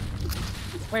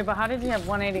 Wait, but how did he have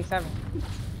 187?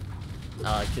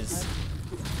 Cause he's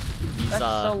That's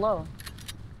so low.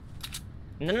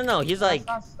 No. He's like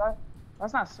That's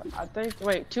not. I think.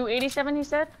 Wait, 287 he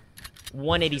said?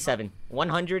 187.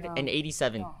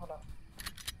 187. Oh, hold up.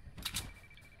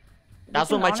 That's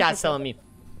what my chat's telling me.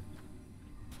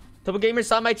 Double Gamer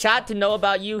saw my chat to know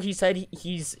about you. He said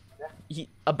he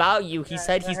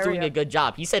said he's doing a good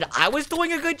job. He said I was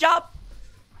doing a good job.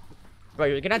 Bro,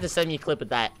 you're gonna have to send me a clip of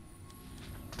that.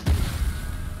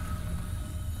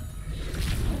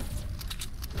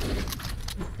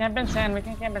 Camp in sand. We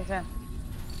can camp in sand.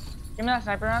 Give me that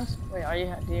sniper rounds. Wait, are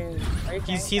you?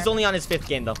 He's only on his 5th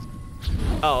game though.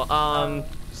 Oh,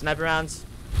 sniper rounds.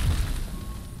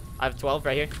 I have 12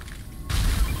 right here.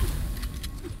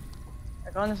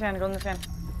 Go in the sand. Go in the sand.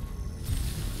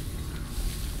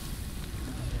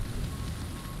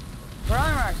 We're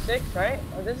on round 6, right?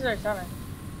 Or this is our 7.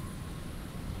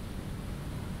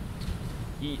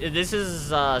 This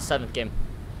is 7th game.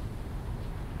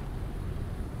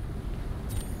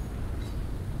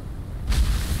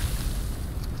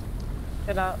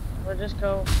 Get out. We're just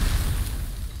going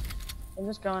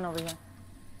over here.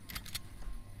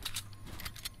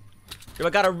 Yo, I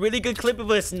got a really good clip of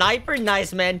a sniper.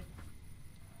 Nice, man.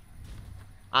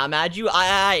 I'm at you.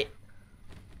 Aye.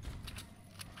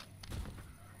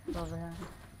 Over here.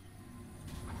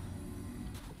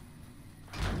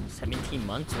 17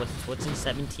 months? What's in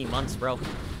 17 months, bro?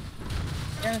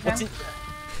 You're in the What's sand? in...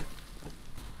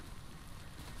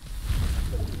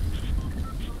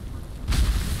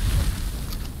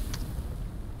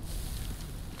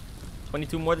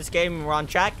 22 more this game and we're on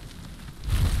track.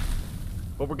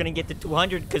 But we're gonna get to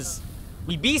 200 because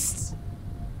we beasts.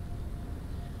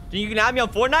 Dude, you can add me on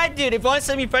Fortnite? Dude, if you want to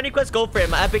send me friend request, go for it.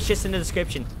 My epic shit's in the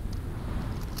description.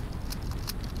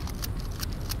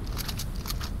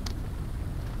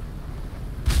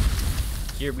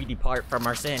 Here we depart from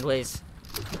our sand ways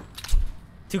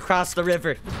to cross the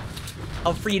river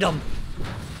of freedom.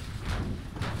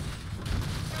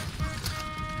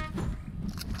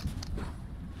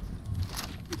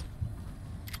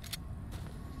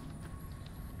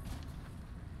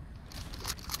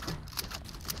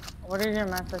 What is your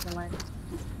max looking like?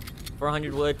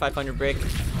 400 wood, 500 brick,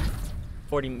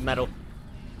 40 metal.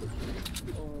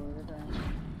 Oh, you're doing.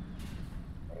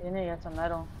 You need to get some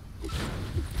metal.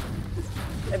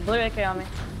 Hey, blue AK on me.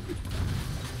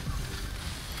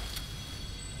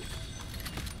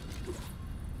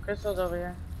 Crystal's over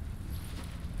here.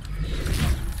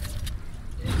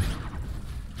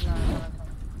 No.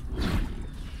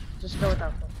 Just go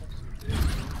without focus.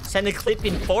 Send a clip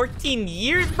in 14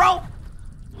 years, bro.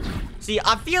 See,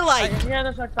 I feel like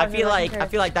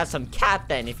that's some cap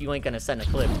then. If you ain't gonna send a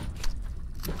clip.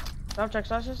 Drop check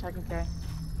slashes. I can carry.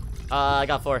 I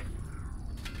got 4.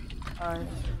 Alright.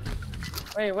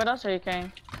 Wait, what else are you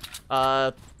carrying?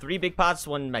 3 big pots,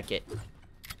 1 med kit.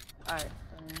 Alright.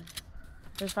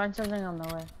 Just find something on the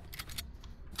way.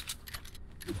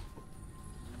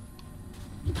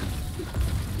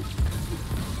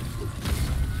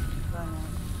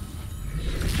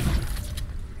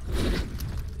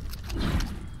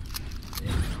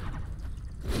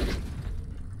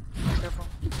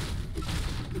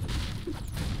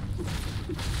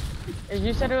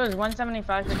 You said it was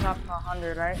 175 to top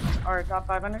 100, right? Or top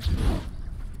 500?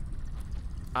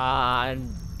 I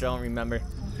don't remember.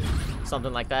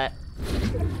 Something like that.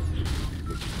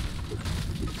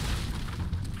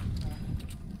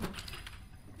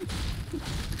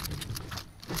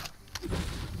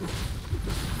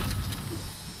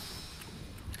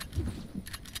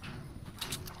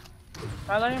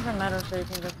 I'm looking for metal so you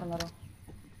can get the metal.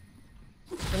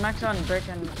 You max on brick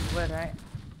and wood, right?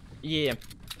 Yeah.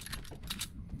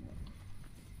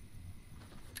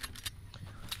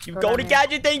 You Go go down to here.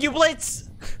 Gadget, thank you, Blitz!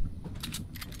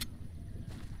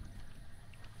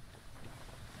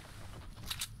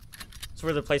 That's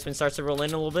where the placement starts to roll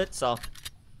in a little bit, so.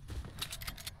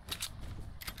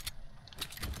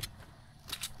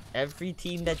 Every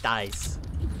team that dies,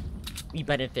 we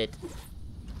benefit.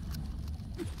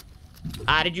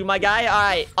 Did you, my guy?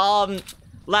 Alright,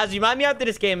 Laz, you mind me after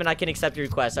this game and I can accept your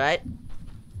request, alright?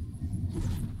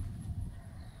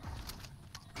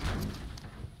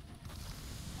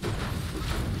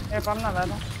 If I'm not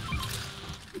level.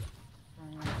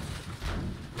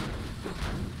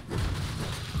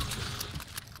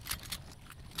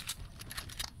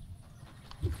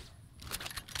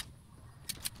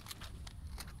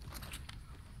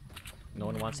 No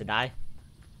one wants to die.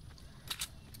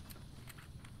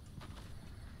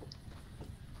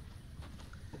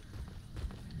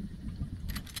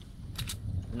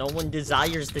 No one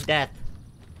desires the death.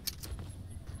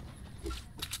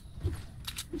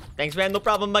 Thanks, man. No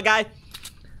problem, my guy.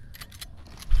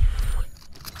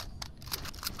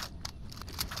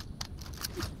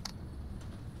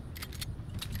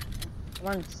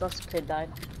 One sus kid died.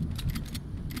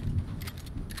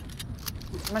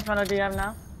 How much mana do you have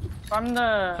now? From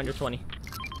the 120.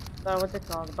 what's it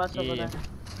called? The bus over Yeah. there.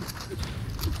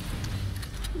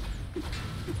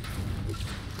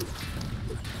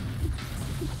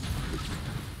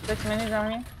 Six minis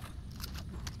down here.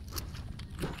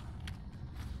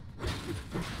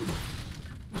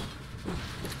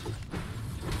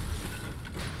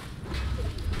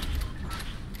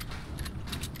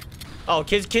 Oh,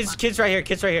 kids right here.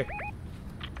 Kids right here.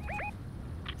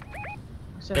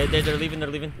 Shit. They're leaving. They're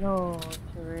leaving. No,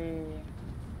 three.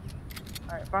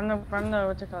 Alright, from the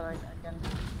what's it called again?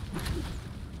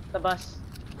 The bus.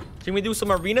 Can we do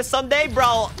some arena someday,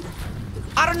 bro?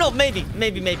 I don't know. Maybe.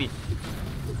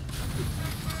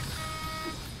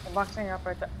 They're boxing up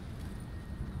right there.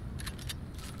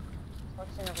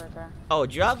 Boxing up right there. Oh,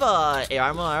 do you have AR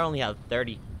ammo? I only have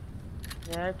 30.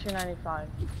 Yeah, I have 295.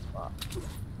 Wow.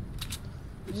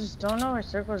 I just don't know where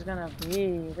circle's gonna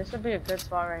be. This would be a good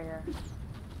spot right here.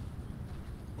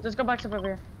 Just go back up over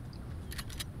here.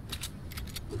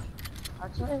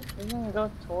 Actually, we can go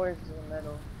towards the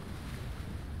middle.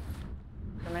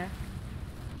 Come here.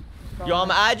 Yo,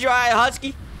 I'm at you, alright,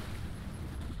 Husky?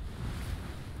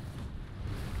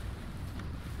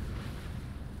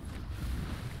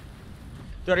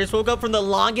 Dude, I just woke up from the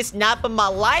longest nap of my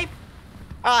life.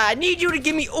 I need you to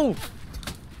give me. Ooh,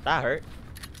 that hurt.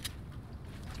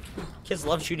 Kids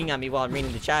love shooting at me while I'm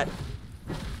reading the chat.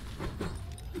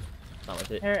 Not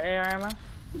with it. Here, AR ammo.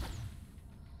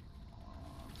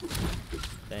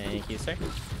 Thank you, sir.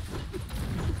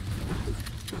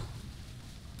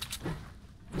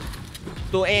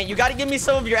 So, Ant, you gotta give me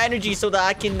some of your energy so that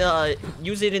I can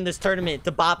use it in this tournament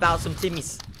to bop out some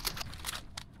Timmies.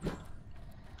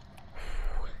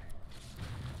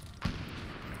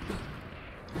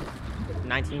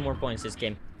 $19 more points this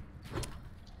game.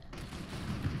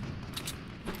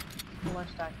 Too much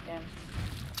that game.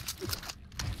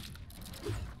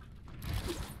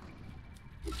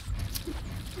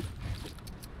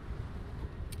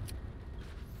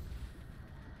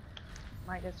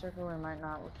 Might get circle or might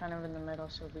not. We're kind of in the middle,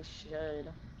 so we should.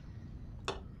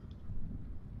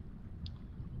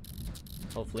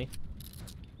 Hopefully.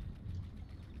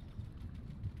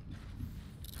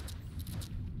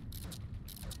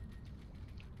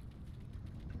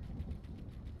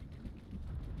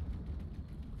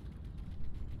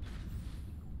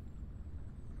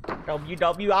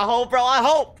 WW, I hope, bro, I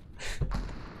hope!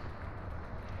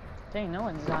 Dang, no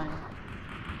one's dying.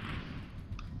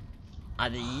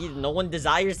 No one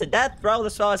desires the death, bro.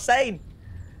 That's what I was saying.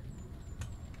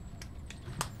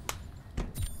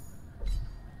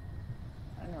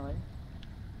 I know it.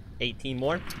 18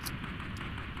 more. How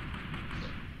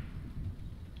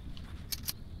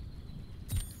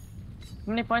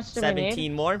many points do we 17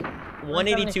 need more.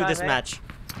 182 this 175, right? match.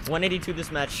 182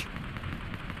 this match.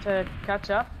 to catch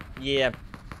up? Yeah.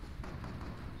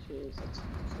 Jeez, that's so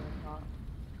hot.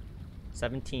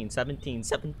 17, 17,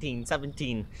 17,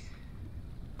 17.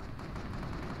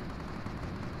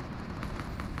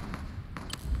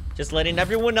 Just letting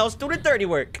everyone else do the dirty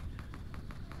work.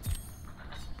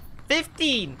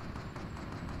 15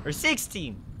 or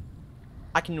 16.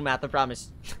 I can do math, I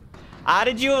promise. How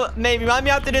did you? Maybe remind me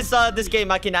after this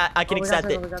game. I can accept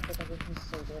it.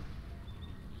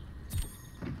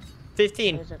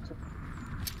 15.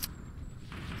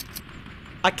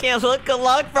 I can't look. Good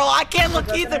luck, bro. I can't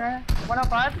look either.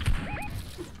 105.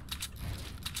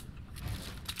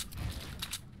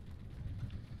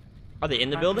 Are they in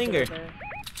the building or?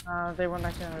 They went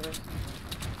back to the base.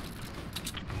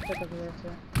 Check over there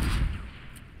too.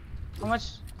 How much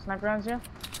sniper rounds do you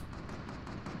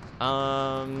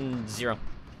have? 0.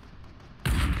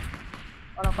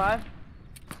 105.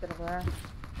 Get over there.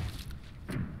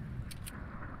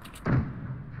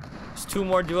 There's 2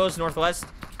 more duos northwest.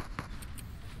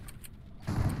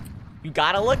 You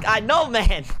gotta look. I know,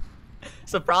 man.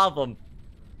 It's a problem.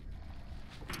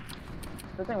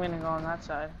 Good thing we didn't go on that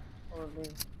side. Probably.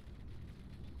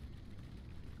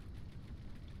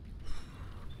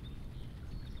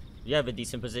 You have a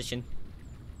decent position.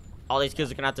 All these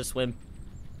kids are gonna have to swim.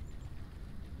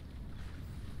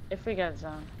 If we get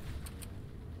zone.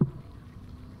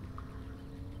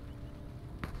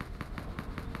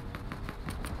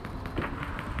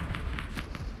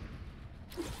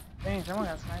 Dang, someone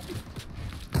got sniped.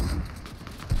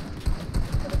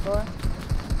 To the floor.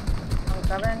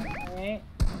 7, 8.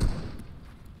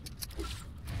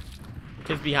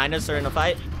 Kids behind us are in a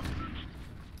fight.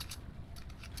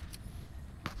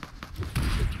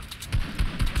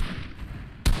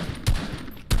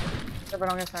 But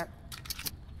don't get sniped.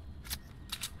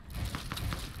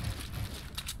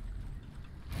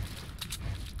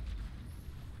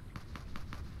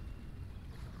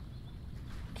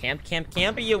 Camp.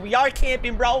 Yeah, we are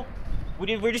camping, bro.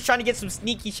 We're just trying to get some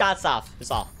sneaky shots off.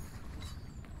 That's all.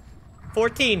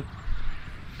 14.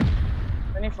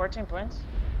 We need 14 points.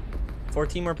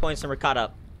 14 more points and we're caught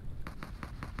up.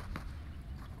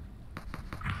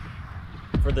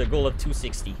 For the goal of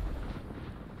 260.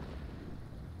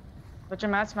 What's your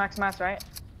max mass, right?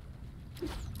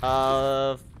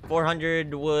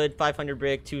 400 wood, 500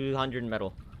 brick, 200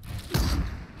 metal.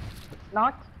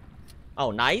 Knocked.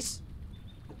 Oh, nice.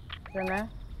 In there.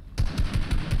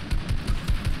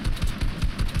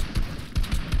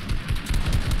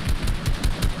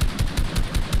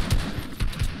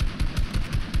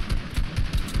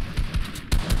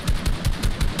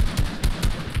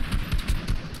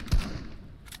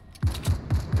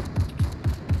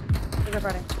 Good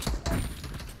running.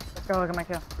 Let's go look at my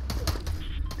kill.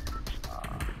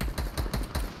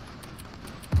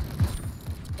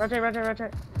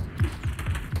 Rotate.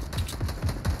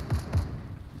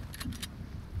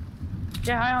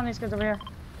 Get high on these kids over here.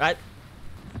 Right.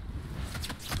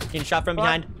 Getting shot from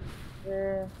behind.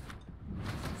 Yeah.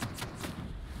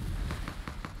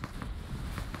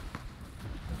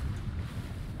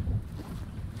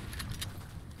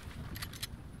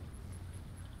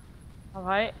 All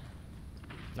right.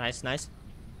 Nice.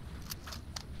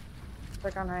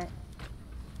 Brick on height.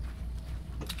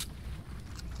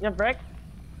 You have brick?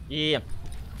 Yeah.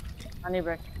 I need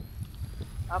brick.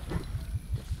 Up.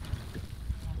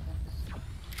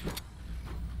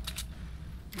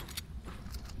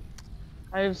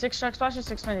 I have 6 truck splashes,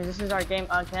 6 minis. This is our game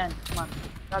again. Come on.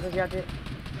 Got it.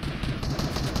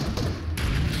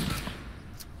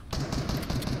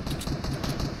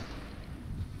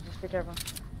 Just be careful.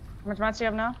 How much mats do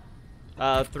you have now?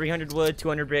 300 wood,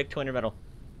 200 brick, 200 metal.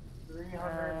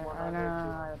 300, 100, I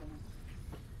know.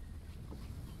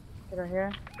 Kid right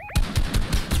here.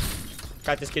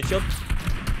 Crack this kid shield.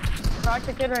 Crack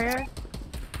the kid right here.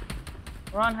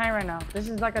 We're on high right now. This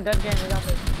is like a dead game. We got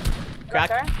this. Crack.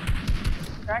 Okay.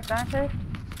 Crack that kid.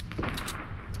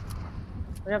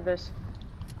 We have this.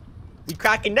 We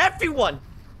cracking everyone.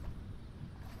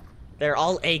 They're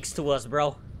all eggs to us,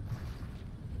 bro.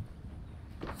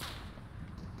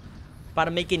 About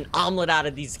to make an omelet out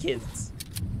of these kids.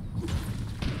 You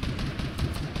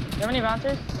have any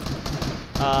bouncers?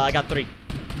 I got 3.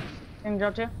 Can you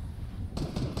drop 2?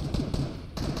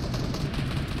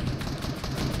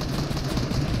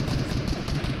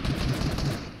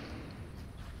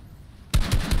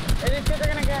 Hey, these kids are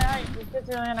gonna get high. These kids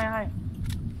are gonna get high.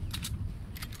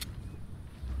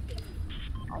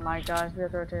 Oh my gosh, we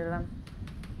have to rotate them.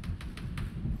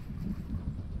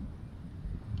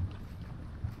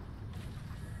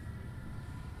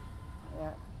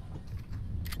 Yeah.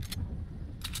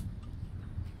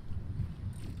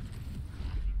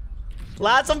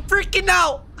 Lads, I'm freaking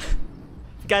out.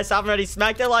 You guys haven't already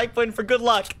smacked that like button for good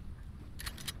luck.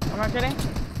 I'm not kidding.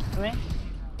 Me?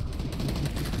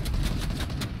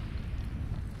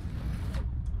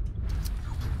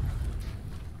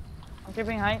 I'm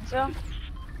keeping height still.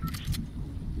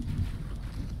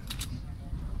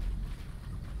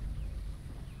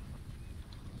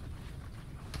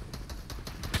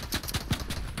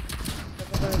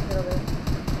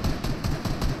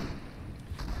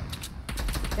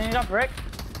 Can you drop brick?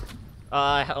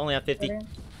 I only have 50. Right.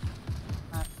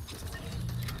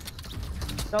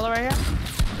 Solo right here.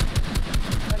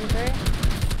 33.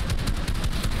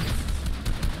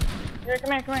 Here,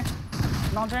 come here, come here.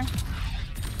 Launching.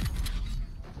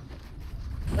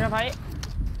 We have height.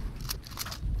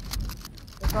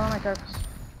 Just follow my cooks.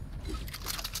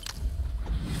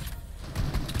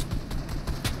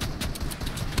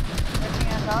 Taking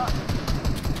hands out.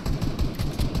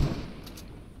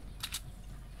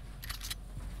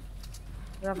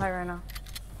 We have height right now.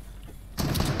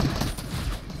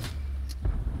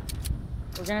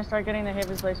 We're gonna start getting the hit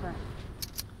replacement.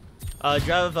 Do you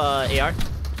have AR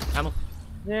ammo?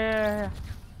 Yeah.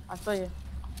 I feel you.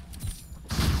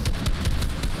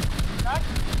 Knock.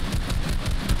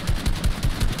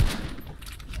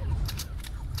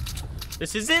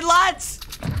 This is it, lads!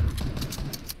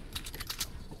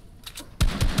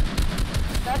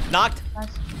 That's Knocked. nice.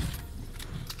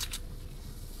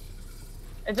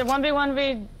 It's a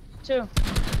 1v1v2.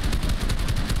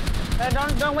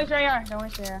 Don't waste your AR. Don't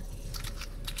waste your AR.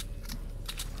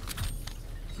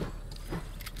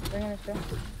 Bring in this too.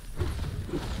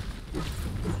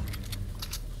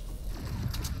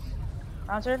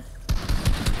 Answered.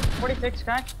 46,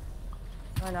 guy.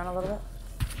 Going down a little bit.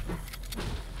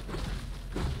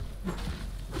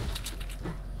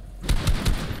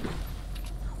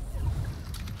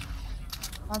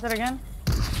 Answered again.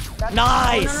 That's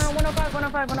Nice! Oh, no, 105,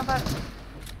 105, 105.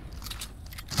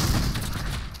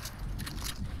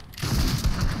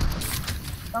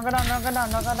 Don't go down, don't go down,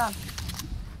 don't go down.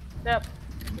 Step.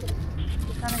 Just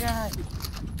trying to get high.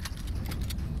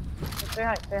 Stay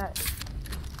high, stay high.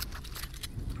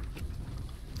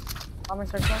 Armor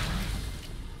circle.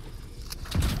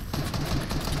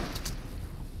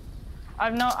 I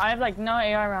have like no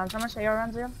AR rounds. How much AR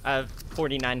rounds do you have? I have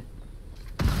 49.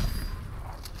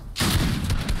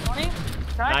 20?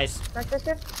 Try? Nice. Check this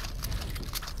shit.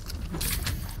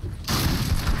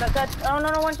 That, oh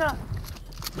no, one shot.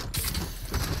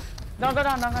 Don't go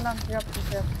down, don't go down. Yep,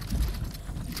 yep.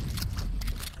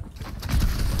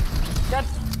 Dead.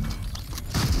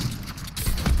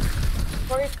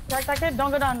 40, check that kid.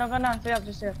 Don't go down, stay up,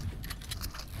 just stay up.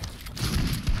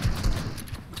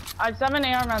 I have 7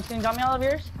 AR rounds. Can you drop me all of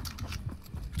yours?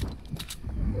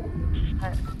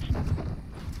 Alright.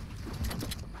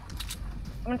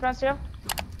 How many rounds do you have?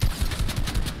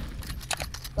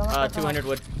 200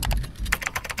 wood.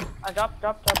 I drop.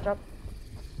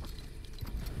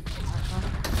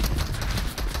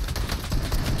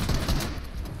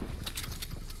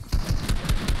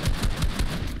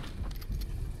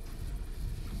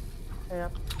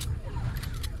 Yep.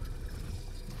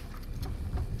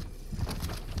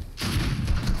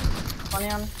 Funny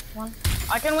on one.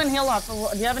 I can win heal off.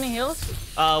 Do you have any heals?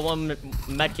 One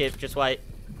med kit, just white.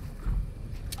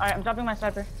 Alright, I'm dropping my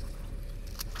sniper.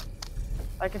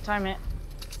 I can time it.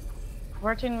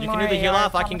 Working You more can do the heal AR.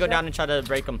 off, I can go down and try to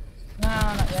break them. No,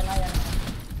 not yet.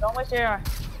 Don't waste your AR.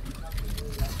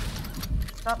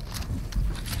 Stop.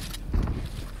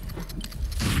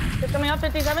 He's coming up,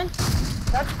 57.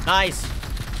 That's Nice.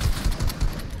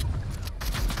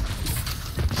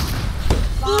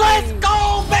 Let's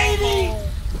go, baby!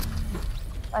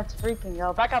 That's freaking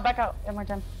yo. Back out. Get more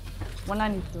time.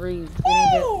 193. We didn't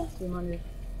get 200.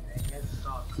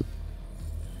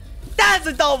 That's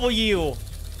a W!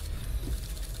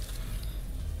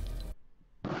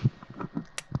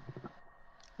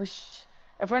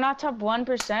 If we're not top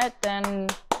 1%, then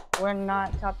we're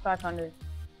not top 500.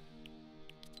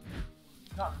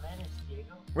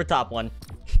 We're top 1.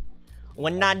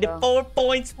 194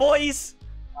 points, boys!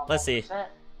 Let's see.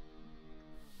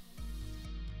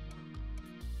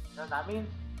 Does that mean?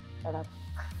 Shut up.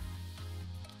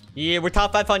 Yeah, we're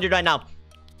top 500 right now.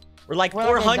 We're like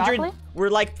We're 400. exactly? We're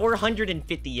like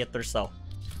 450th or so.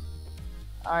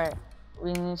 Alright.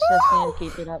 We just need to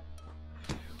keep it up.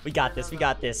 We got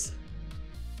this.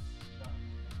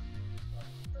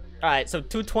 Alright, so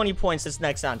 220 points this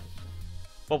next round.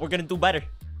 But we're gonna do better.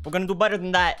 We're gonna do better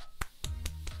than that.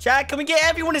 Chat, can we get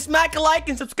everyone to smack a like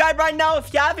and subscribe right now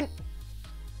if you haven't?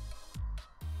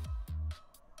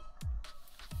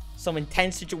 Some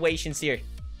intense situations here.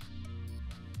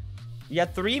 We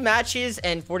have 3 matches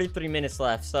and 43 minutes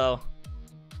left, so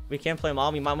we can't play them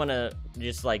all. We might want to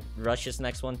just like rush this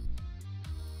next one.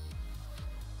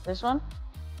 This one?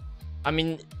 I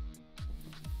mean,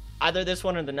 either this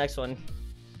one or the next one.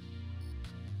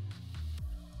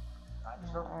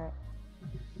 Alright.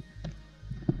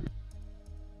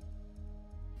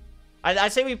 I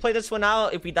say we play this one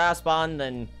out. If we die off spawn,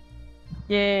 then...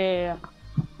 Yeah.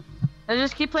 Let's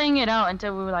just keep playing it out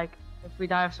until we like, if we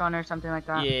die of spawn or something like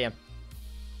that. Yeah.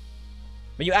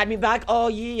 Will you add me back? Oh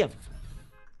yeah.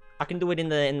 I can do it in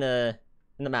the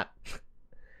map.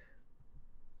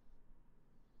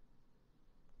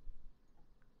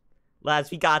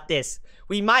 Lads, we got this.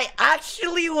 We might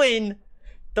actually win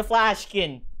the flash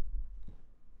skin.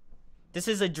 This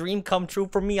is a dream come true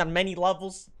for me on many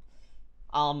levels.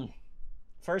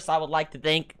 First I would like to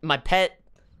thank my pet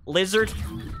lizard.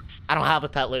 I don't have a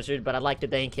pet lizard, but I'd like to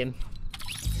thank him.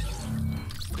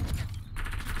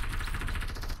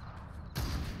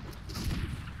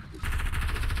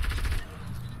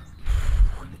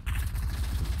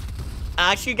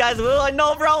 Actually, guys, I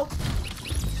know, bro.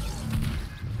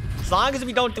 As long as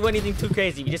we don't do anything too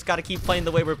crazy, we just gotta keep playing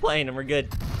the way we're playing, and we're good.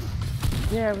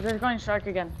 Yeah, we're just going shark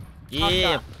again.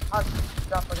 Yeah. Hot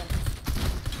drop again.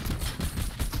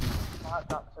 Hot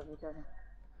drop, so be careful.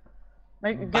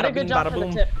 Get a good job for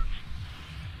the tip.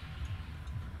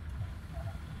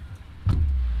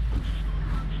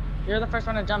 You're the first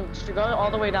one to jump. Just go all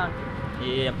the way down.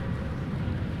 Yeah.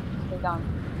 Stay down.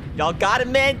 Y'all got it,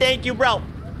 man. Thank you, bro.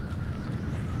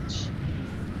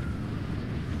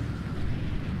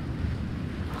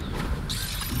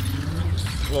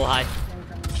 A little high.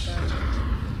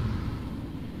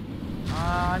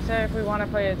 I'd say if we want to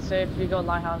play it safe, we go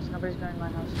lighthouse. Nobody's going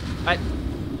lighthouse.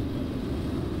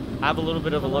 I have a little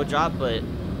bit of a low drop, but...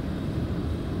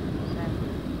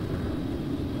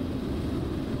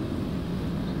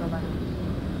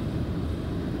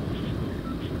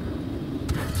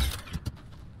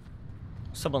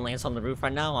 Someone lands on the roof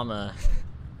right now,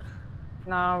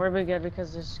 No, we're be good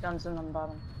because there's guns in on the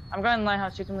bottom. I'm going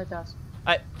lighthouse, you can leave the house.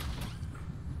 Alright.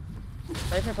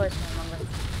 Safe your place, remember.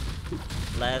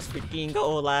 Let's freaking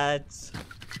go, lads.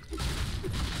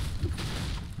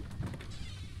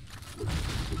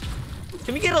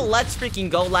 Can we get a let's freaking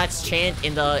go, lads chant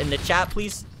in the chat,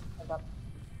 please?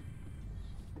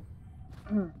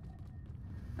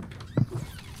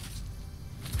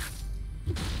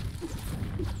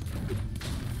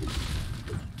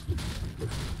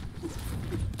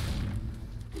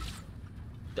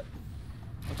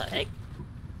 What the heck?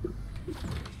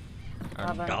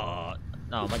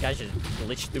 No, my guy just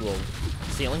glitched through a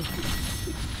ceiling.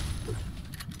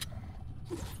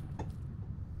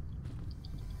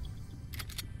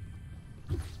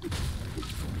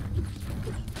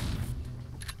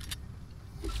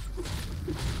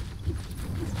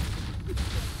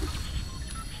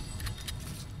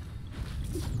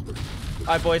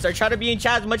 Alright, boys, I try to be in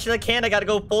chat as much as I can. I gotta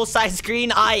go full size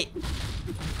screen.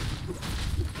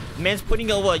 Man's putting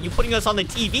you putting us on the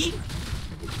TV?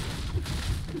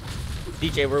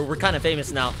 DJ, we're kind of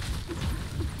famous now.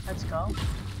 Let's go.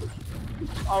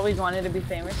 Always wanted to be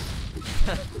famous.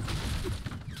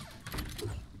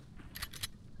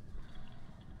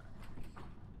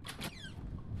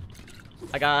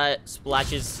 I got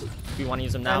splashes if you want to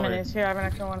use them now. 10 minutes. Here, I have an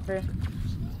extra one for you.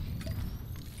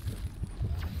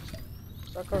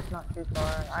 Circle's not too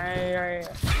far. I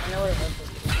know where it is.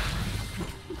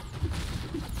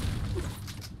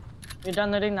 You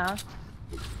done looting now?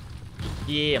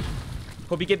 Yeah.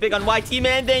 Hope you get big on YT,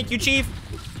 man. Thank you, Chief.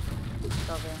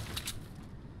 Okay.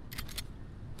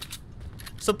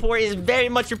 Support is very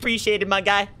much appreciated, my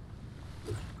guy.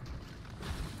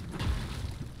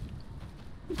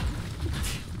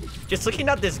 Just looking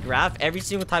at this graph, every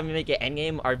single time we make an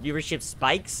endgame, our viewership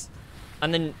spikes.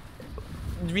 And then,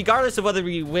 regardless of whether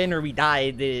we win or we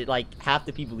die, like, half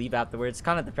the people leave afterwards.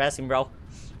 Kind of depressing, bro.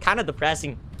 Kind of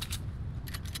depressing.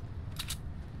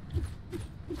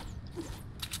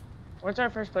 What's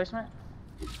our first placement?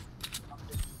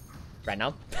 Right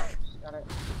now? Got it.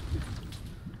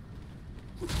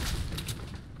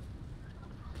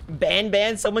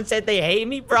 Ban. Someone said they hate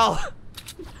me, bro.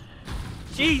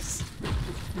 Jeez.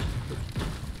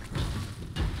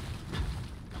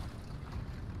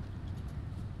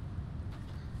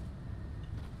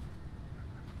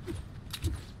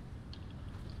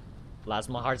 Lads,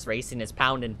 my heart's racing. It's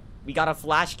pounding. We got a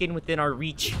flash skin within our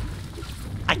reach.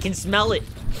 I can smell it.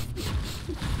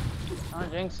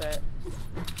 Don't jinx it.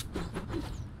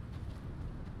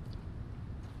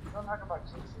 Don't talk about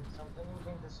jinxing something. You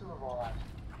came to Super Bowl last.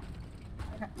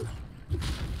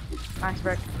 Nice,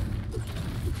 Brick.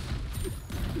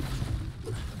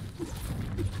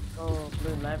 Oh,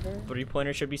 blue lever.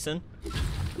 3-pointer should be soon.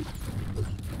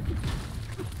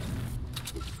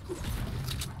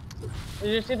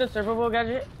 Did you see the Super Bowl,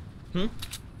 Gadget? Hmm?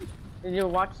 Did you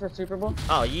watch the Super Bowl?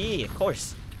 Oh, yeah, of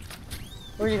course.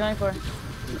 What are you going for?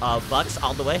 Bucks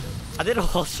all the way. I did a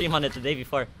whole stream on it the day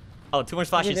before. Oh, 2 more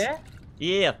splashes. You did?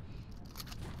 Yeah.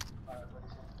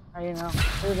 How you know?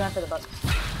 Who's after the Bucks?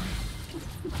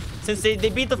 Since they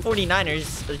beat the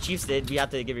 49ers, the Chiefs did, we have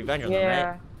to give revenge on them,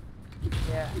 right?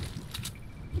 Yeah.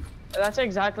 That's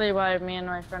exactly why me and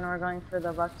my friend were going for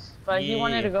the Bucks. But he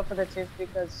wanted to go for the Chiefs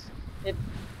because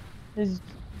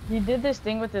he did this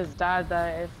thing with his dad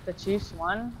that if the Chiefs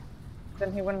won,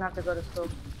 then he wouldn't have to go to school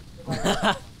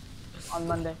on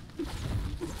Monday.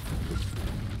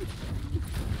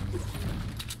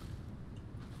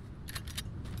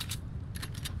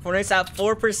 Fortnite's at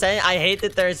 4%. I hate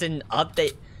that there's an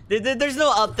update. There's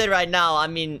no update right now. I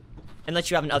mean, unless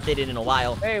you haven't updated in a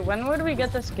while. Hey, when would we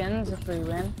get the skins if we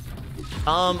win?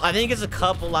 I think it's a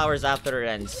couple hours after it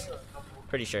ends.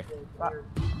 Pretty sure.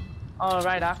 Oh,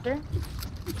 right after?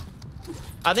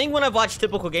 I think when I've watched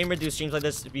Typical Gamer do streams like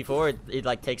this before, it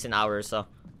like takes an hour or so.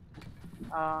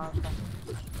 Okay.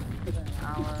 An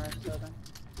hour or so then.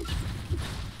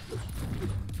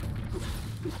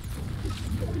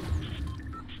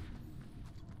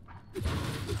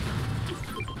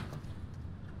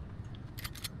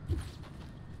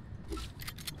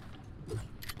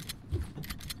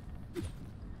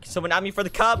 Someone at me for the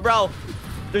cup, bro.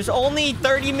 There's only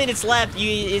 30 minutes left.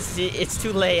 It's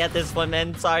too late at this point,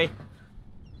 man. Sorry.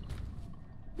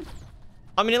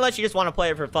 I mean, unless you just want to play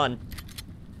it for fun.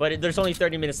 But there's only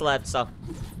 30 minutes left, so.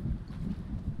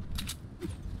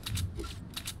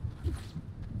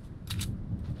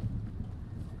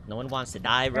 No one wants to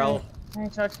die, bro. I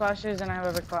need charge flashes and I have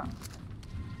a big pot.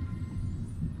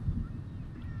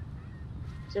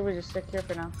 See, we just stick here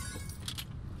for now.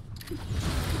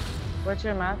 What's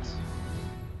your max?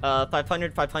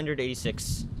 500,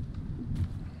 586.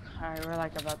 Alright, we're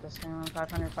like about the same.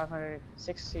 500,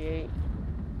 568.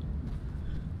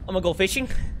 I'm gonna go fishing.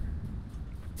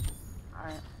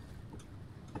 Alright.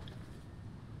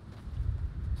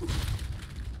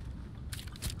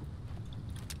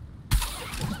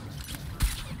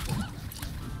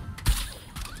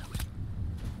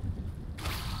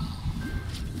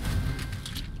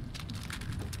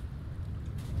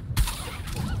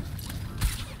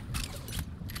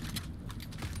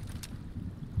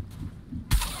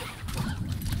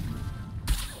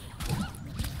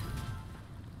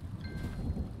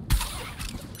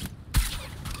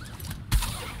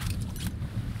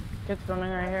 Kid's swimming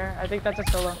right here. I think that's a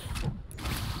solo.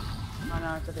 Oh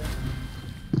no, it's a dude.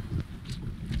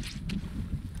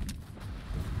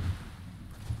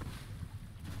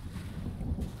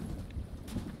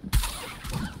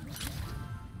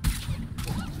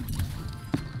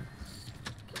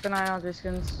 Keep an eye on these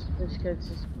skins. These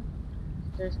kids.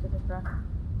 There's kids like that.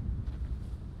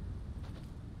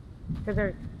 Kids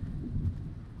are.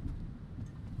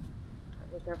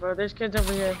 Right there, bro. There's kids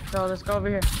over here. So let's go over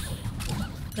here.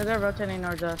 Because they're rotating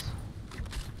towards us.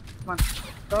 Come on.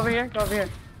 Go over here. Go over here.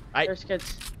 There's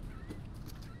kids.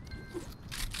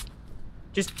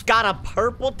 Just got a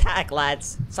purple tack,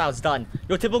 lads. That's how it's done.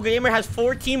 Yo, Typical Gamer has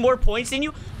 14 more points than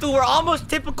you. Dude, we're almost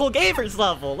Typical Gamer's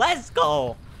level. Let's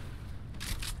go.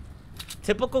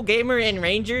 Typical Gamer and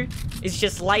Ranger is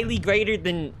just slightly greater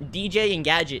than DJ and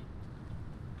Gadget.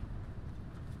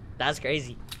 That's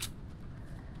crazy.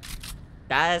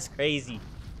 That's crazy.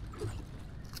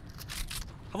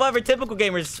 However, Typical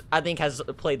Gamers, I think, has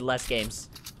played less games.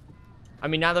 I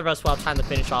mean, neither of us will have time to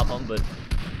finish off them, but...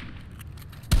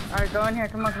 Alright, go in here.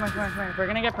 Come on, come on, come on, come on. We're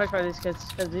gonna get pushed by these kids,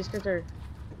 because these kids are...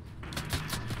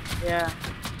 Yeah.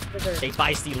 They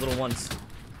feisty little ones.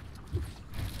 We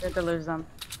have to lose them.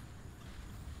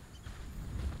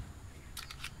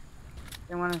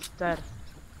 They want us dead.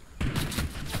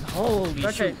 Holy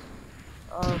shit.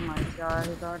 Oh my god,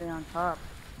 he's already on top.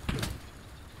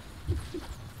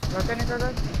 Rotating towards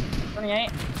us? 28.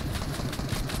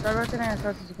 Start rotating as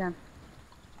fast as you can.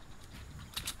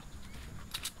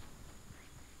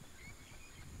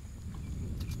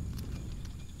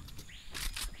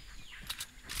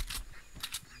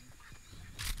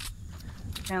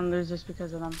 Can't lose just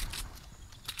because of them.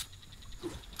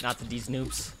 Not to these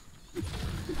noobs.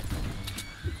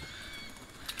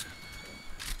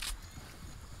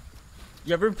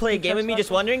 You ever play a game with me?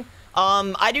 Just wondering.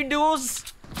 I do duels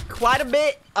quite a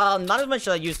bit. Not as much as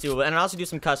I used to, and I also do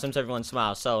some customs every once in a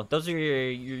while. So those are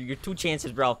your two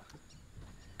chances, bro.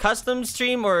 Custom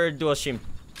stream or dual stream.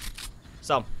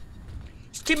 So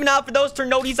just keep an eye out for those. Turn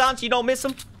noties on so you don't miss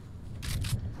them.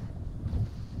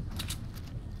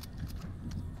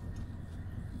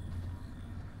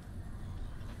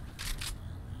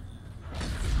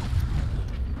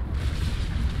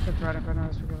 It's right in front of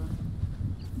us.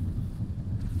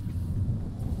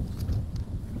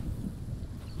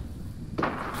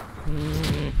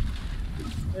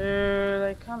 Dude,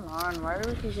 like, come on. Why do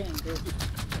we keep getting duped?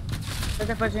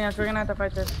 They're pushing us. We're gonna have to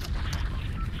fight this.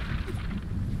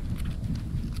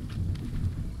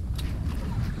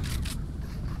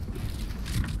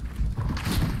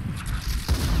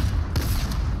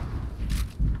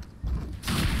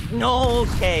 No,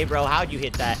 okay, bro. How'd you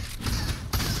hit that?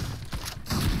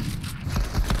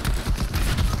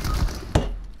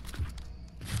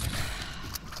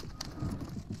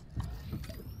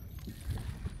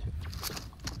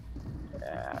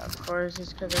 Yeah, of course,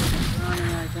 it's because they're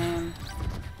running our game.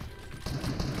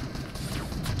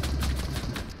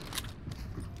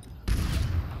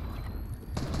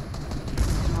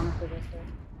 Honestly, that's it.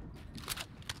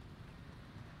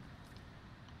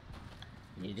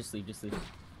 Yeah, just leave, just leave.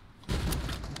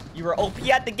 You were OP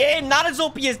at the game, not as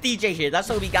OP as DJ here. That's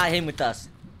why we got him with us.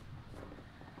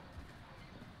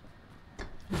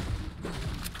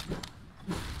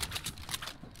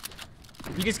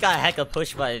 You just got a heck of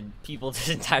push by people this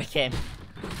entire game.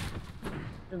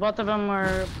 Both of them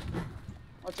were,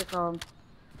 what's it called?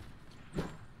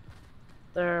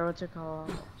 They're, what's it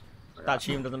called? Thought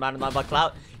stream doesn't matter about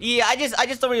clout. Yeah, I just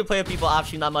don't really play with people off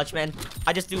stream that much, man.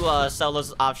 I just do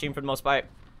solos off stream for the most part.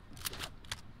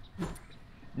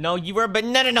 No, you were, but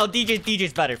no.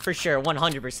 DJ's better for sure,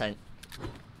 100%.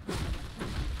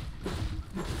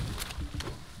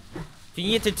 If you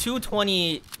can get to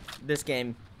 220 this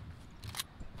game,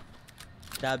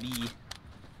 that'd be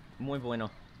muy bueno.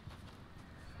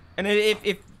 And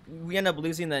if we end up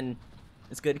losing, then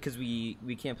it's good because we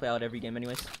can't play out every game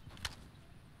anyways.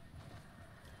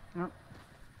 Yep.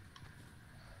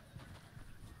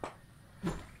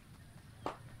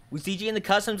 Was DG in the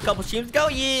customs a couple streams ago?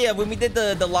 Yeah, when we did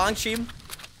the long stream,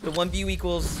 the 1 view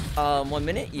equals 1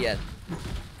 minute. Yeah.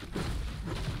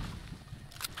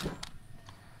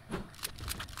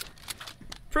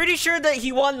 Pretty sure that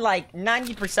he won like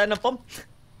 90% of them.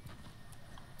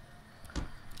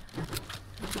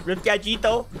 Rip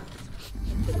Gagito.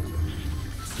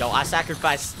 Yo, I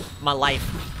sacrificed my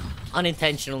life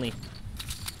unintentionally.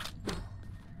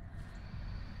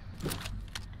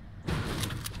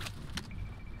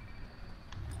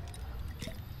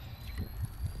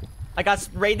 I got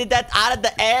raided that out of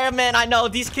the air, man. I know,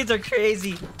 these kids are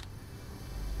crazy.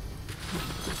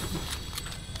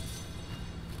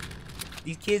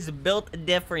 These kids are built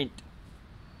different.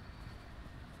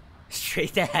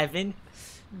 Straight to heaven?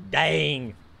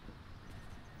 Dang.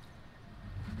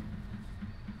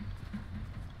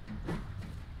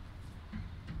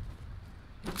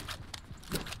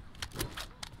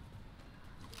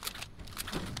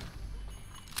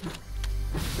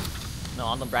 No,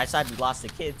 on the bright side, we lost the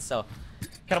kids, so...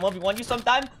 Can I 1v1 you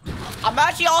sometime? I'm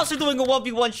actually also doing a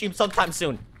 1v1 stream sometime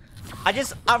soon. I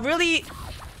really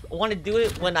want to do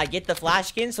it when I get the flash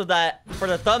skin so that for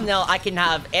the thumbnail, I can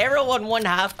have Arrow on one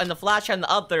half and the flash on the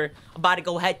other, about to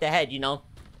go head to head, you know?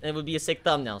 And it would be a sick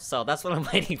thumbnail, so that's what I'm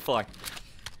waiting for.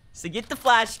 So get the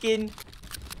flash skin.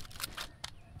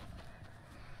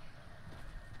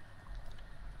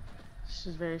 This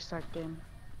is a very stacked game.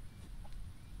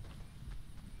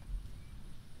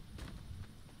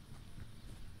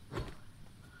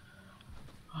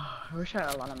 I wish I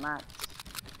had a lot of mats.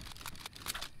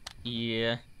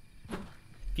 Yeah.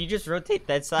 If you just rotate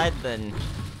that side, then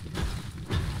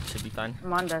it should be fine.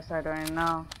 I'm on that side right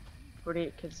now.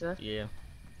 48 kids left. Yeah.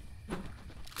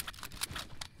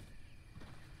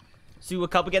 See what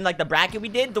cup again, like the bracket we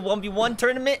did, the 1v1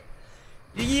 tournament.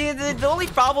 Yeah, the only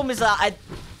problem is I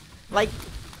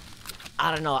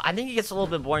don't know. I think it gets a little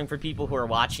bit boring for people who are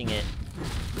watching it.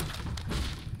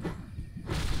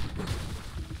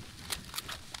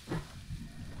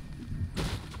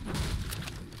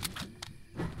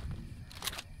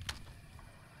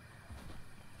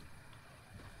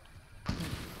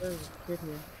 There's a kid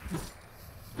here.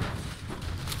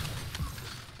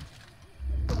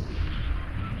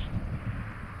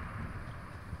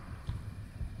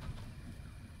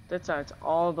 That side's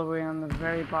all the way on the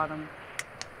very bottom.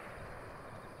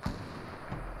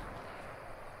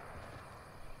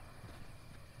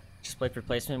 Just play for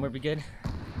placement would be good.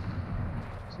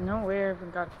 There's no way I even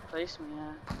got to place me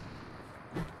yet.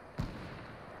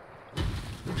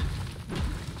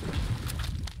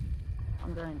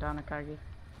 I'm going down a Kagi.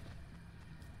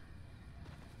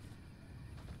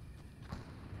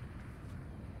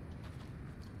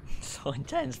 So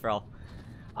intense, bro.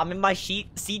 I'm in my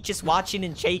seat just watching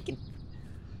and shaking.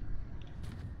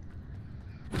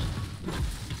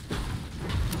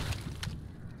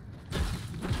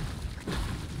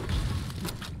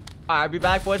 Alright, I'll be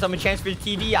back, boys. I'm gonna transfer the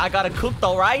TV. I gotta cook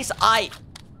the rice.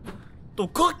 To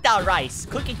cook that rice.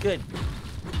 Cook it good.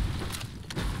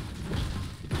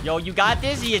 Yo, you got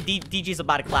this? Yeah, DJ's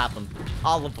about to clap them.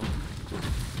 All of them.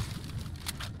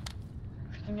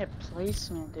 I can get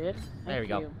placement, dude. There we Thank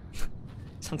go. you.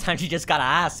 Sometimes you just gotta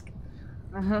ask.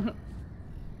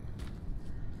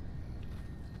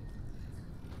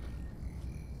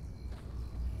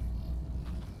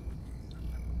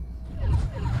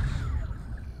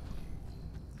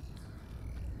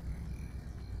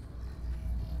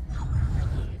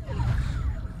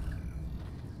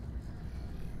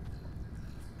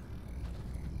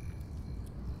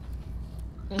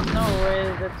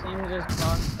 team just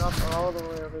boxed up all the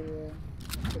way over here.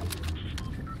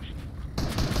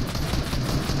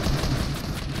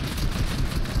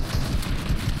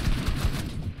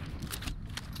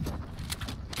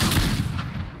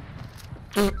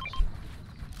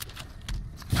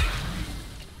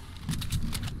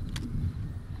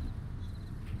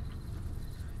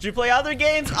 Do you play other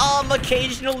games?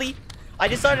 Occasionally. I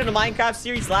just started a Minecraft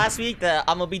series last week that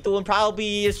I'm gonna be doing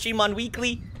probably a stream on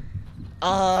weekly.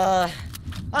 I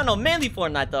don't know, mainly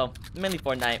Fortnite though. Mainly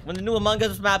Fortnite. When the new Among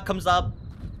Us map comes up,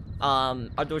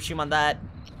 I'll do a stream on that.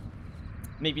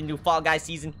 Maybe a new Fall Guys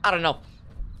season. I don't know.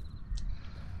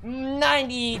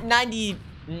 95%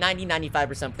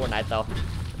 Fortnite though.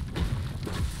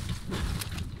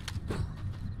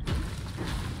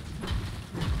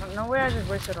 No way, I just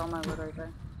wasted all my loot right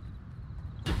there.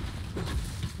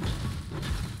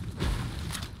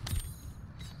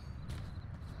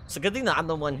 It's a good thing that I'm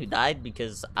the one who died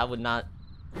because I would not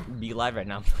be alive right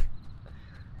now.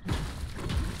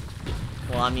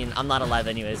 Well, I mean, I'm not alive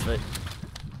anyways, but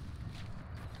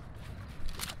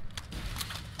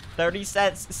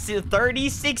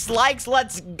 36 likes,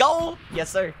 let's go! Yes,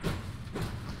 sir.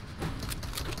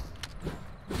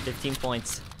 15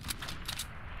 points.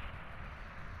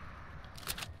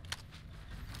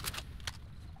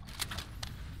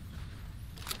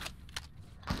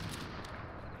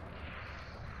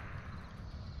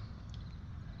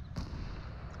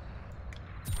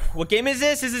 What game is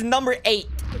this? This is number 8.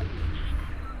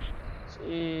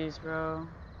 Jeez, bro.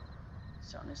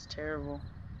 This sound is terrible.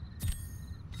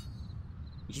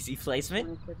 Easy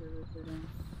placement.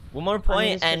 One more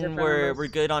point and we're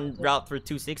good on route for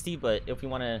 260, but if we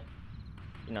want to,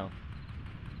 you know.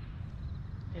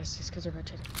 Yes, these kids are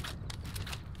rotating.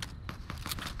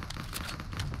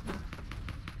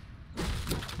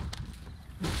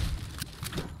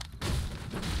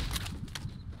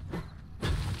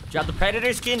 Do you have the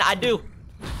Predator skin? I do.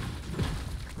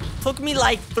 Took me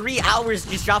like 3 hours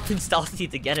just dropping stealthy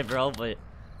to get it, bro, but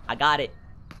I got it.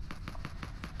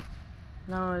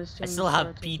 No, it's I still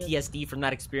have PTSD from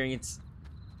that experience.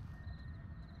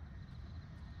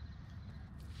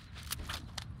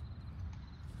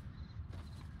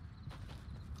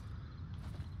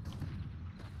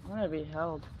 I'm gonna be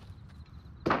held.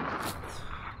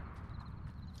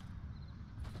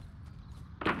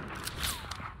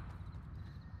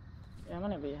 Yeah, I'm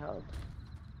gonna be held.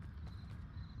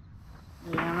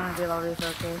 Yeah, I'm gonna get all these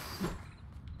okay.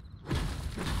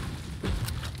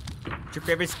 What's your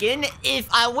favorite skin? If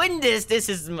I win this, this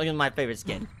is my favorite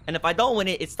skin. And if I don't win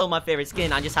it, it's still my favorite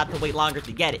skin. I just have to wait longer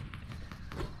to get it.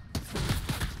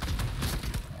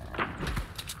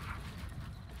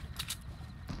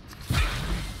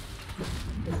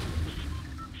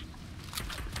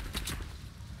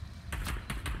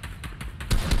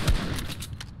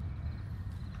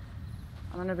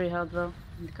 I'm gonna be held, bro.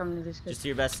 I'm coming to this kid. Just do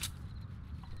your best.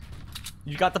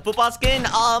 You got the football skin?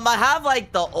 I have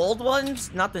like the old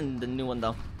ones, not the new one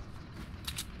though.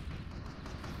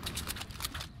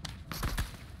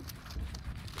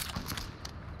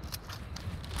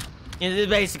 It's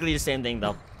basically the same thing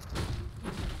though.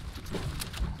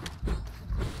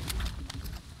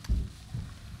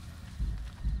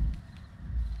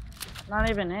 Not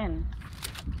even in.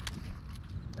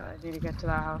 God, I need to get to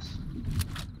that house.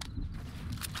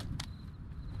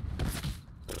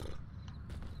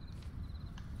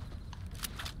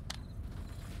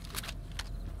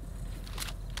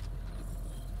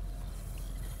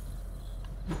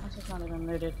 That's just not even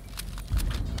looted.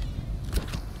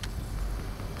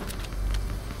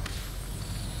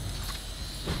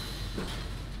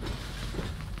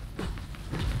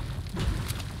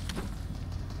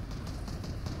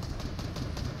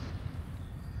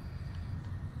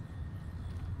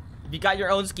 If you got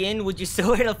your own skin, would you still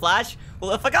wear the flash?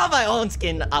 Well, if I got my own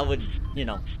skin, I would, you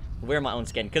know, wear my own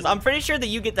skin. Because I'm pretty sure that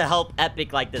you get to help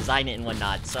Epic, like, design it and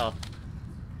whatnot, so.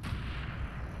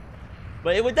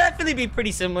 But it would definitely be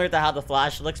pretty similar to how the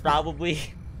flash looks,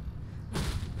 probably.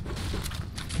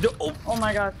 Oh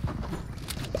my god.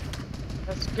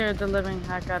 That scared the living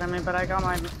heck out of me, but I got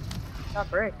my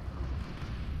break.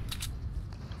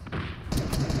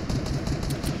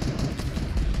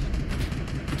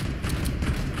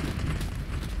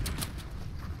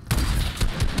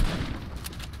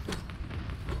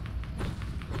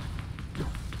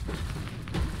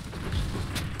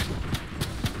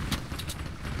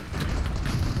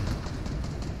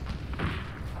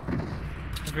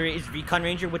 Is Recon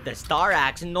Ranger with the Star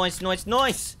Axe. Nice, nice,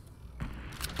 nice.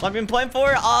 I've been playing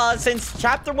for since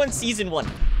Chapter 1, Season 1.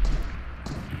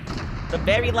 The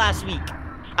very last week.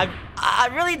 I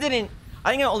really didn't. I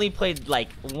think I only played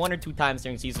like 1 or 2 times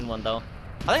during Season 1 though.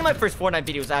 I think my first Fortnite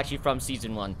video was actually from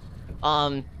Season 1.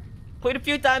 Played a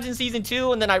few times in Season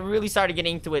 2, and then I really started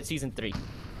getting into it Season 3.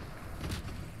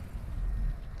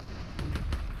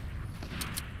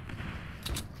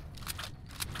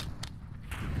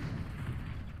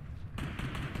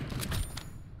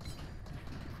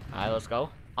 Alright, let's go.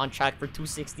 On track for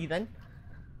 260 then.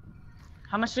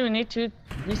 How much do we need to?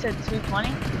 You said 220?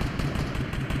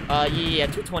 Yeah,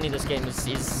 220 this game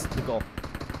is the goal.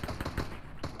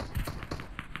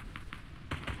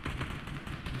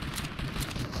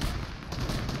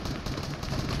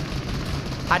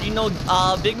 How do you know,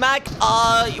 Big Mac?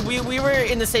 We were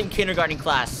in the same kindergarten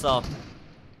class, so.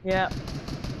 Yeah.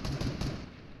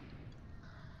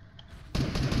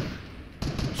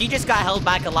 He just got held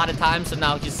back a lot of times, so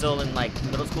now he's still in, like,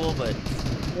 middle school, but.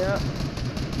 Yeah.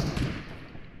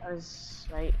 That was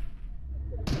right.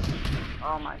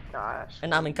 Oh my gosh.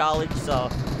 And I'm in college, so.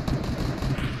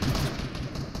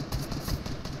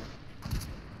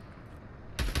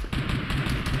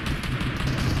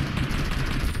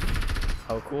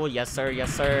 Oh, cool. Yes, sir.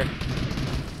 Yes, sir.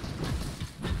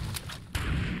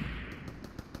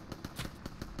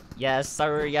 Yes,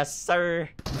 sir. Yes, sir.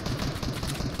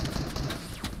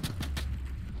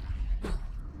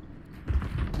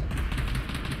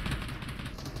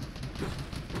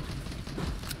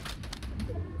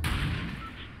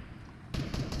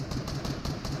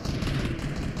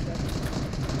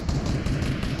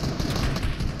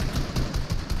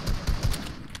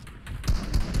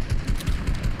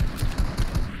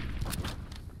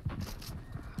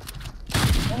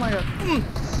 Oh my god.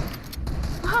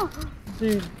 Oh,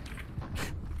 dude.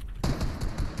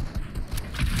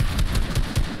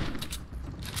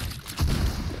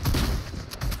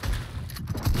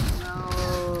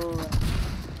 No.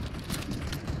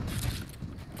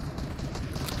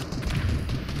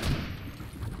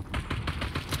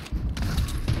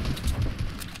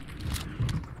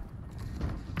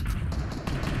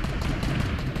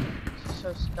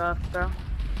 So stuffed, bro.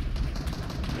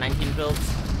 19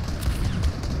 builds.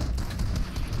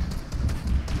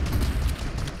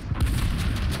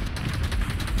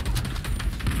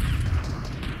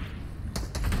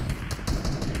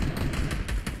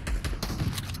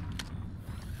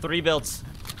 Three builds.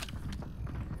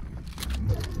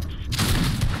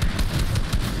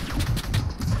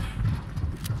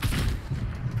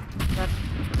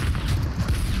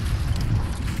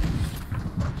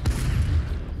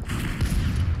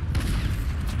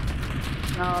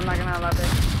 No, I'm not gonna allow it.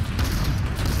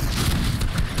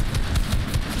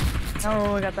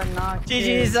 No, I got that knock.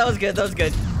 GG's, that was good, that was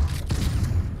good.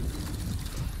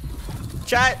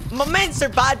 Chat, my man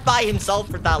survived by himself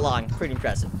for that long. Pretty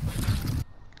impressive.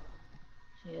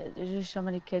 Yeah, there's just so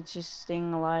many kids just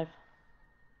staying alive.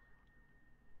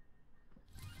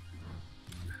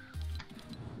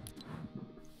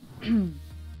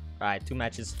 Alright, 2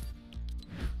 matches.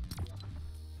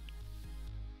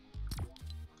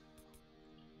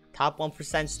 Top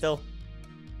 1% still.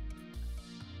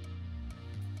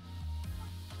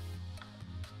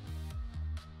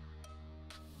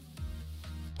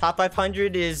 Top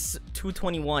 500 is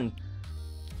 221.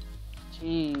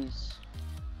 Jeez.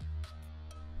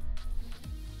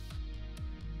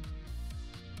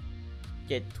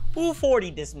 Get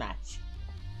 240 this match.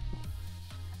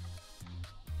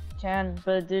 Can,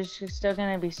 but there's just still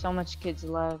gonna be so much kids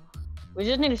alive. We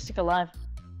just need to stick alive.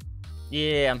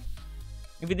 Yeah.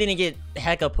 If we didn't get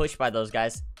hecka pushed by those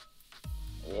guys.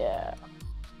 Yeah.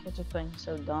 Kids are playing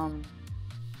so dumb.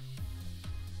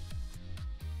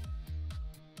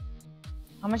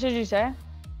 How much did you say?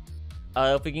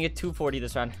 If we can get 240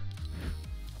 this round.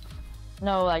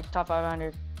 No, like top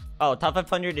 500. Oh, top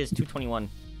 500 is 221.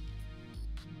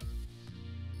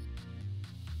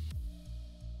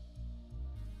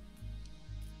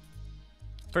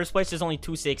 First place is only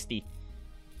 260.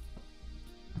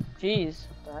 Jeez.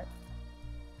 Alright.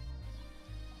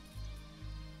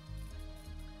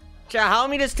 Chat, how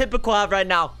many does Typical have right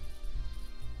now?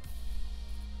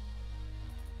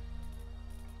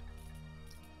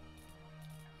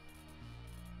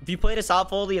 If you play this out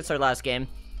fully, it's our last game.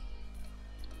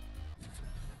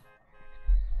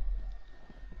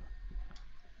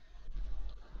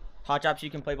 Hot drops, you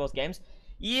can play both games.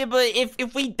 Yeah, but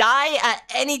if we die at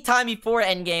any time before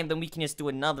endgame, then we can just do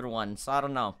another one. So I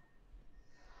don't know.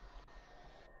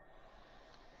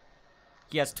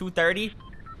 He has 230.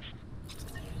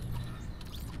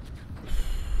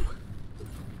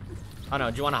 I don't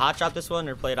know. Do you want to hot drop this one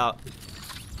or play it out?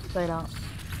 Play it out.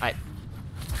 Alright.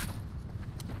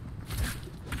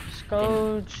 Just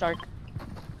go shark.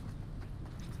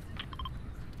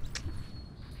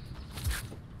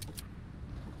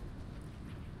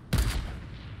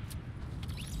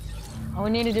 All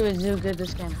we need to do is do good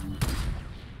this game.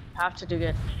 Have to do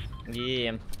good.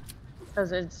 Yeah.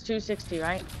 Because it's 260,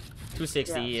 right?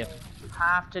 260, yeah. So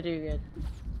have to do good.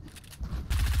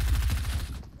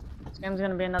 This game's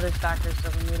gonna be another factor,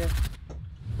 so we need to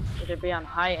either be on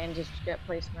high and just get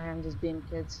placement and just being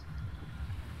kids.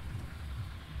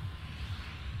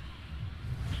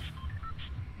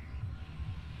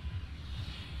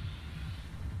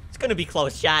 It's gonna be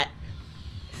close, chat.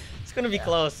 It's gonna be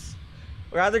close.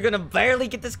 We're either gonna barely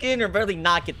get the skin or barely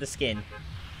not get the skin.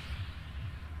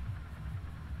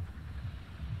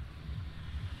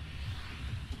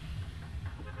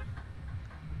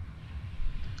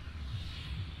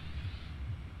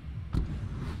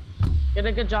 Get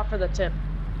a good job for the tip.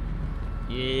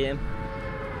 Yeah.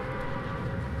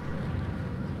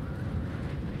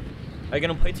 Are you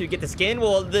gonna play till you get the skin?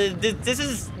 Well, this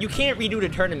is, you can't redo the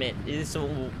tournament. It's a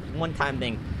one-time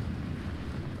thing.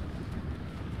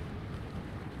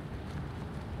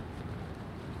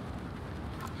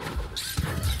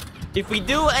 If we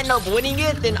do end up winning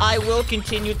it, then I will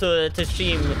continue to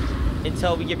stream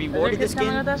until we get rewarded the skin.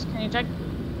 Coming with us? Can you check?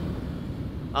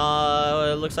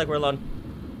 It looks like we're alone.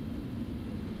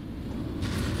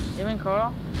 Even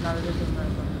Coral? No, this is not.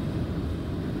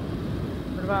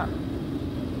 What about?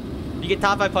 You get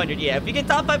top 500, yeah. If you get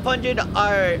top 500,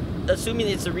 assuming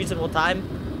it's a reasonable time,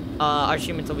 our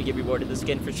stream until we get rewarded the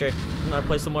skin for sure. I'm gonna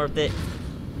play some more with it.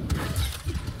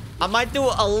 I might do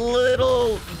a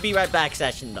little be right back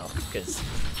session though, because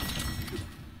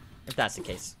if that's the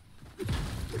case.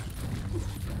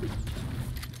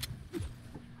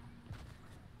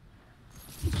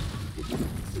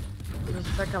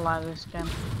 Let's check a lot of this game.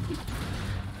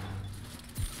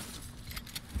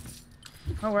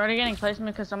 Oh, we're already getting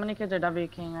placement because so many kids are W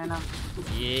King right now.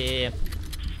 Yeah.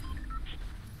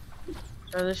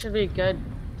 So this should be a good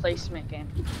placement game.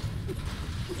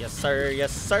 Yes, sir.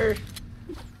 Yes, sir.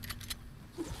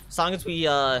 As long as we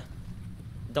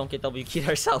don't get W keyed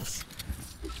ourselves.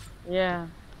 Yeah.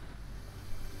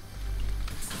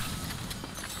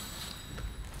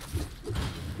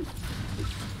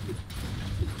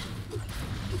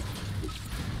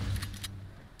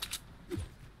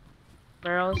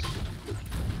 Barrels.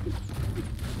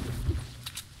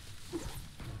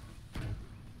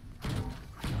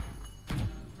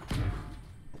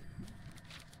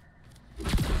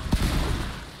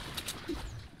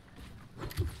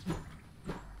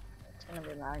 It's gonna be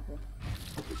laggy.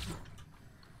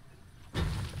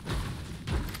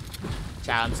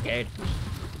 Child, I'm scared.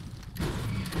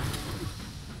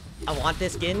 I want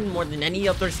this skin more than any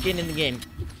other skin in the game.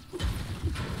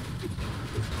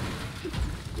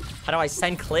 How do I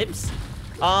send clips?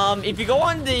 If you go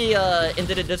on the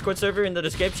into the Discord server in the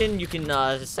description, you can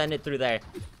send it through there.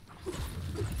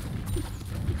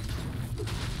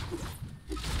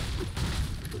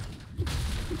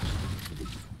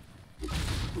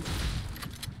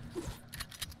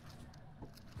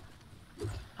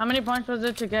 How many points was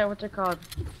it to get what's it called?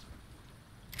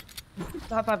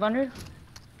 Top 500?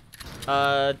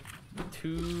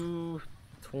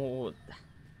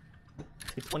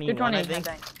 221, I think.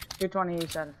 220 you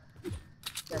said.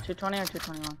 Yeah, 220 or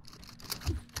 221.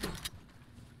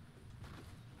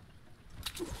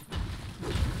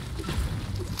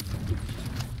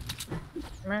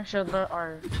 Come here, shield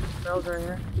our barrels right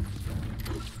here.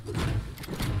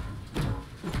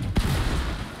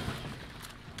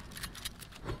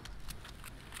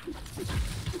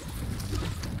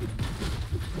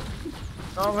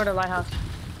 Go over to Lighthouse.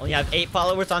 Only have 8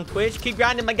 followers on Twitch. Keep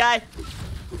grinding, my guy.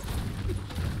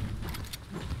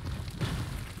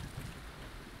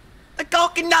 The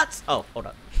coconuts! Oh, hold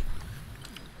up.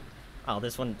 Oh,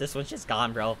 this one's just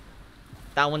gone, bro.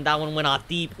 That one went off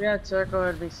deep. Yeah, circle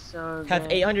would be so good. Have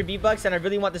 800 V-Bucks, and I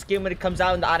really want this game when it comes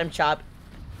out in the item shop.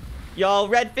 Yo,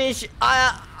 Redfish,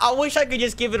 I wish I could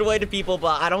just give it away to people,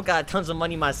 but I don't got tons of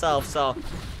money myself, so.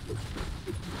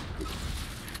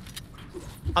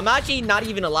 I'm actually not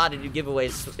even allowed to do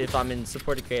giveaways if I'm in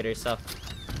supported creators, so.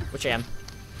 Which I am.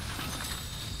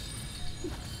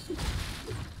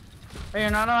 Wait, you're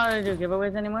not allowed to do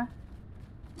giveaways anymore?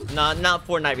 Not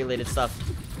Fortnite related stuff.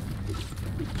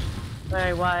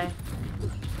 Wait, why?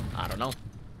 I don't know.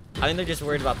 I think they're just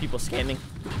worried about people scamming.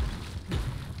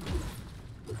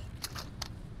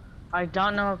 I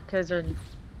don't know if kids are in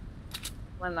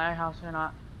their house or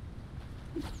not.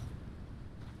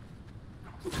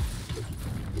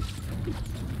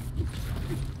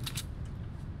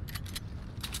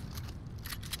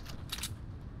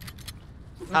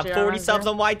 I have 40 subs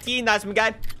on YT, nice, my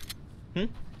guy. How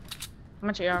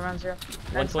much AR rounds here?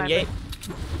 128.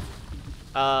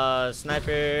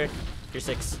 Sniper, you're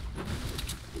 6.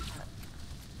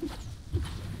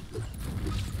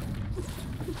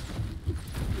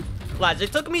 Lads,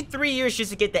 it took me 3 years just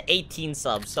to get the 18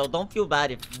 subs, so don't feel bad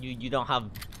if you don't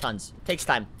have tons. It takes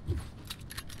time.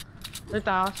 Loot the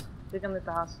house. You can loot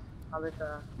the house. I'll loot the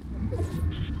house.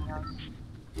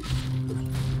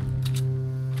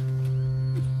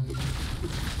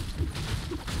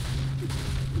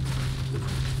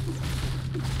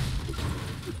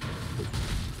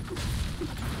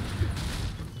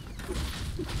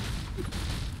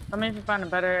 Let me if you find a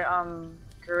better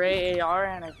gray AR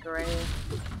and a gray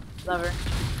lever.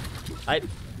 Alright.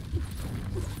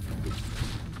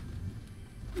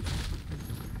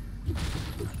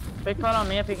 Big pot on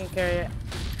me if you can carry it.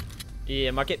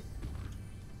 Yeah, mark it.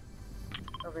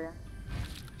 Over here.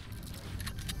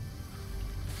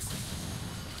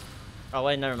 Oh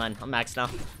wait, never mind. I'm maxed now.